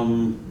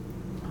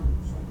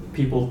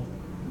people,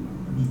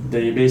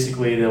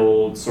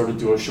 they'll sort of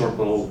do a short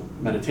little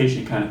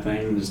meditation kind of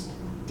thing, just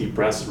deep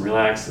breaths and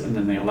relax, and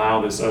then they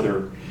allow this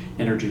other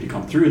energy to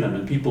come through them.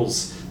 And people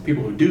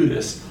who do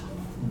this,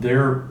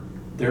 their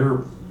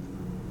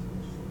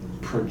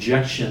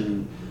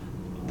projection,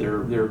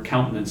 their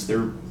countenance,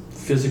 their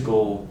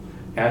physical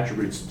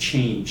attributes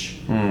change,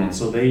 and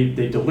so they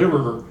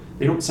deliver.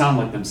 They don't sound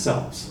like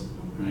themselves,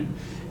 right?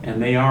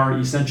 And they are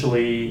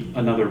essentially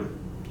another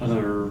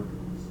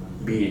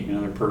being,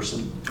 another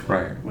person,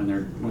 right?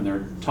 When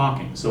they're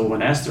talking. So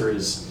when Esther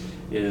is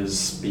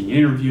being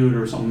interviewed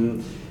or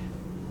something,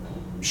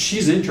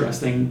 she's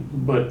interesting,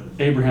 but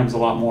Abraham's a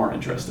lot more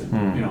interesting,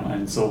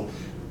 And so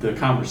the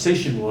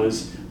conversation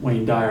was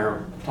Wayne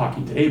Dyer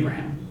talking to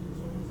Abraham,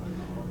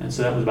 and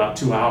so that was about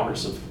 2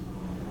 hours of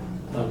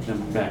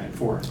them back and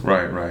forth.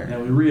 Right. And it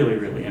was really,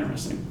 really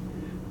interesting.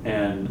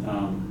 And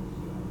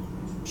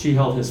she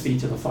held his feet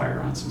to the fire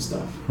on some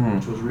stuff,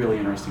 which was really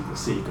interesting to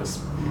see, because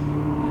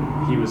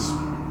he was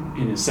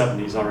in his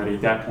 70s already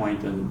at that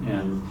point,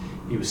 and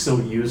he was so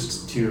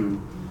used to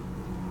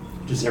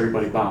just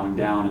everybody bowing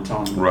down and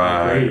telling him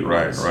how great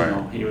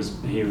he was.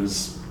 He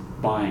was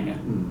buying it,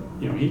 and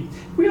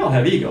we all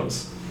have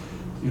egos,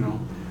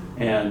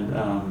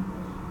 and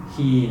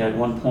he at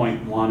one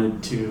point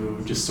wanted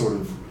to just sort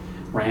of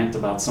rant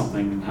about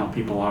something and how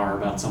people are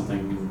about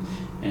something,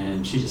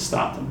 and she just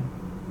stopped him.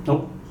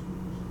 Nope,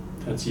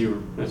 that's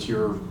your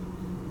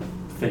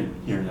thing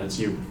here, that's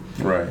you.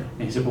 Right.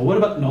 And he said, well, what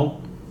about,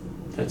 no,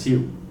 that's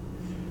you.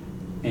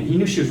 And he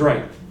knew she was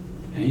right,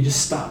 and he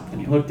just stopped and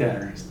he looked at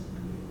her and he said,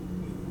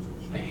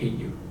 I hate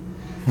you.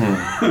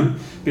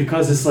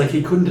 Because it's like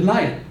he couldn't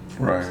deny it.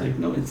 Right. It's like,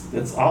 no,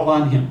 that's all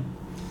on him.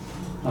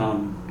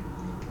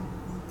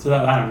 So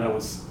that, I don't know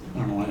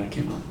why that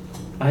came up.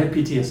 I have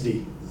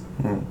PTSD.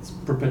 It's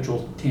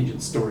perpetual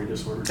tangent story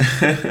disorder.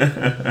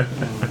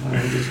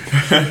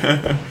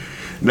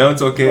 No,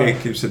 it's okay.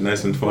 It keeps it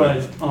nice and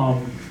fun.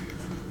 But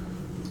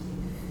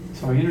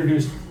so I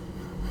introduced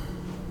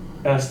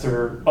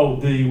Esther.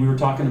 We were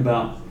talking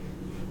about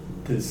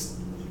this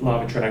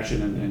law of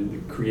attraction and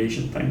the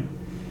creation thing.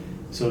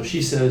 So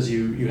she says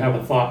you have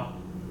a thought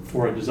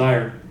for a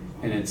desire,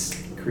 and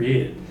it's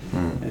created.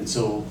 And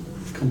so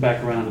come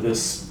back around to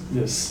this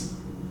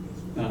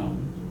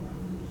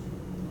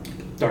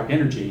dark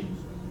energy.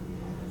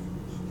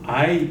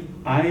 I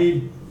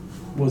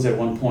was at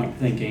one point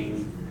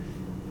thinking,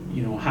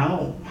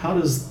 how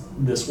does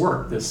this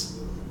work? This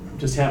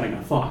just having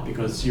a thought,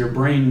 because your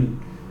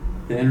brain,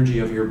 the energy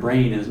of your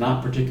brain is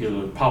not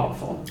particularly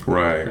powerful.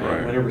 Right.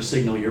 Whatever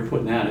signal you're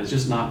putting out is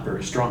just not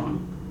very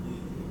strong.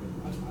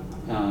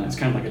 It's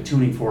kind of like a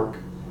tuning fork.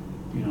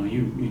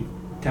 You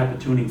tap a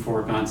tuning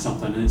fork on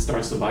something and it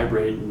starts to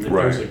vibrate, and if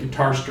there's a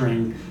guitar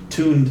string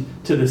tuned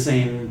to the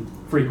same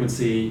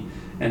frequency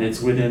and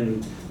it's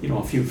within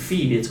a few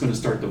feet, it's going to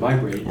start to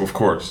vibrate. Of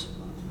course.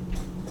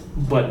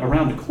 But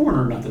around the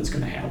corner, nothing's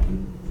going to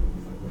happen.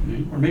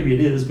 Right? Or maybe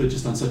it is, but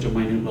just on such a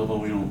minute level,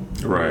 we don't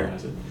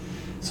realize it.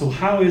 So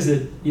how is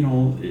it,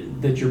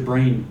 that your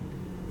brain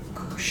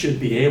should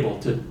be able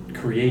to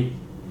create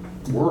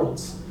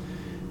worlds?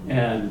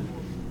 And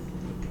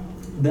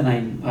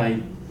then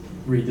I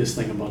read this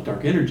thing about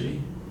dark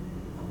energy,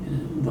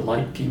 and the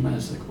light came out. I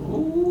was like,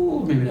 oh,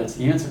 maybe that's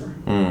the answer.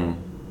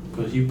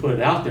 Because you put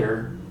it out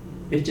there,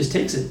 it just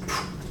takes it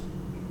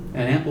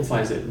and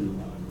amplifies it and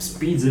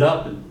speeds it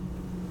up and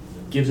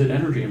gives it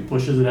energy and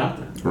pushes it out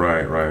there.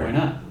 Right, right. Why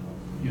not?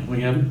 You know,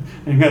 we haven't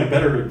got a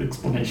better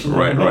explanation.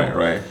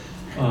 Right.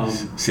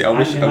 See,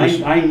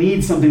 I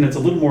need something that's a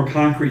little more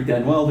concrete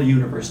than, well, the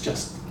universe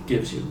just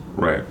gives you.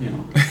 Right. You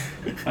know,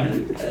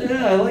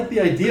 I like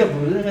the idea,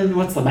 but then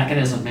what's the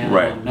mechanism, man?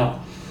 Right. I don't know.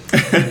 So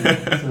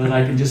that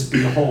I can just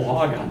be a whole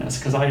hog on this,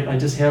 because I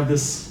just have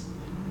this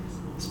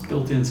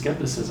built-in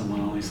skepticism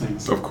on all these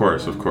things. Of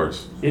course.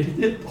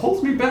 It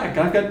holds me back.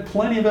 I've got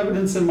plenty of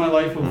evidence in my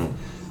life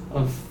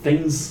of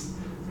things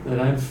that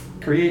I've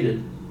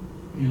created,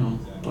 you know,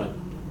 but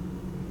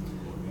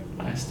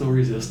I still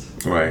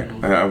resist. Right. You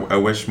know? I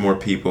wish more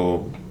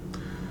people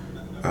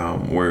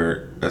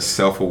were as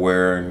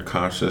self-aware and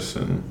conscious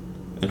and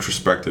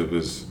introspective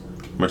as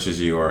much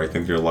as you are. I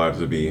think your lives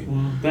would be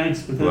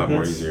thanks, but a lot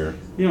more easier.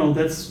 You know,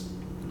 that's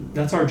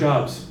our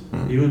jobs.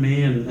 You and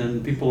me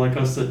and people like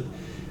us that,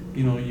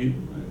 you know, you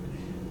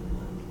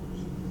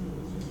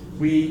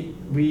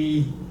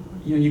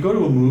go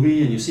to a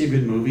movie and you see a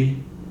good movie,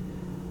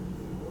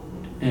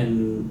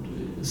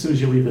 and as soon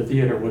as you leave the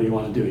theater, what do you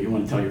want to do? You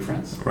want to tell your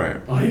friends. Right.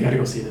 Oh, you got to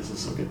go see this.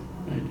 It's so good.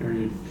 Right? Or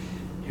you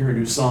hear a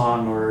new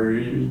song, or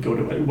you go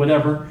to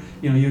whatever.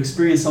 You know, you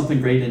experience something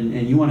great, and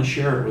you want to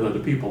share it with other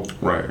people.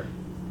 Right.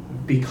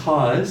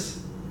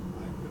 Because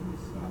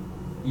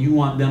you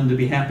want them to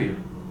be happier.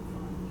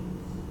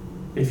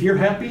 If you're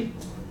happy,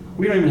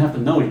 we don't even have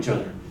to know each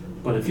other.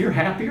 But if you're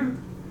happier,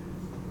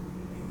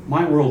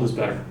 my world is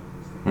better.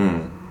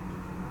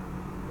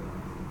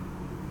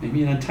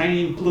 Maybe in a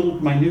tiny,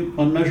 little, minute,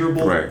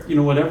 unmeasurable, right. You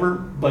know, whatever,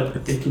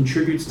 but it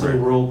contributes to right.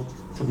 the world,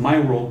 to my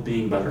world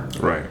being better.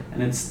 Right.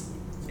 And it's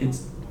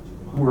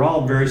we're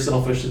all very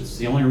selfish. It's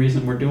the only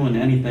reason we're doing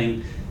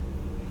anything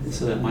is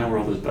so that my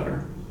world is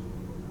better.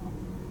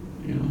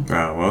 You know.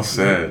 Ah, well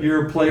said.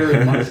 You're a player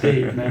in my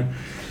stage, man.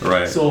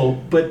 Right.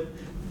 So,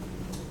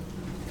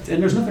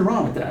 and there's nothing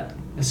wrong with that.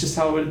 That's just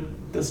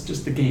that's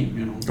just the game,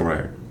 you know.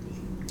 Right.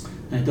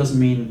 And it doesn't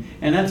mean,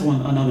 and that's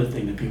another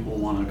thing that people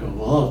want to go,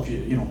 well, if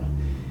you know,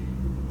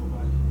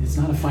 it's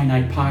not a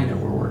finite pie that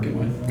we're working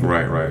with.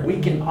 Right. We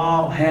can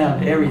all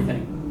have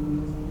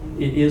everything.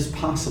 It is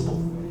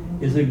possible.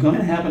 Is it going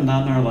to happen?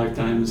 Not in our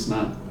lifetime. It's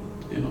not,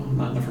 you know,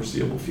 not in the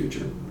foreseeable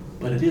future.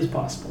 But it is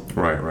possible.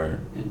 Right.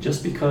 And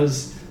just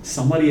because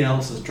somebody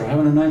else is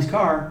driving a nice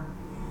car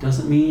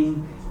doesn't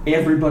mean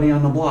everybody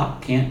on the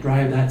block can't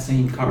drive that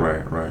same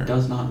car. Right. It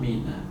does not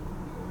mean that.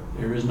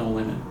 There is no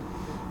limit.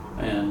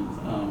 And,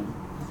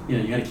 you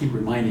know, you got to keep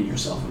reminding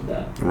yourself of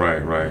that.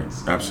 Right.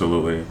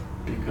 Absolutely.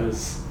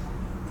 Because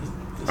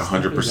the 100%.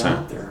 stuff is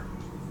out there.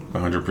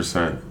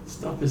 100%.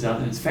 Stuff is out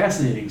there. It's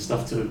fascinating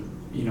stuff to,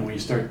 you know, when you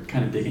start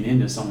kind of digging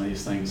into some of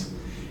these things.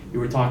 You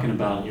were talking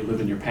about you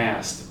live in your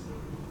past.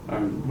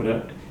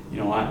 Whatever. You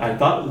know, I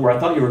thought where I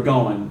thought you were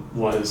going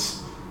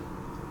was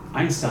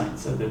Einstein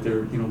said that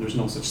there's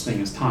no such thing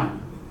as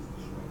time,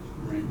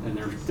 right? And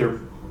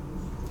they're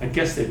I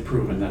guess they've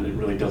proven that it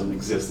really doesn't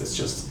exist. It's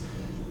just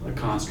a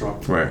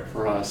construct right.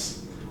 for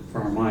us,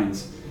 for our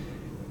minds.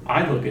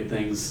 I look at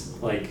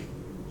things like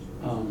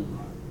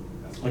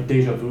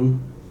deja vu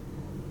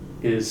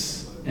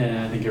is, and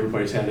I think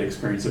everybody's had the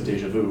experience of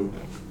deja vu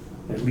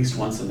at least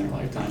once in their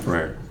lifetime.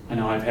 Right. I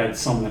know I've had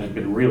some that have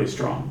been really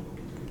strong.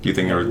 Do you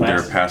think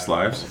they're past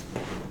lives?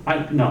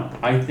 No,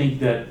 I think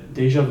that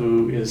deja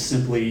vu is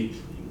simply,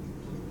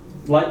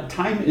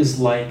 time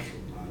is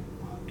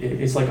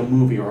it's like a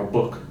movie or a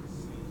book,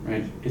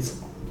 right?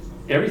 It's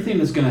everything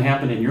that's going to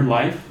happen in your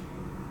life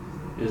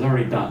is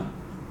already done.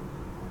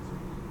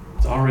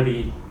 It's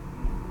already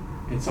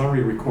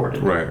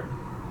recorded. Right.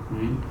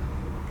 Right?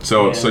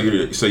 So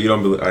you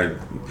don't believe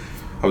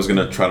I was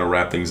gonna try to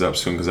wrap things up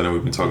soon because I know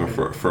we've been talking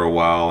for a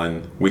while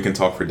and we can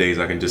talk for days.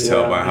 I can just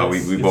tell by how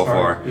we both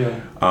hard. are.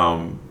 Yeah.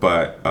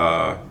 But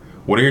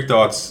what are your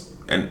thoughts?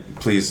 And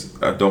please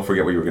don't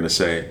forget what you were gonna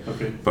say.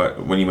 Okay.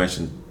 But when you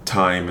mentioned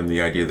time and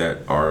the idea that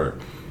our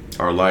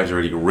lives are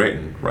already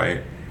written,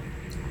 right?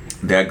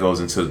 That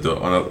goes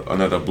into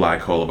another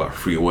black hole about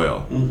free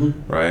will,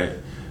 right?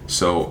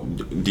 So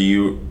do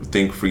you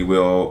think free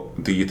will?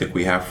 Do you think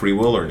we have free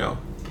will or no?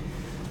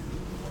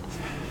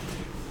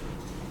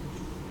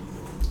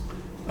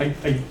 I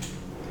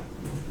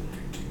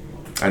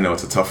know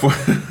it's a tough one.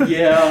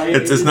 Yeah,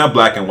 it's not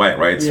black and white,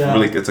 right? Yeah.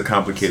 It's a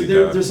complicated.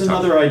 There's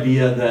another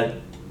idea that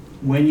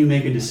when you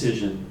make a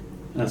decision,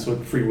 and that's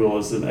what free will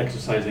is,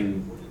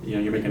 exercising. You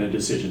know, you're making a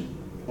decision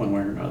one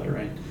way or another,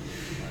 right?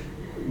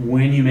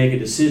 When you make a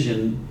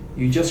decision,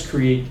 you just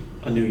create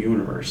a new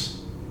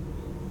universe,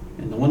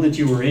 and the one that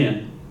you were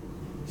in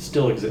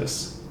still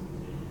exists.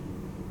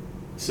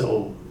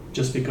 So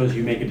just because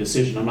you make a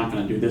decision, I'm not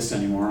going to do this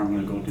anymore. I'm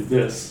going to go do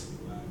this.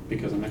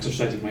 Because I'm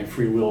exercising my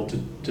free will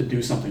to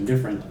do something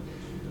different,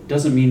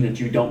 doesn't mean that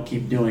you don't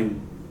keep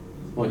doing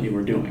what you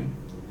were doing.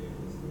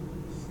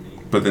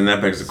 But then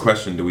that begs the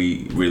question, do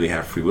we really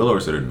have free will or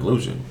is it an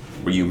illusion?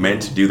 were you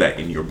meant to do that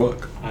in your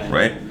book,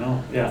 right?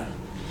 No, yeah.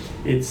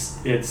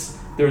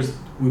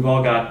 We've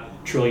all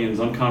got trillions,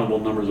 uncountable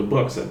numbers of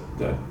books that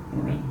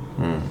were written.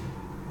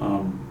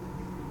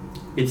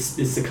 It's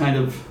the kind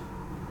of.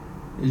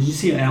 Did you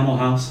see Animal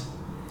House?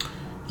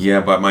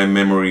 Yeah, but my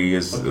memory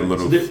is a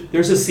little. So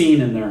there's a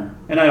scene in there,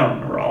 and I don't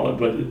remember all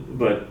of it,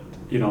 but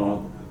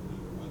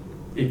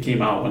it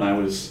came out when I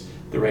was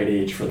the right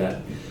age for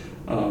that,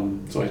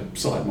 so I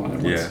saw it more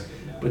than once. Yeah.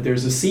 But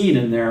there's a scene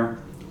in there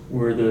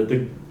where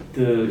the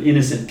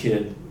innocent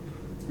kid,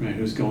 right,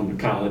 who's going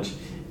to college,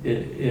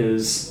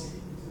 is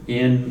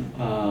in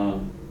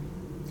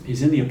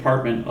he's in the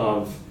apartment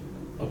of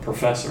a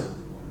professor,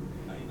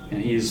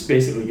 and he's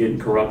basically getting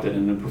corrupted,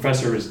 and the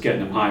professor is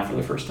getting him high for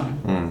the first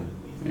time.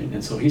 Right?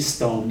 And so he's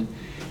stoned,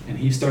 and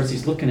he's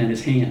looking at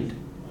his hand,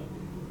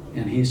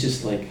 and he's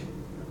just like,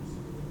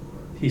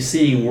 he's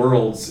seeing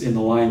worlds in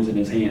the lines in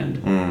his hand,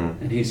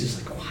 and he's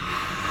just like,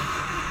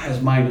 wow,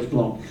 his mind is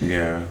blown.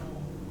 Yeah.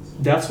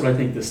 That's what I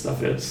think this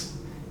stuff is.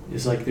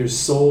 It's like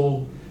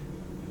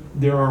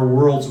there are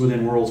worlds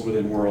within worlds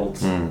within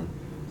worlds, and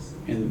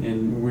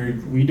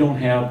we don't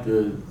have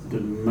the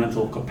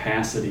mental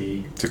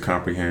capacity to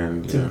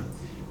comprehend.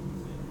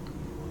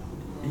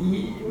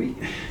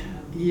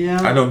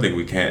 Yeah. I don't think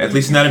we can. At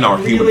least not in our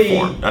human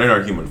form. Not in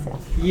our human form.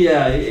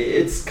 Yeah,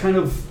 it's kind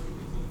of.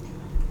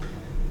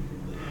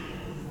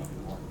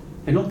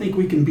 I don't think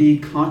we can be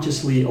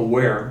consciously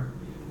aware.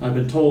 I've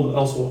been told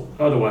also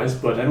otherwise,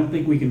 but I don't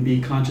think we can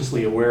be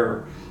consciously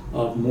aware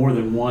of more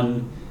than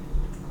one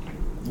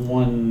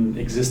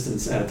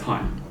existence at a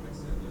time.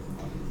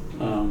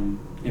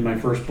 In my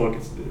first book,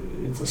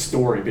 it's a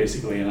story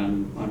basically, and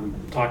I'm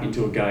talking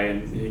to a guy,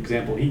 and the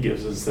example he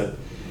gives is that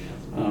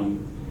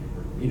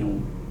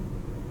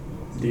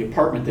the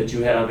apartment that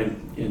you have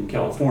in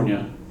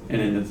California,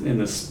 and in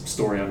this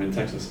story I'm in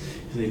Texas,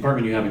 is the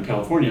apartment you have in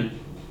California,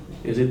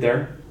 is it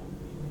there?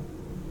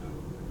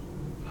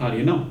 How do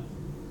you know?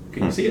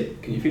 Can you see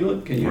it? Can you feel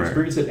it? Can you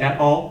experience it at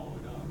all?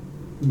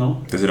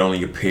 No. Does it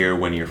only appear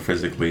when you're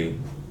physically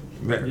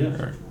there?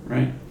 Yeah,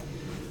 right.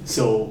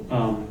 So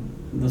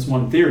that's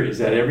one theory, is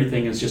that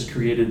everything is just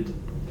created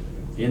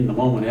in the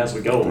moment as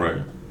we go.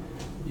 Right.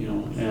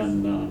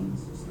 And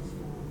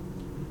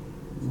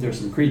there's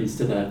some credence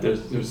to that.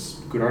 There's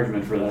good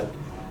argument for that.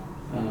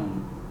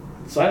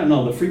 So I don't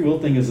know. The free will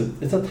thing it's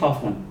a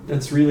tough one.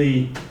 That's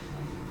really.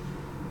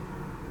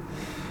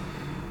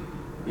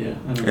 Yeah.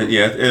 I don't know.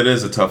 Yeah, it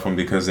is a tough one,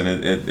 because then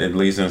it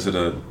leads into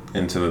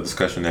the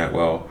discussion that,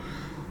 well,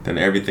 then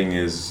everything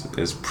is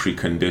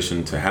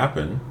preconditioned to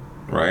happen,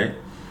 right?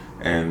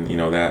 And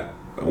that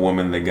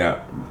woman that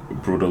got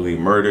brutally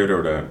murdered,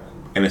 or the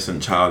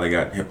innocent child that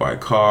got hit by a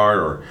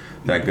car, or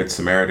that good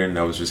Samaritan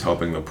that was just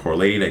helping the poor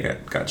lady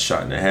that got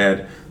shot in the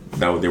head,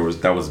 that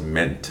was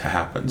meant to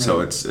happen. Right.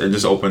 So it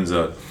just opens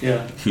a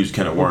huge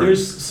can of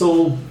worms.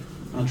 I'll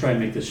try and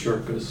make this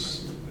short,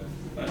 because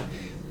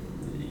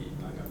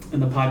in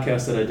the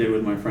podcast that I did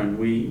with my friend,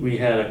 we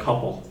had a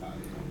couple,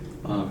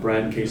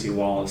 Brad and Casey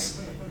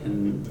Wallace,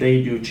 and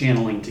they do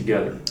channeling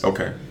together.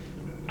 Okay.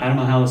 I don't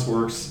know how this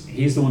works.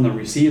 He's the one that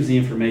receives the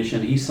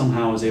information. He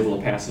somehow is able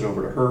to pass it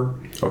over to her.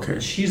 Okay.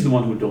 She's the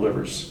one who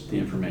delivers the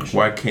information.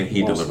 Why can't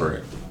he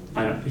deliver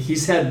it?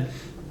 He's had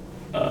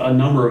a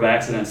number of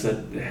accidents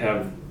that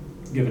have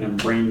given him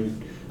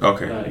brain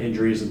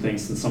injuries and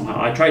things, and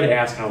somehow I tried to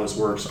ask how this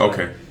works.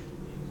 Okay.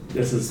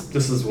 This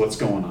is what's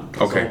going on.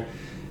 Okay. So,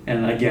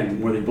 and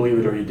again, whether you believe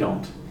it or you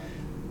don't,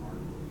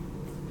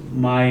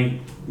 my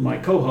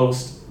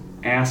co-host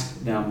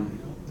asked them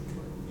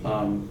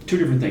two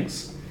different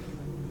things.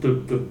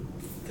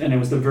 And it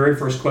was the very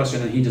first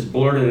question, and he just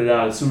blurted it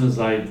out as soon as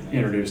I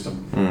introduced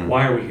him.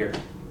 Why are we here?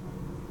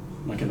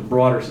 Like in the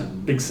broader sense,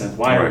 big sense,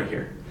 why are we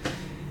here?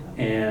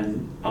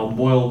 And I'll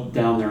boil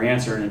down their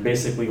answer, and it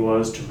basically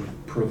was to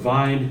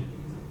provide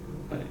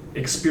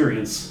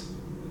experience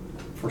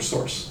for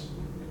Source.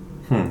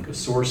 Because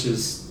Source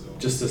is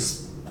just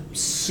this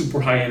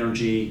super high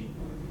energy,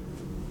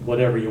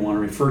 whatever you want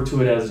to refer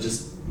to it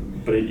as,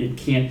 but it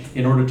can't,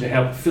 in order to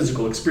have a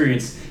physical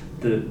experience,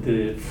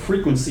 the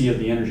frequency of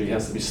the energy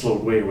has to be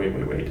slowed way, way,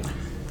 way, way down.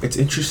 It's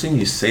interesting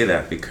you say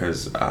that,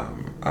 because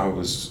I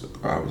was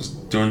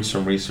doing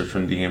some research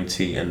on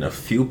DMT, and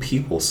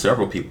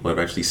several people have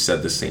actually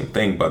said the same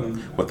thing, but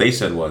what they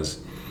said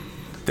was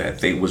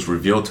that it was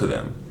revealed to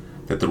them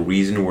that the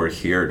reason we're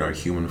here in our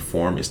human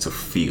form is to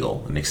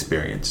feel and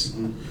experience.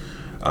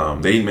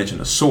 They didn't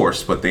mention a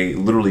source, but they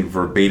literally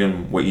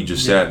verbatim what you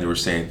just said. They were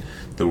saying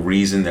the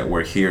reason that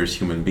we're here as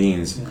human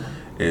beings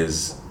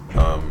is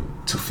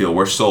to feel.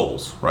 We're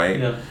souls, right?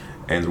 Yeah.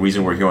 And the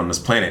reason we're here on this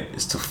planet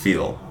is to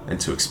feel and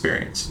to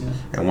experience. Yeah.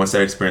 And once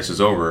that experience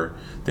is over,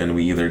 then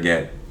we either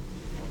get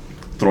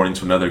thrown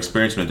into another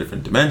experience in a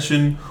different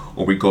dimension,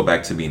 or we go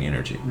back to being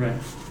energy. Right.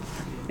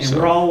 And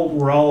we're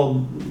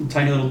all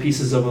tiny little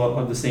pieces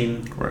of the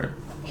same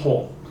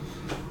whole.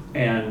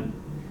 And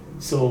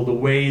so the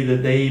way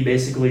that they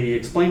basically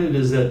explain it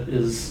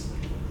is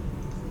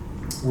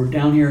we're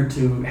down here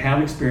to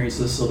have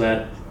experiences so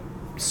that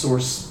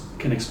Source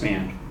can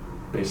expand,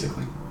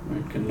 basically,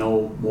 right? Can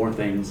know more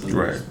things. And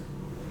Right.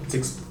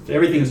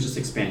 Everything is just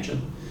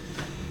expansion.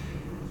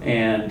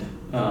 And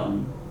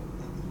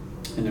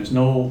there's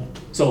no,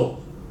 so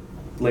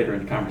later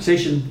in the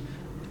conversation,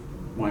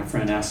 my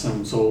friend asks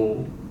him,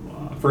 so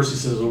first he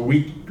says, well,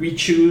 we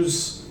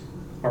choose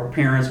our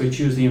parents, we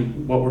choose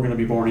what we're going to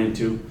be born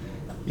into.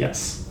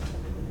 Yes.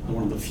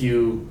 One of the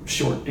few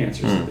short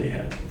answers that they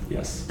had.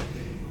 Yes.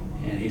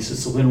 And he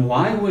says, so then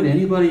why would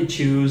anybody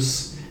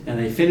choose, and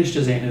they finished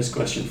his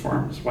question for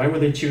him, why would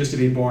they choose to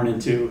be born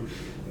into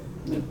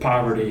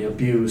poverty,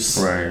 abuse,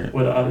 Right.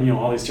 with,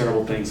 all these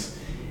terrible things?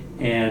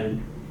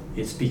 And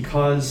it's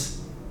because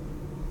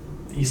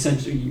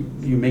essentially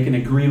you make an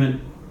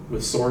agreement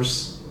with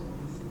Source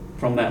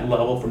from that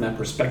level, from that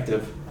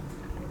perspective,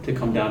 to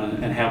come down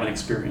and have an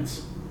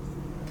experience.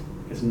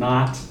 It's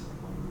not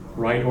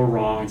right or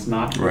wrong. It's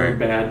not good or Right.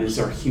 bad. These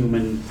are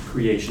human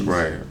creations,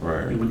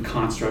 Right. human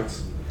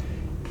constructs.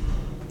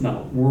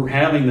 No, we're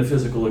having the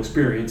physical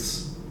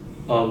experience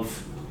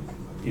of,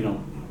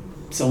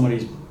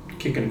 somebody's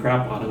kicking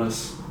crap out of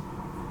us.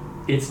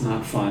 It's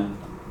not fun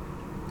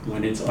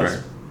when it's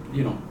us,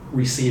 Right.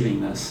 Receiving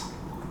this.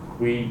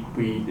 We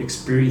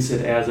experience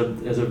it as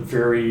a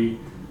very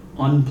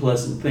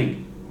unpleasant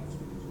thing.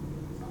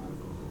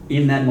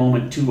 In that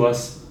moment, to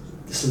us,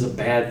 this is a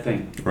bad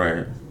thing.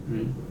 Right.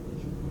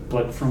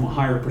 But from a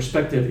higher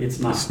perspective, it's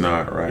not. It's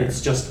not, right.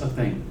 It's just a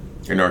thing.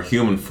 In our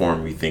human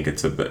form, we think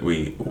it's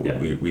we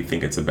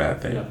think it's a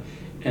bad thing. Yeah.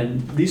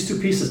 And these two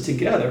pieces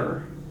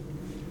together,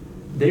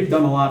 they've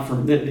done a lot for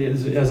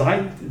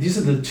these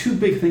are the two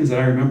big things that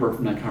I remember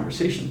from that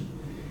conversation.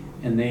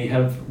 And they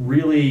have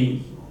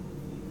really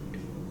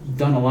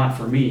done a lot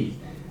for me.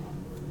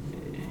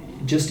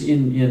 Just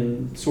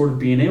in sort of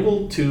being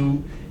able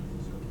to,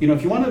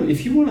 if you want to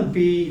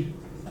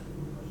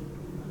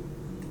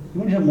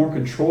have more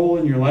control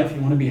in your life, you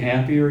want to be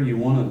happier, you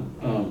want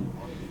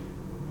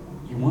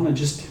to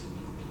just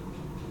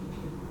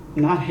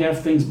not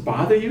have things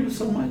bother you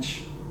so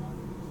much.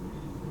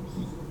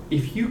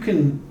 If you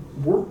can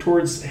work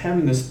towards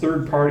having this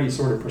third party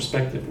sort of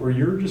perspective where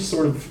you're just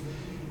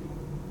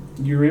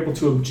you're able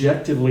to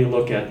objectively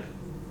look at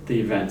the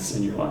events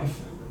in your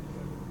life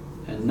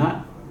and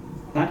not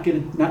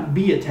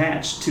be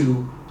attached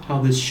to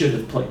how this should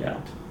have played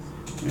out.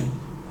 Right?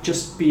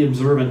 Just be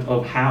observant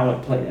of how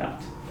it played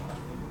out.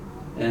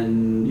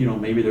 And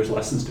maybe there's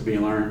lessons to be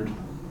learned,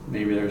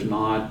 maybe there's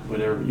not,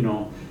 whatever.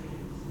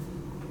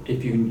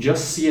 If you can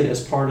just see it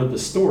as part of the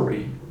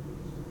story,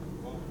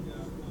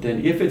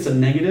 then if it's a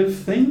negative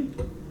thing,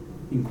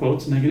 in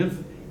quotes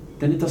negative,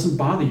 then it doesn't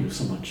bother you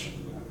so much.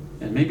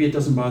 And maybe it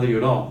doesn't bother you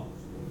at all.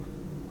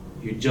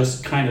 You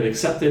just kind of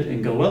accept it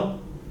and go, well,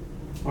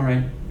 all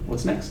right,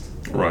 what's next?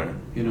 Right.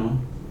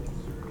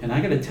 And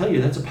I got to tell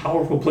you, that's a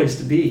powerful place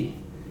to be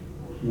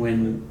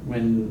when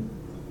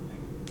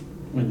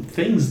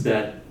things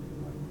that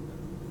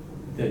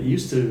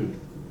used to,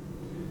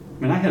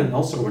 I had an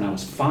ulcer when I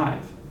was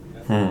 5.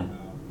 I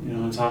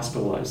was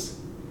hospitalized,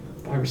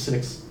 5 or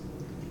 6.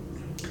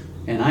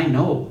 And I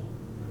know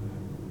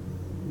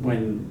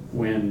when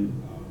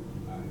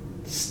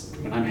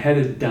I'm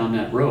headed down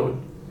that road,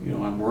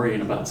 I'm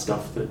worrying about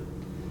stuff that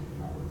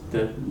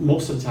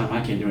most of the time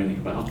I can't do anything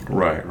about.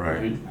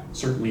 Right.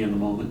 Certainly in the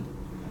moment.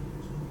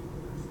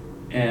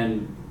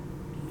 And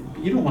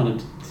you don't want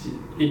to,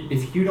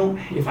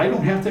 if I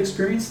don't have to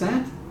experience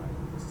that,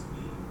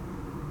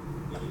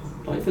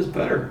 life is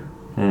better.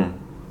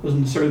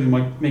 Doesn't necessarily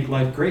make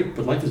life great,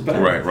 but life is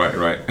better.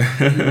 Right.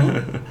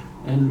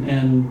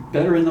 And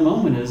better in the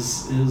moment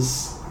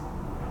is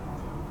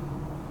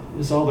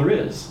all there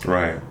is.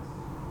 Right.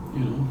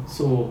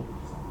 So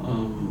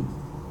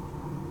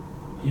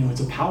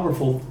it's a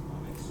powerful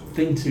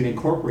thing to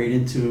incorporate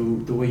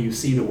into the way you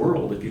see the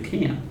world if you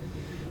can.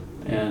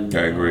 And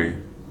I agree.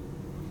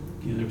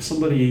 There was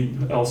somebody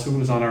else who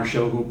was on our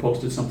show who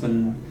posted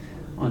something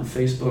on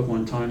Facebook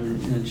one time,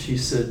 and she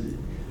said,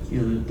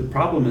 the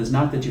problem is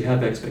not that you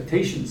have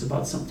expectations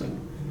about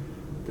something.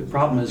 The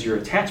problem is your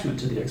attachment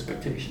to the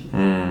expectation.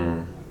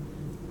 And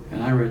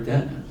I read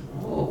that, and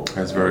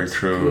that's very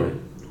true.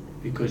 Good,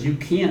 because you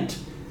can't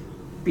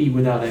be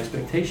without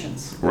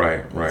expectations.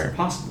 Right. It's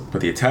impossible.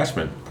 But the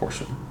attachment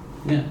portion,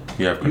 yeah,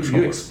 you have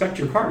control. You expect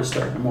your car to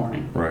start in the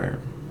morning. Right.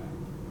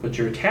 But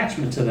your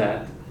attachment to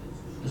that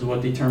is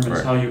what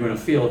determines how you're going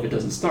to feel if it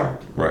doesn't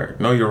start. Right.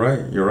 No, you're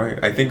right.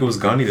 I think it was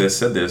Gandhi that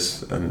said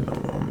this,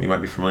 and you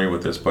might be familiar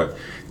with this, but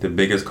the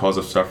biggest cause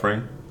of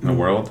suffering in the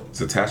world is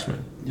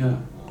attachment. Yeah.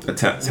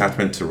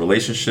 Attachment to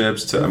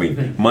relationships, to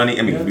money. We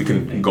can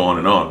Everything. go on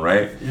and on,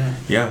 right? Yeah.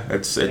 Yeah,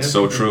 it's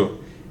so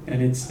true.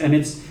 And it's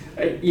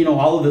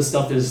all of this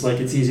stuff is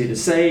it's easy to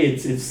say,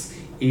 it's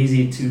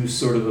easy to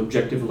sort of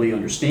objectively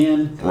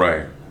understand.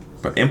 Right.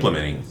 But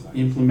implementing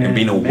And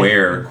being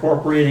aware,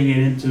 incorporating it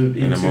into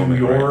in a moment,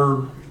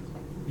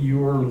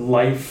 your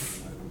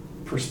life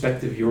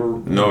perspective, your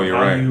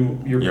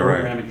programming.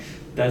 Right.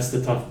 That's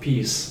the tough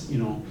piece,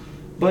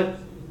 But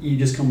you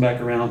just come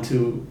back around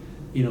to,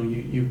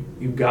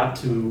 you've got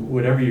to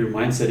whatever your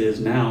mindset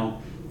is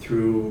now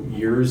through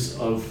years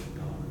of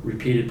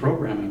repeated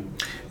programming.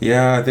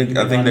 Yeah, I think You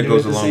wanna that do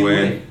goes it a the long same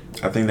way.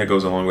 I think that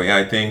goes a long way.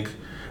 I think,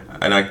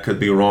 and I could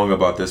be wrong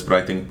about this,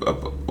 but I think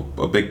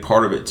a big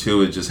part of it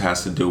too, it just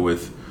has to do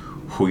with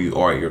who you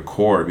are at your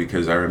core.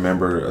 Because I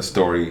remember a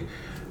story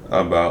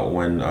about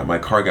when my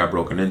car got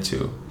broken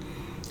into,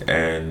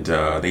 and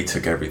they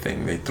took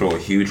everything. They threw a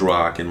huge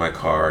rock in my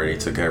car. They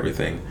took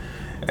everything,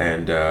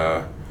 and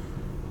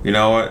you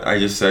know what? I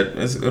just said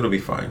it'll be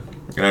fine.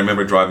 And I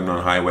remember driving on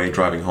the highway,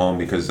 driving home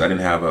because I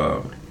didn't have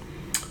a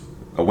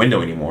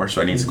window anymore,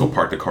 so I needed to go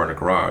park the car in the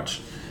garage.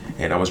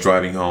 And I was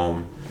driving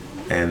home,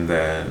 and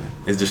then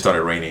it just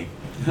started raining.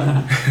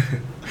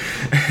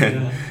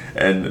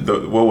 And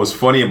what was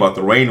funny about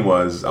the rain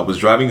was I was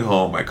driving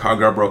home, my car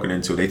got broken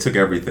into, they took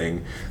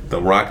everything.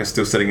 The rock is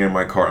still sitting in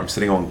my car. I'm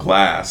sitting on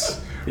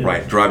glass,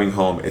 right, driving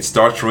home. It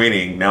starts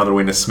raining. Now the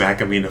rain is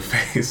smacking me in the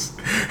face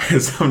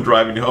as I'm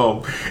driving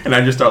home, and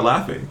I just start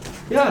laughing.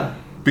 Yeah.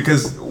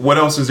 Because what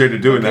else is there to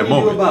do in that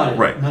moment? What can you do about it?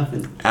 Right.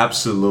 Nothing.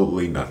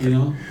 Absolutely nothing. You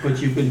know,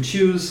 but you can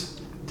choose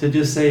to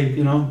just say,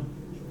 you know,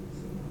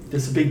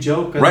 it's a big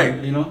joke.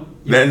 Right. You know.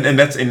 And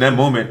that's in that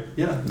moment.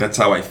 Yeah. That's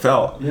how I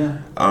felt. Yeah.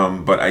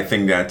 But I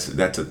think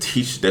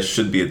that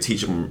should be a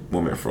teaching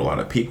moment for a lot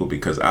of people,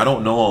 because I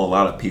don't know a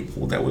lot of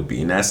people that would be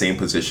in that same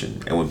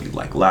position and would be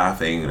like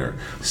laughing or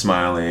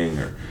smiling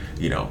or,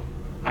 you know.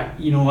 I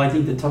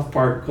think the tough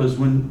part, because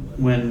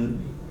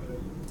when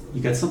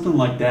you got something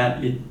like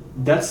that,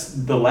 that's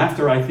the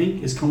laughter, I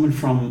think, is coming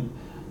from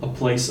a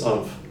place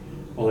of,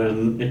 well,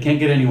 it can't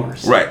get any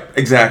worse. Right.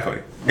 Exactly.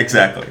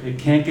 It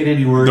can't get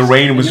any worse. The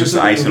rain was And just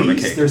there's a icing on the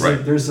release,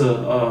 cake. There's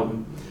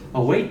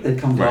a weight that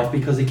comes Right. off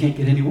because it can't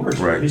get any worse.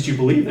 Right. At least you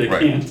believe that it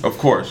Right. can't. Of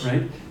course.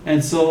 Right.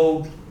 And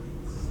so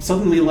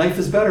suddenly life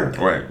is better.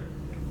 Right.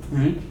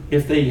 Right.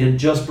 If they had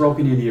just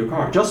broken into your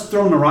car, just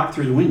thrown a rock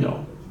through the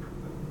window,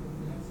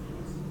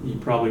 you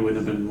probably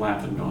wouldn't have been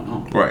laughing going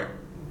home. Right.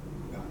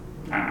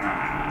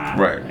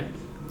 Right.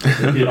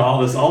 Did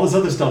all this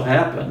other stuff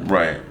happen?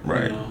 Right. You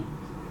know,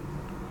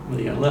 what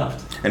do you got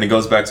left? And it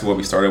goes back to what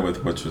we started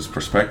with, which was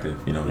perspective.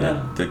 You know,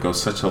 Yeah. that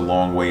goes such a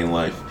long way in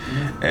life.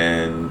 Yeah.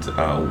 And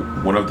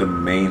one of the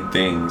main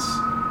things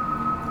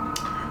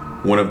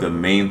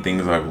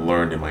I've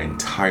learned in my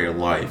entire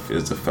life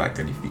is the fact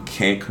that if you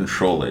can't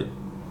control it,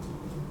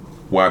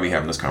 why are we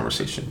having this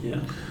conversation? Yeah.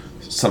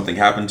 Something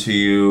happened to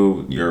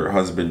you, your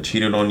husband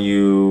cheated on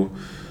you,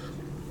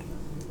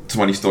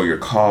 somebody stole your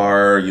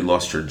car, you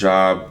lost your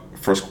job.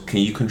 First, can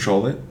you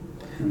control it?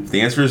 If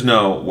the answer is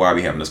no, why are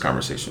we having this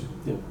conversation?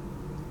 Yeah.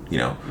 You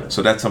know, Yeah.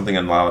 so that's something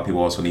a lot of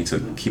people also need to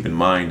keep in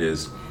mind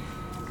is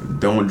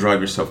don't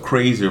drive yourself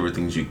crazy over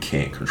things you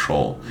can't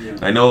control. Yeah.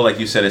 I know, like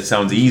you said, it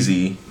sounds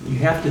easy. You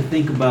have to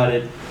think about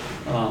it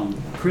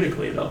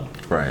critically, though.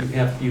 Right.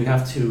 You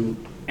have to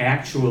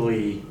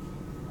actually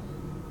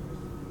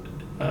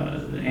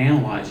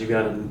analyze. You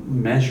got to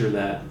measure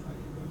that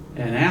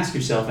and ask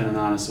yourself in an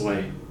honest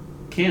way,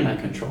 can I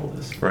control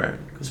this? Right.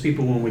 Because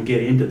people, when we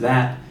get into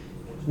that,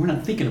 we're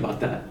not thinking about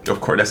that. Of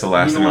course, that's the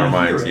last You thing don't on our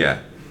wanna hear minds. it. Yeah.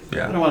 I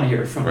Yeah. don't want to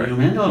hear it from Right. you,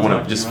 man. You Don't want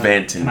talk to just me.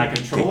 vent and Can I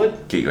control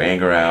it? get your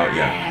anger out.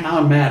 Yeah. Now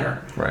I'm madder.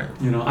 Right.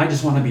 You know, I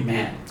just want to be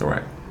mad.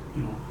 Right.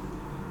 You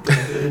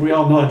know, we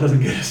all know it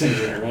doesn't get us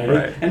anywhere, right?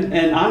 Right.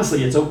 And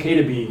honestly, it's okay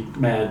to be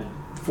mad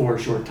for a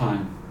short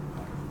time.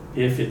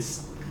 If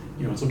it's,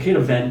 you know, it's okay to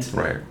vent.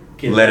 Right.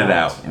 Get Let it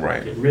out.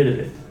 Right. Get rid of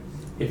it.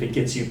 If it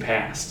gets you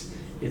past,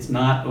 it's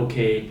not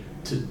okay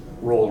to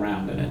roll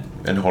around in it.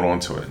 And hold on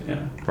to it. Yeah.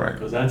 Right.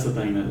 Because that's the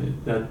thing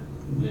that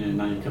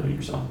now you're killing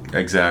yourself.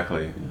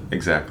 Exactly. Yeah.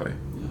 Exactly.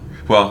 Yeah.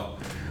 Well,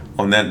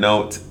 on that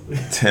note,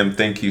 Tim,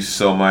 thank you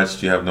so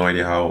much. You have no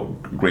idea how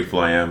grateful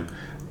I am.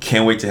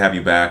 Can't wait to have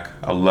you back.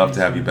 I'd love to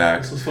have you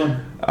back. This was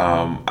fun.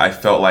 I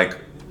felt like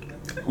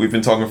we've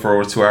been talking for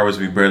over 2 hours.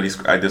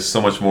 There's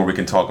so much more we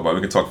can talk about.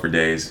 We can talk for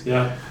days.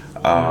 Yeah.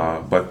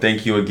 But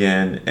thank you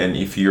again. And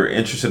if you're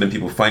interested in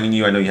people finding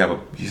you, I know you have a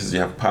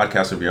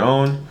podcast of your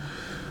own.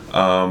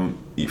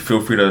 You feel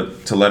free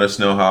to let us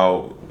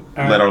know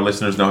let our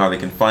listeners know how they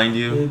can find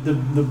you.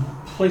 The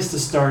place to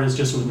start is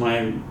just with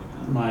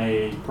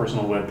my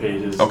personal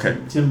webpage. Is Okay.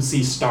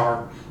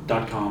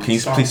 timcstar.com. Can you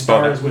Star, please spell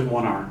Star that? is with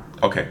one R.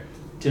 Okay.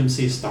 Tim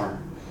C. Star.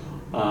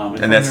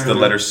 And that's the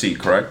letter C,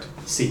 correct?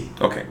 C.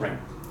 Okay. Right.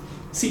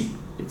 C.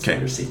 It's Okay.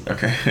 letter C.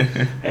 Okay.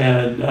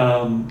 And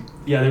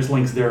there's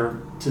links there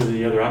to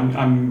the other.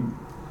 I'm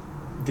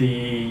the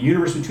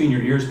Universe Between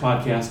Your Ears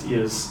podcast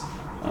is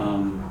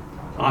on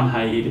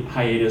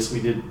hiatus. We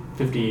did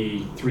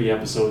 53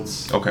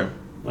 episodes Okay.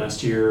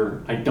 last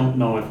year. I don't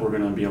know if we're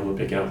going to be able to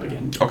pick it up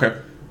again. Okay.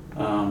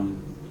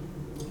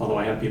 Although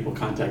I have people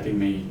contacting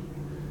me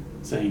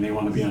saying they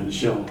want to be on the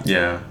show.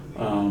 Yeah.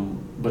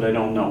 But I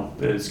don't know.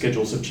 The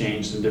schedules have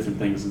changed and different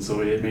things, and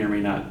so it may or may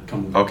not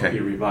be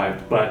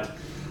revived. But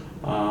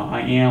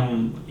I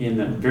am in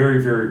the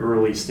very, very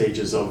early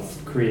stages of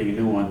creating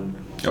a new one.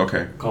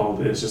 Okay.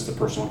 Called It's Just a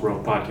Personal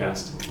Growth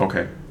Podcast.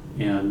 Okay.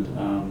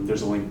 And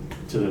there's a link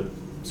to the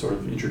sort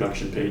of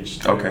introduction page.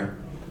 Okay.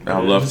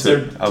 I'd love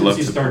to.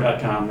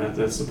 TimCStar.com.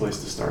 That's the place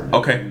to start.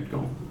 Okay. And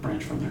go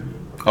branch from there.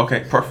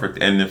 Okay. Perfect.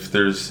 And if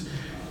there's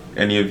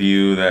any of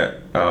you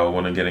that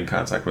want to get in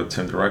contact with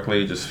Tim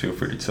directly, just feel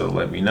free to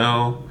let me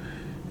know,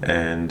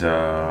 and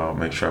I'll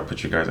make sure I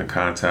put you guys in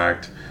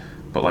contact.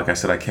 But like I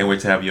said, I can't wait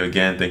to have you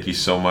again. Thank you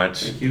so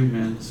much. Thank you,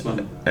 man. It's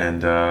fun.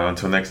 And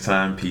until next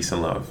time, peace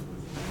and love.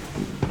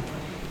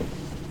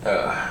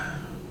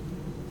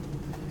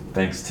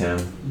 Thanks, Tim.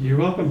 You're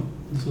welcome.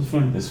 This was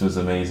fun. This was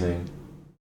amazing.